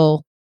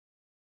initial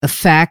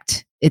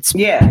effect, its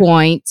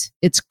point,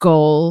 its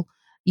goal,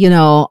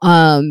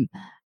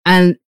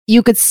 and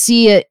you could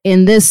see it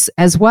in this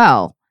as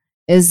well.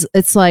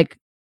 It's like,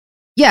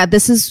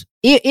 this is,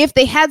 if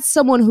they had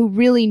someone who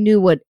really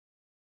knew what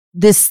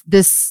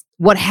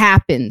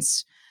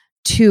happens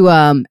to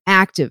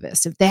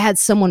activists, if they had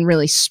someone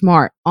really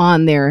smart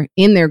in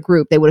their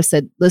group, they would have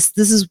said, this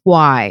is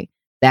why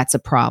that's a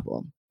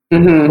problem,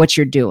 what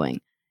you're doing.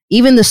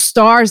 Even the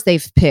stars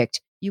they've picked,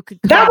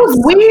 that was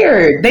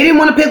weird. They didn't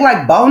want to pick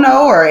like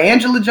Bono or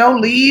Angela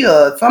Jolie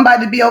or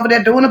somebody to be over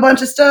there doing a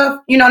bunch of stuff.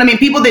 You know what I mean?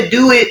 People that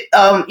do it,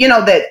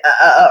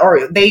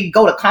 or they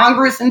go to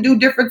Congress and do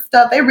different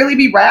stuff. They really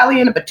be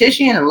rallying and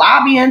petitioning and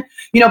lobbying,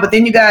 but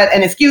then you got,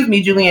 and excuse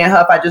me, Julianne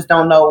Hough, I just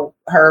don't know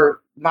her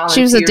volunteering.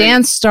 She was a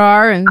dance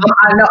star. And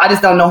I know, I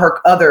just don't know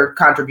her other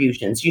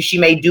contributions. She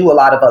may do a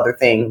lot of other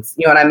things,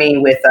 you know what I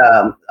mean? With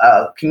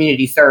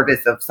community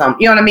service of some,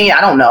 you know what I mean?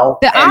 I don't know.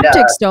 The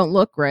optics don't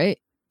look right.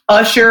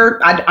 Usher,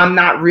 I'm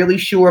not really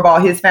sure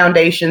about his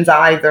foundations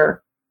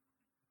either.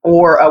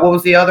 Or what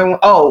was the other one?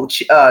 Oh,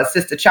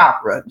 Sister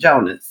Chakra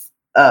Jonas.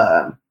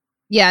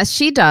 Yeah,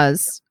 she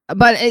does.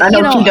 But I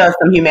know she does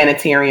some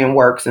humanitarian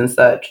works and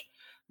such.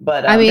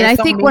 But I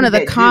think one of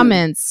the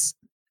comments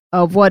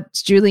of what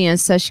Julianne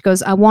says, she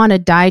goes, I want to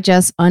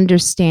digest,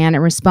 understand,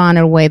 and respond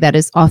in a way that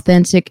is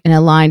authentic and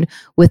aligned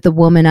with the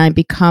woman I'm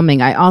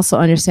becoming. I also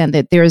understand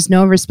that there is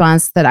no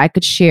response that I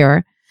could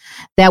share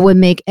that would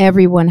make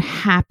everyone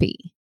happy.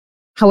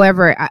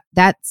 However,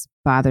 that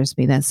bothers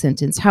me, that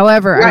sentence.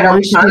 However, I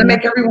want you to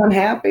make everyone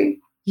happy.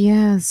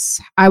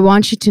 Yes. I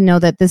want you to know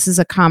that this is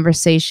a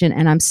conversation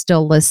and I'm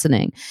still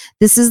listening.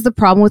 This is the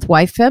problem with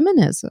white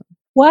feminism.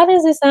 Why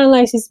does it sound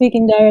like she's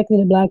speaking directly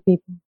to Black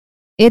people?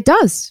 It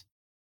does.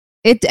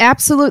 It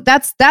absolutely,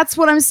 that's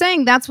what I'm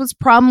saying. That's what's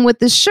problem with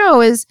this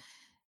show is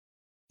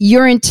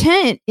your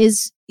intent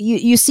is,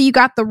 you see, you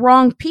got the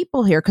wrong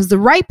people here, because the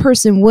right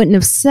person wouldn't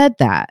have said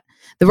that.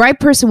 The right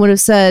person would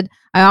have said,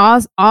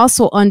 I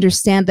also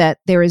understand that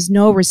there is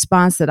no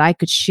response that I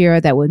could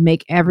share that would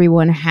make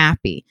everyone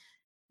happy.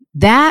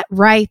 That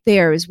right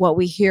there is what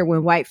we hear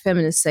when white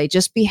feminists say,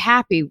 just be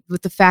happy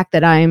with the fact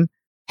that I'm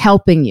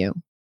helping you.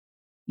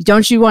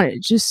 Don't you want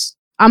it?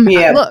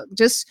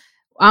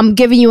 I'm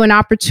giving you an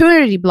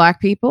opportunity, Black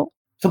people.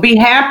 So be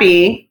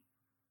happy.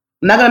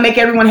 I'm not going to make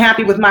everyone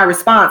happy with my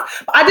response.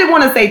 But I did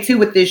want to say, too,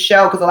 with this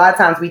show, because a lot of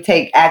times we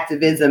take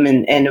activism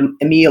and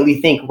immediately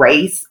think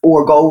race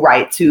or go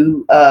right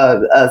to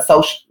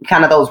social,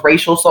 kind of those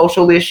racial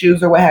social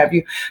issues or what have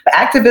you. But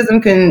activism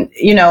can,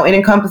 it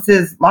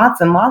encompasses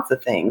lots and lots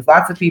of things.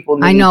 Lots of people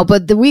need. I know,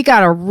 but we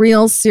got a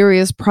real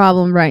serious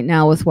problem right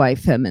now with white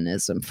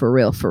feminism, for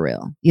real, for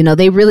real.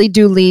 They really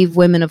do leave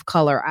women of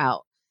color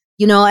out.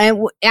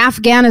 And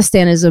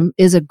Afghanistan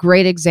is a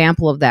great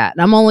example of that.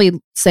 And I'm only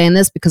saying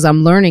this because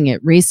I'm learning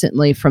it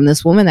recently from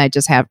this woman that I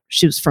just have.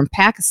 She was from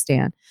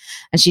Pakistan.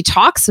 And she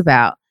talks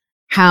about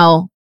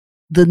how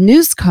the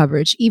news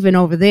coverage, even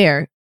over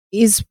there,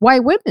 is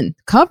white women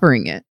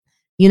covering it.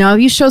 If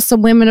you show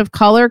some women of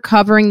color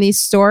covering these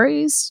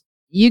stories,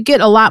 you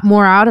get a lot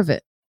more out of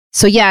it.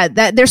 So yeah,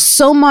 there's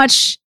so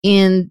much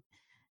in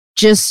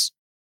just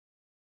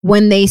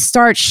when they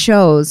start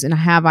shows and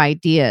have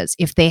ideas,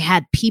 if they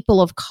had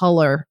people of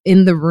color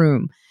in the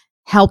room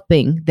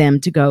helping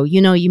them to go,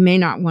 you may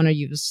not want to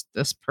use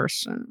this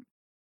person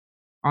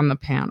on the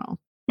panel,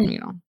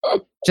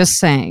 just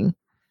saying,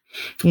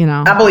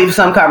 I believe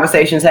some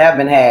conversations have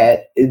been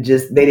had. It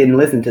just, they didn't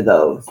listen to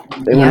those.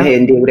 They went ahead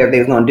and did whatever they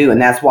was going to do.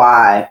 And that's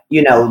why,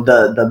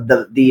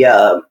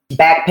 the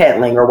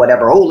backpedaling or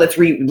whatever, let's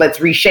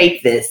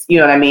reshape this, you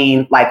know what I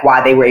mean? Like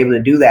why they were able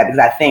to do that. Because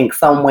I think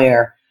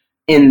somewhere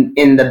in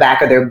the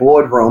back of their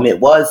boardroom,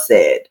 it was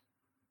said,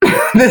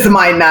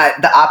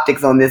 the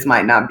optics on this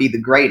might not be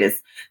the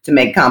greatest to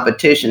make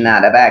competition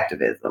out of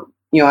activism.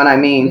 You know what I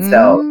mean?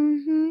 So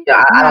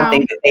I don't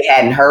think that they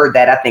hadn't heard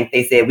that. I think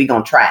they said, we're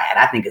going to try it.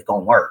 I think it's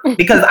going to work.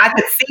 Because I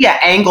could see an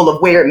angle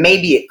of where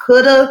maybe it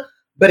could have.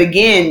 But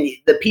again,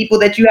 the people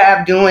that you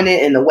have doing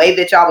it and the way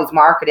that y'all was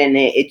marketing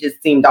it, it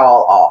just seemed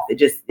all off. It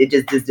just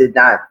did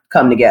not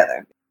come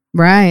together.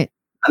 Right.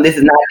 And this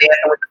is not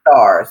Dancing with the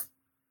Stars.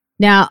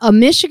 Now, a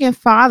Michigan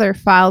father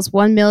files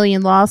 $1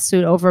 million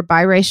lawsuit over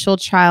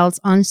biracial child's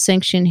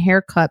unsanctioned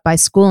haircut by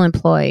school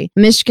employee. A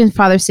Michigan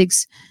father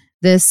seeks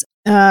this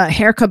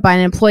haircut by an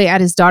employee at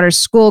his daughter's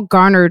school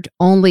garnered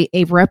only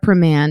a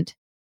reprimand.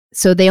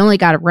 So they only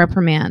got a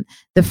reprimand.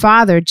 The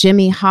father,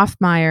 Jimmy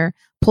Hoffmeyer,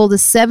 pulled a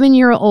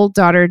 7-year-old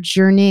daughter,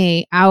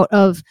 Journey, out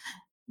of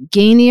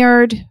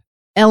Ganyard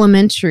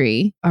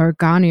Elementary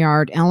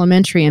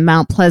in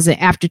Mount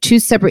Pleasant after 2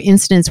 separate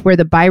incidents where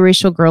the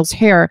biracial girl's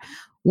hair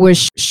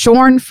was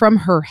shorn from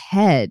her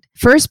head,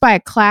 first by a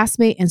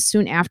classmate and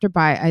soon after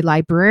by a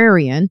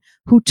librarian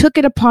who took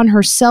it upon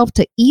herself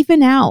to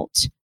even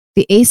out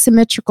the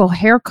asymmetrical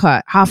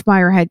haircut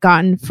Hoffmeyer had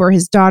gotten for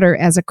his daughter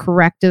as a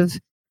corrective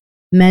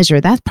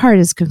measure. That part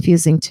is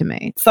confusing to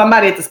me.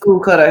 Somebody at the school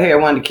cut her hair,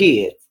 one of the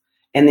kids,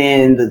 and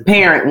then the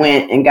parent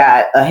went and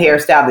got a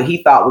hairstyle that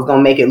he thought was going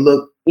to make it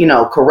look,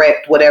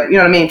 correct, whatever, you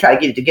know what I mean? Try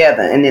to get it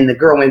together. And then the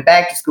girl went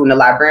back to school and the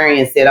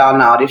librarian said, oh,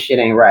 no, this shit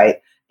ain't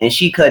right. And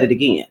she cut it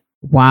again.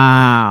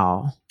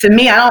 Wow. To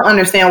me, I don't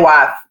understand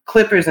why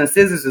clippers and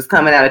scissors is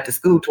coming out at the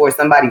school towards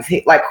somebody's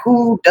hip. Like,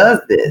 who does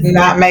this?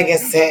 Not making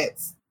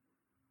sense.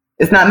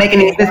 It's not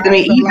making any sense to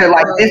me either.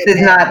 Like, this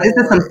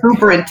is some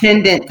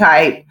superintendent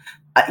type,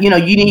 you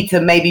need to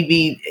maybe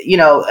be,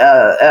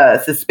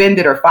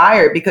 suspended or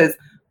fired because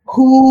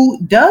who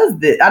does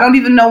this? I don't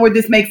even know where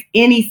this makes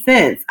any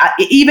sense.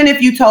 Even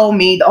if you told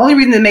me, the only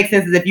reason it makes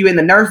sense is if you're in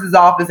the nurse's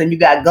office and you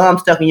got gum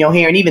stuck in your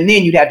hair. And even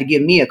then you'd have to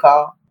give me a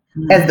call.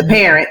 As the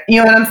parent,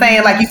 you know what I'm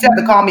saying? Like you still have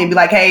to call me and be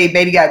like, hey,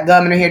 baby got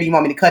gum in her hair. Do you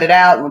want me to cut it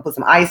out? You want to put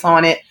some ice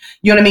on it?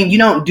 You know what I mean? You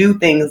don't do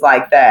things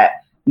like that.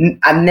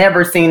 I've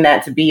never seen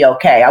that to be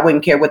okay. I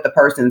wouldn't care what the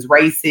person's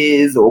race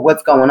is or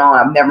what's going on.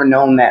 I've never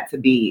known that to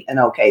be an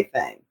okay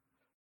thing.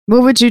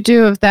 What would you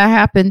do if that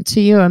happened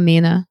to you,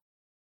 Amina?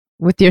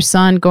 With your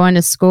son going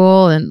to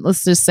school and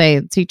let's just say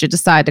the teacher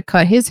decided to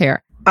cut his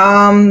hair.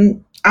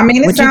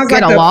 It sounds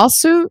like a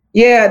lawsuit?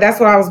 Yeah, that's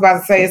what I was about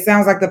to say. It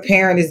sounds like the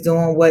parent is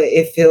doing what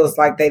it feels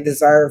like they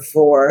deserve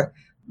for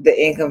the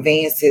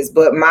inconveniences.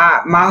 But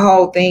my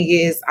whole thing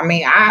is,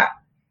 I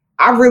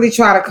really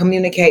try to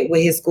communicate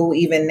with his school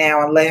even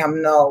now and let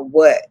him know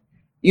what,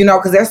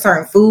 because there's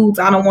certain foods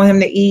I don't want him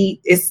to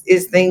eat.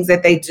 It's things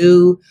that they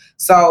do.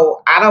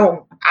 So I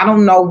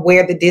don't know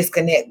where the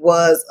disconnect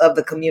was of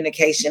the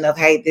communication of,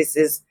 hey, this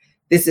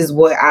is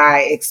what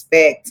I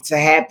expect to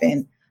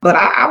happen. But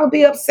I would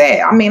be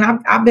upset.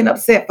 I've been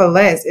upset for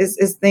less.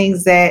 It's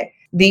things that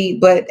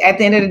but at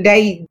the end of the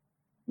day,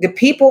 the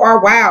people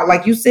are wild.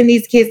 Like you send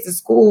these kids to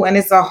school and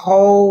it's a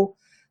whole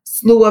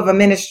slew of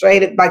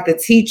administrative, like the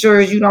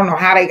teachers, you don't know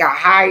how they got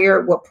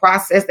hired, what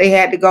process they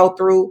had to go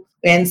through.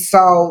 And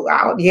so,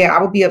 I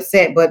would be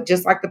upset. But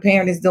just like the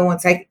parent is doing,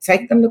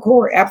 take them to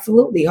court.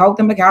 Absolutely. Hold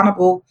them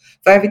accountable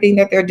for everything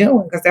that they're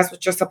doing because that's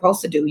what you're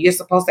supposed to do. You're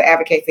supposed to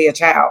advocate for your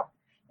child.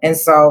 And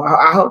so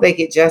I hope they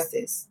get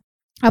justice.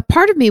 A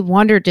part of me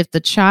wondered if the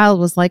child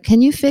was like,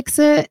 can you fix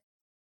it?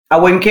 I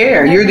wouldn't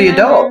care. You're the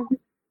adult.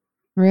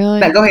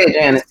 Really? Now, go ahead,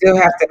 Janet. Still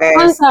have to ask.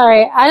 I'm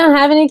sorry. I don't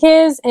have any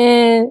kids.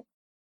 And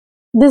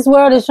this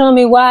world is showing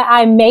me why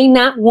I may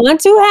not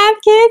want to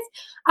have kids,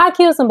 I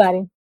kill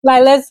somebody.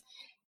 Like,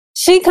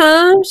 she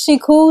calm, she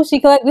cool, she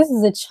collect. This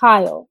is a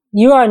child.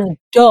 You are an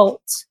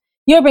adult.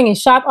 You're bringing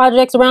sharp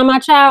objects around my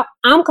child.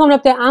 I'm coming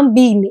up there, I'm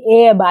beating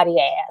everybody's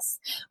ass.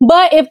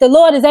 But if the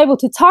Lord is able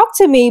to talk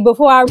to me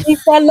before I reach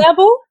that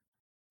level,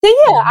 then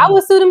yeah, I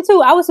would sue them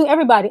too. I would sue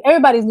everybody.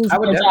 Everybody's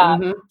losing their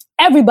job.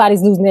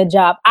 Everybody's losing their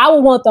job. I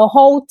would want the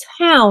whole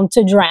town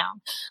to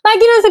drown. Like,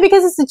 you know what I'm saying?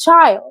 Because it's a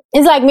child.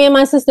 It's like me and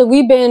my sister,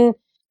 we've been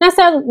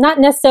not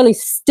necessarily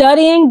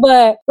studying,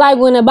 but like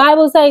when the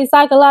Bible says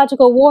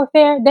psychological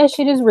warfare, that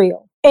shit is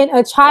real. And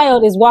a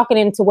child is walking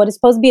into what is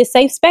supposed to be a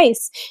safe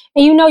space.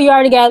 And you know, you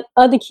already got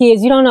other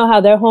kids. You don't know how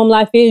their home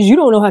life is. You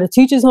don't know how the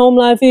teacher's home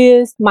life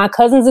is. My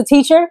cousin's a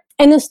teacher.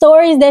 And the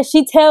stories that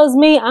she tells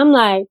me, I'm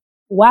like,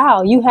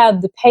 wow, you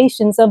have the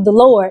patience of the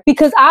Lord.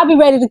 Because I'll be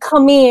ready to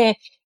come in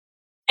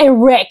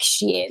and wreck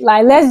shit.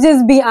 Like, let's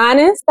just be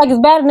honest. Like, it's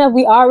bad enough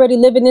we already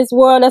live in this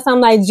world. That's why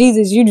I'm like,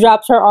 Jesus, you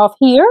dropped her off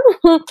here.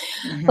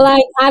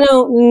 Like, I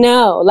don't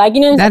know. Like,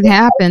 you know, that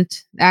happened.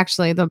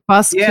 Actually, the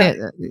bus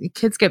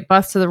kids get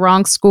bused to the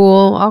wrong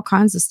school, all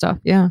kinds of stuff.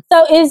 Yeah.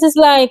 So it's just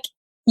like,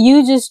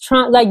 you just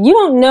try, like, you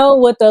don't know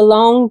what the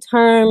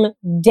long-term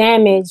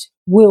damage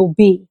will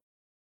be.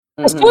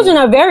 Because children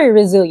are very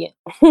resilient.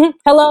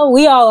 Hello,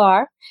 we all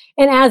are.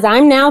 And as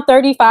I'm now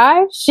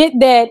 35, shit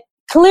that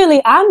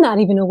clearly I'm not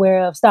even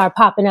aware of start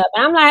popping up.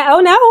 And I'm like,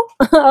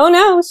 oh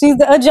no, she's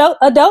the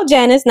adult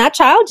Janice, not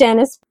child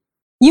Janice.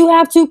 You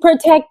have to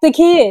protect the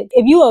kid.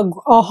 If you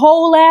a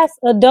whole ass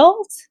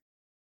adult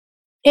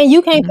and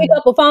you can't pick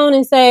up a phone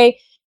and say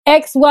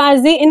X, Y,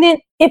 Z, and then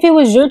if it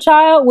was your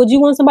child, would you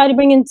want somebody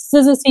bringing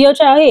scissors to your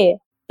child's head?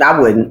 I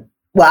wouldn't.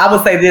 Well, I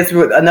would say this,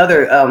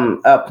 another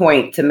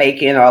point to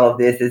make in all of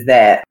this is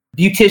that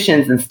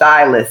beauticians and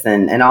stylists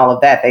and all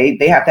of that,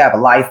 they have to have a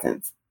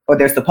license, or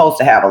they're supposed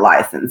to have a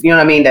license. You know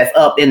what I mean? That's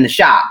up in the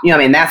shop. You know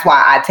what I mean? That's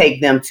why I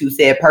take them to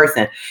said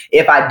person.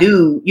 If I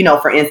do, you know,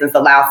 for instance,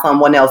 allow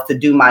someone else to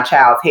do my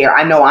child's hair,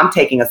 I know I'm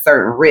taking a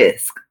certain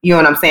risk. You know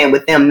what I'm saying?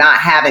 With them not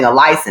having a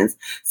license.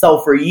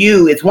 So for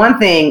you, it's one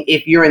thing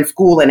if you're in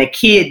school and a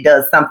kid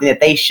does something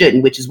that they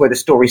shouldn't, which is where the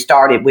story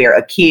started, where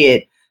a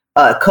kid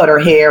cut her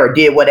hair or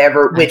did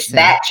whatever, which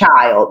that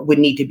child would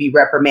need to be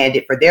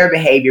reprimanded for their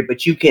behavior.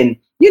 But you can,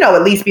 you know,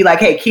 at least be like,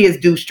 hey, kids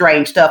do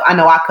strange stuff. I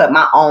know I cut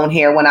my own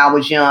hair when I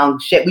was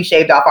young. We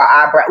shaved off our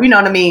eyebrow. You know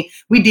what I mean?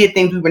 We did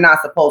things we were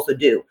not supposed to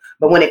do.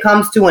 But when it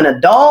comes to an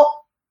adult,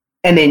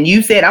 and then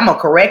you said, I'm going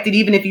to correct it.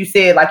 Even if you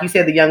said, like you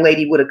said, the young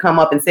lady would have come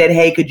up and said,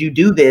 hey, could you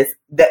do this?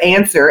 The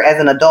answer as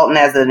an adult and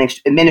as an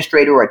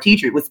administrator or a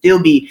teacher would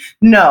still be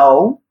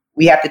no.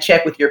 We have to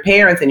check with your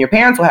parents, and your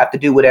parents will have to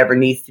do whatever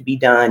needs to be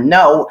done.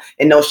 No,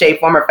 in no shape,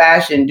 form, or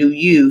fashion do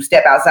you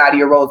step outside of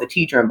your role as a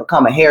teacher and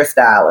become a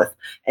hairstylist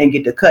and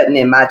get to cutting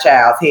in my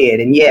child's head.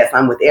 And yes,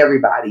 I'm with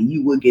everybody.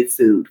 You would get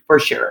sued for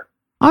sure.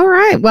 All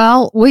right.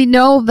 Well, we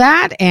know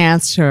that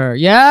answer.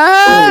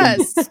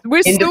 Yes.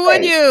 We're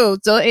suing you.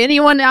 So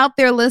anyone out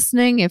there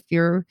listening, if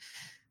you're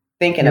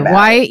thinking about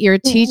white, you're a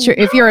teacher.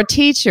 If you're a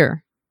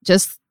teacher,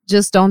 just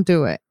don't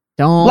do it.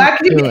 Don't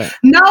do it.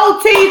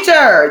 No,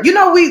 teacher. You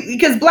know,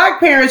 because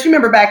black parents, you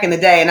remember back in the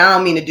day, and I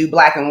don't mean to do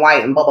black and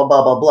white and blah, blah,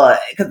 blah, blah, blah,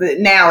 because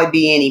now it'd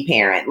be any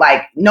parent.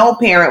 Like, no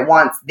parent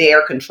wants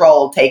their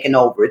control taken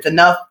over. It's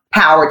enough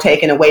power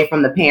taken away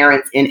from the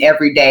parents in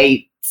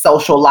everyday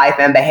social life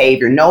and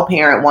behavior. No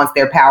parent wants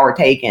their power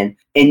taken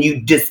and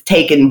you just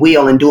taking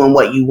wheel and doing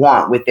what you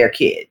want with their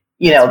kid.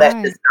 You know, that's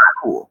just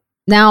not cool.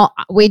 Now,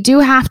 we do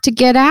have to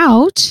get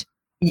out.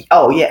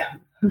 Oh, yeah.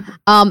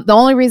 The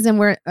only reason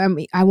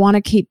I want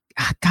to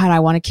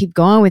keep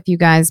going with you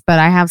guys, but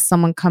I have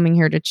someone coming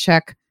here to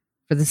check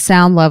for the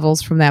sound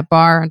levels from that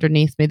bar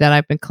underneath me that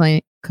I've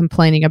been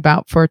complaining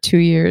about for 2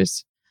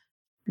 years.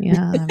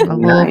 Yeah, I'm a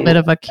little bit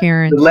of a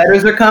Karen. The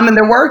letters are coming,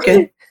 they're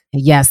working.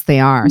 Yes, they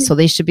are. So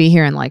they should be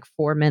here in like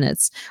 4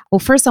 minutes. Well,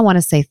 first I want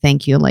to say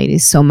thank you,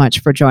 ladies, so much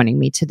for joining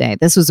me today.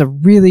 This was a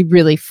really,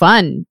 really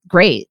fun,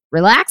 great,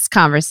 relaxed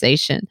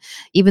conversation.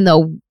 Even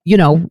though, you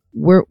know,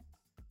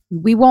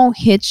 we won't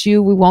hit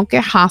you. We won't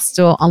get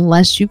hostile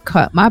unless you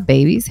cut my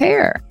baby's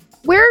hair.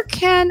 Where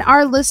can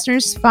our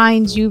listeners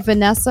find you,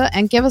 Vanessa,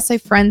 and give us a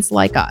Friends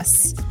Like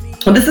Us?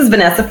 Well, this is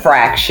Vanessa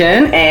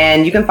Fraction,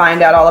 and you can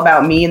find out all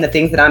about me and the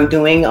things that I'm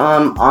doing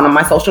on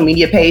my social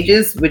media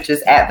pages, which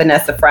is at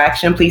Vanessa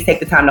Fraction. Please take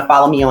the time to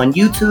follow me on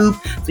YouTube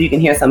so you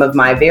can hear some of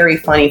my very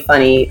funny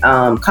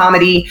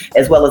comedy,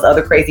 as well as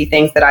other crazy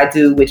things that I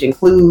do, which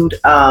include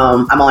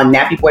I'm on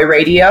Nappy Boy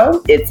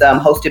Radio. It's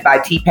hosted by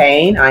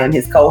T-Pain. I am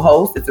his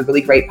co-host. It's a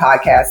really great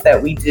podcast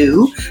that we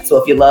do. So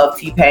if you love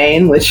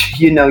T-Pain, which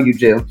you know you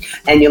do,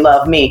 and you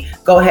love me,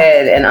 go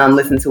ahead and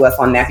listen to us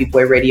on Nappy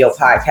Boy Radio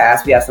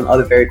podcast. We have some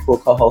other very cool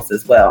co-hosts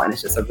as well, and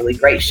it's just a really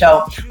great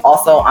show.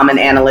 Also, I'm an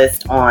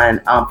analyst on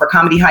for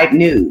Comedy Hype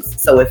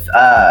News. So if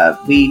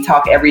we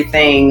talk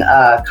everything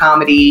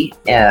comedy,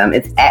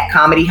 it's at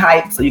Comedy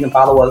Hype. So you can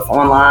follow us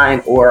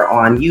online or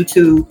on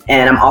YouTube.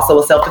 And I'm also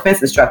a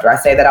self-defense instructor. I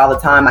say that all the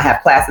time. I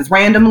have classes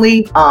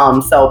randomly.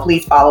 So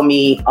please follow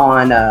me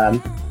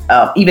on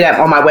even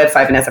on my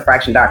website,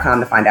 VanessaFraction.com,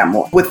 to find out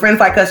more. With friends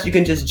like us, you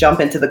can just jump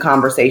into the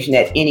conversation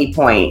at any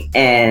point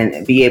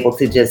and be able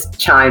to just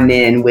chime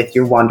in with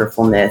your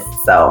wonderfulness.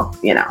 So,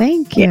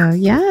 Thank you.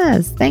 Yeah.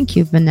 Yes. Thank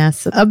you,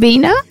 Vanessa.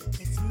 Amina?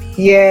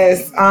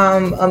 Yes,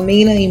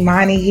 Amina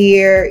Imani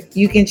here.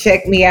 You can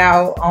check me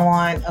out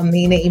on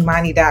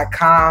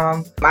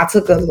AminaImani.com. I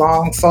took a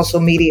long social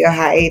media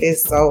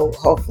hiatus, so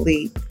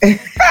hopefully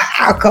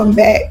I'll come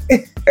back.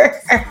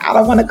 I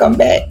don't want to come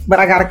back, but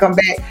I got to come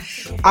back.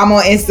 I'm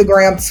on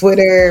Instagram,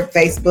 Twitter,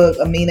 Facebook,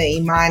 Amina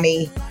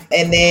Imani.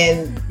 And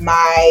then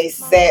my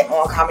set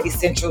on Comedy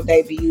Central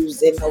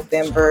debuts in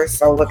November,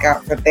 so look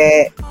out for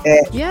that.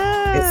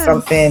 It's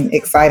something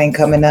exciting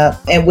coming up.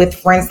 And with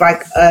friends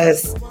like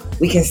us,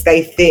 we can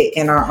stay fit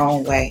in our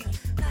own way.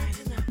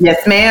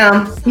 Yes,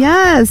 ma'am.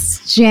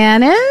 Yes,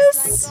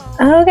 Janice.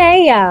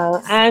 Okay,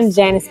 y'all. I'm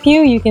Janice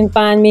Pugh. You can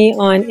find me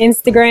on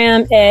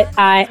Instagram at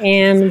I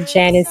am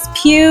Janice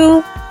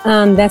Pugh.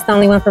 That's the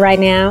only one for right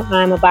now.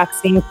 I'm a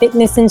boxing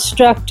fitness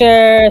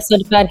instructor,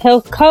 certified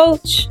health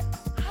coach.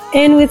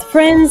 And with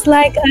friends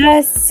like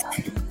us,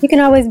 you can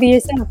always be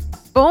yourself.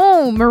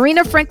 Boom.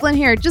 Marina Franklin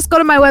here. Just go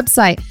to my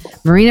website,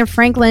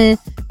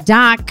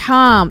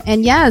 marinafranklin.com.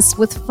 And yes,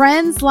 with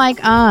friends like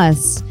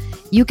us,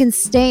 you can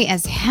stay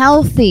as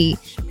healthy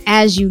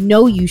as you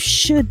know you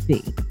should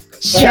be.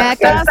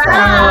 Check us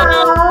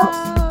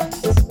out.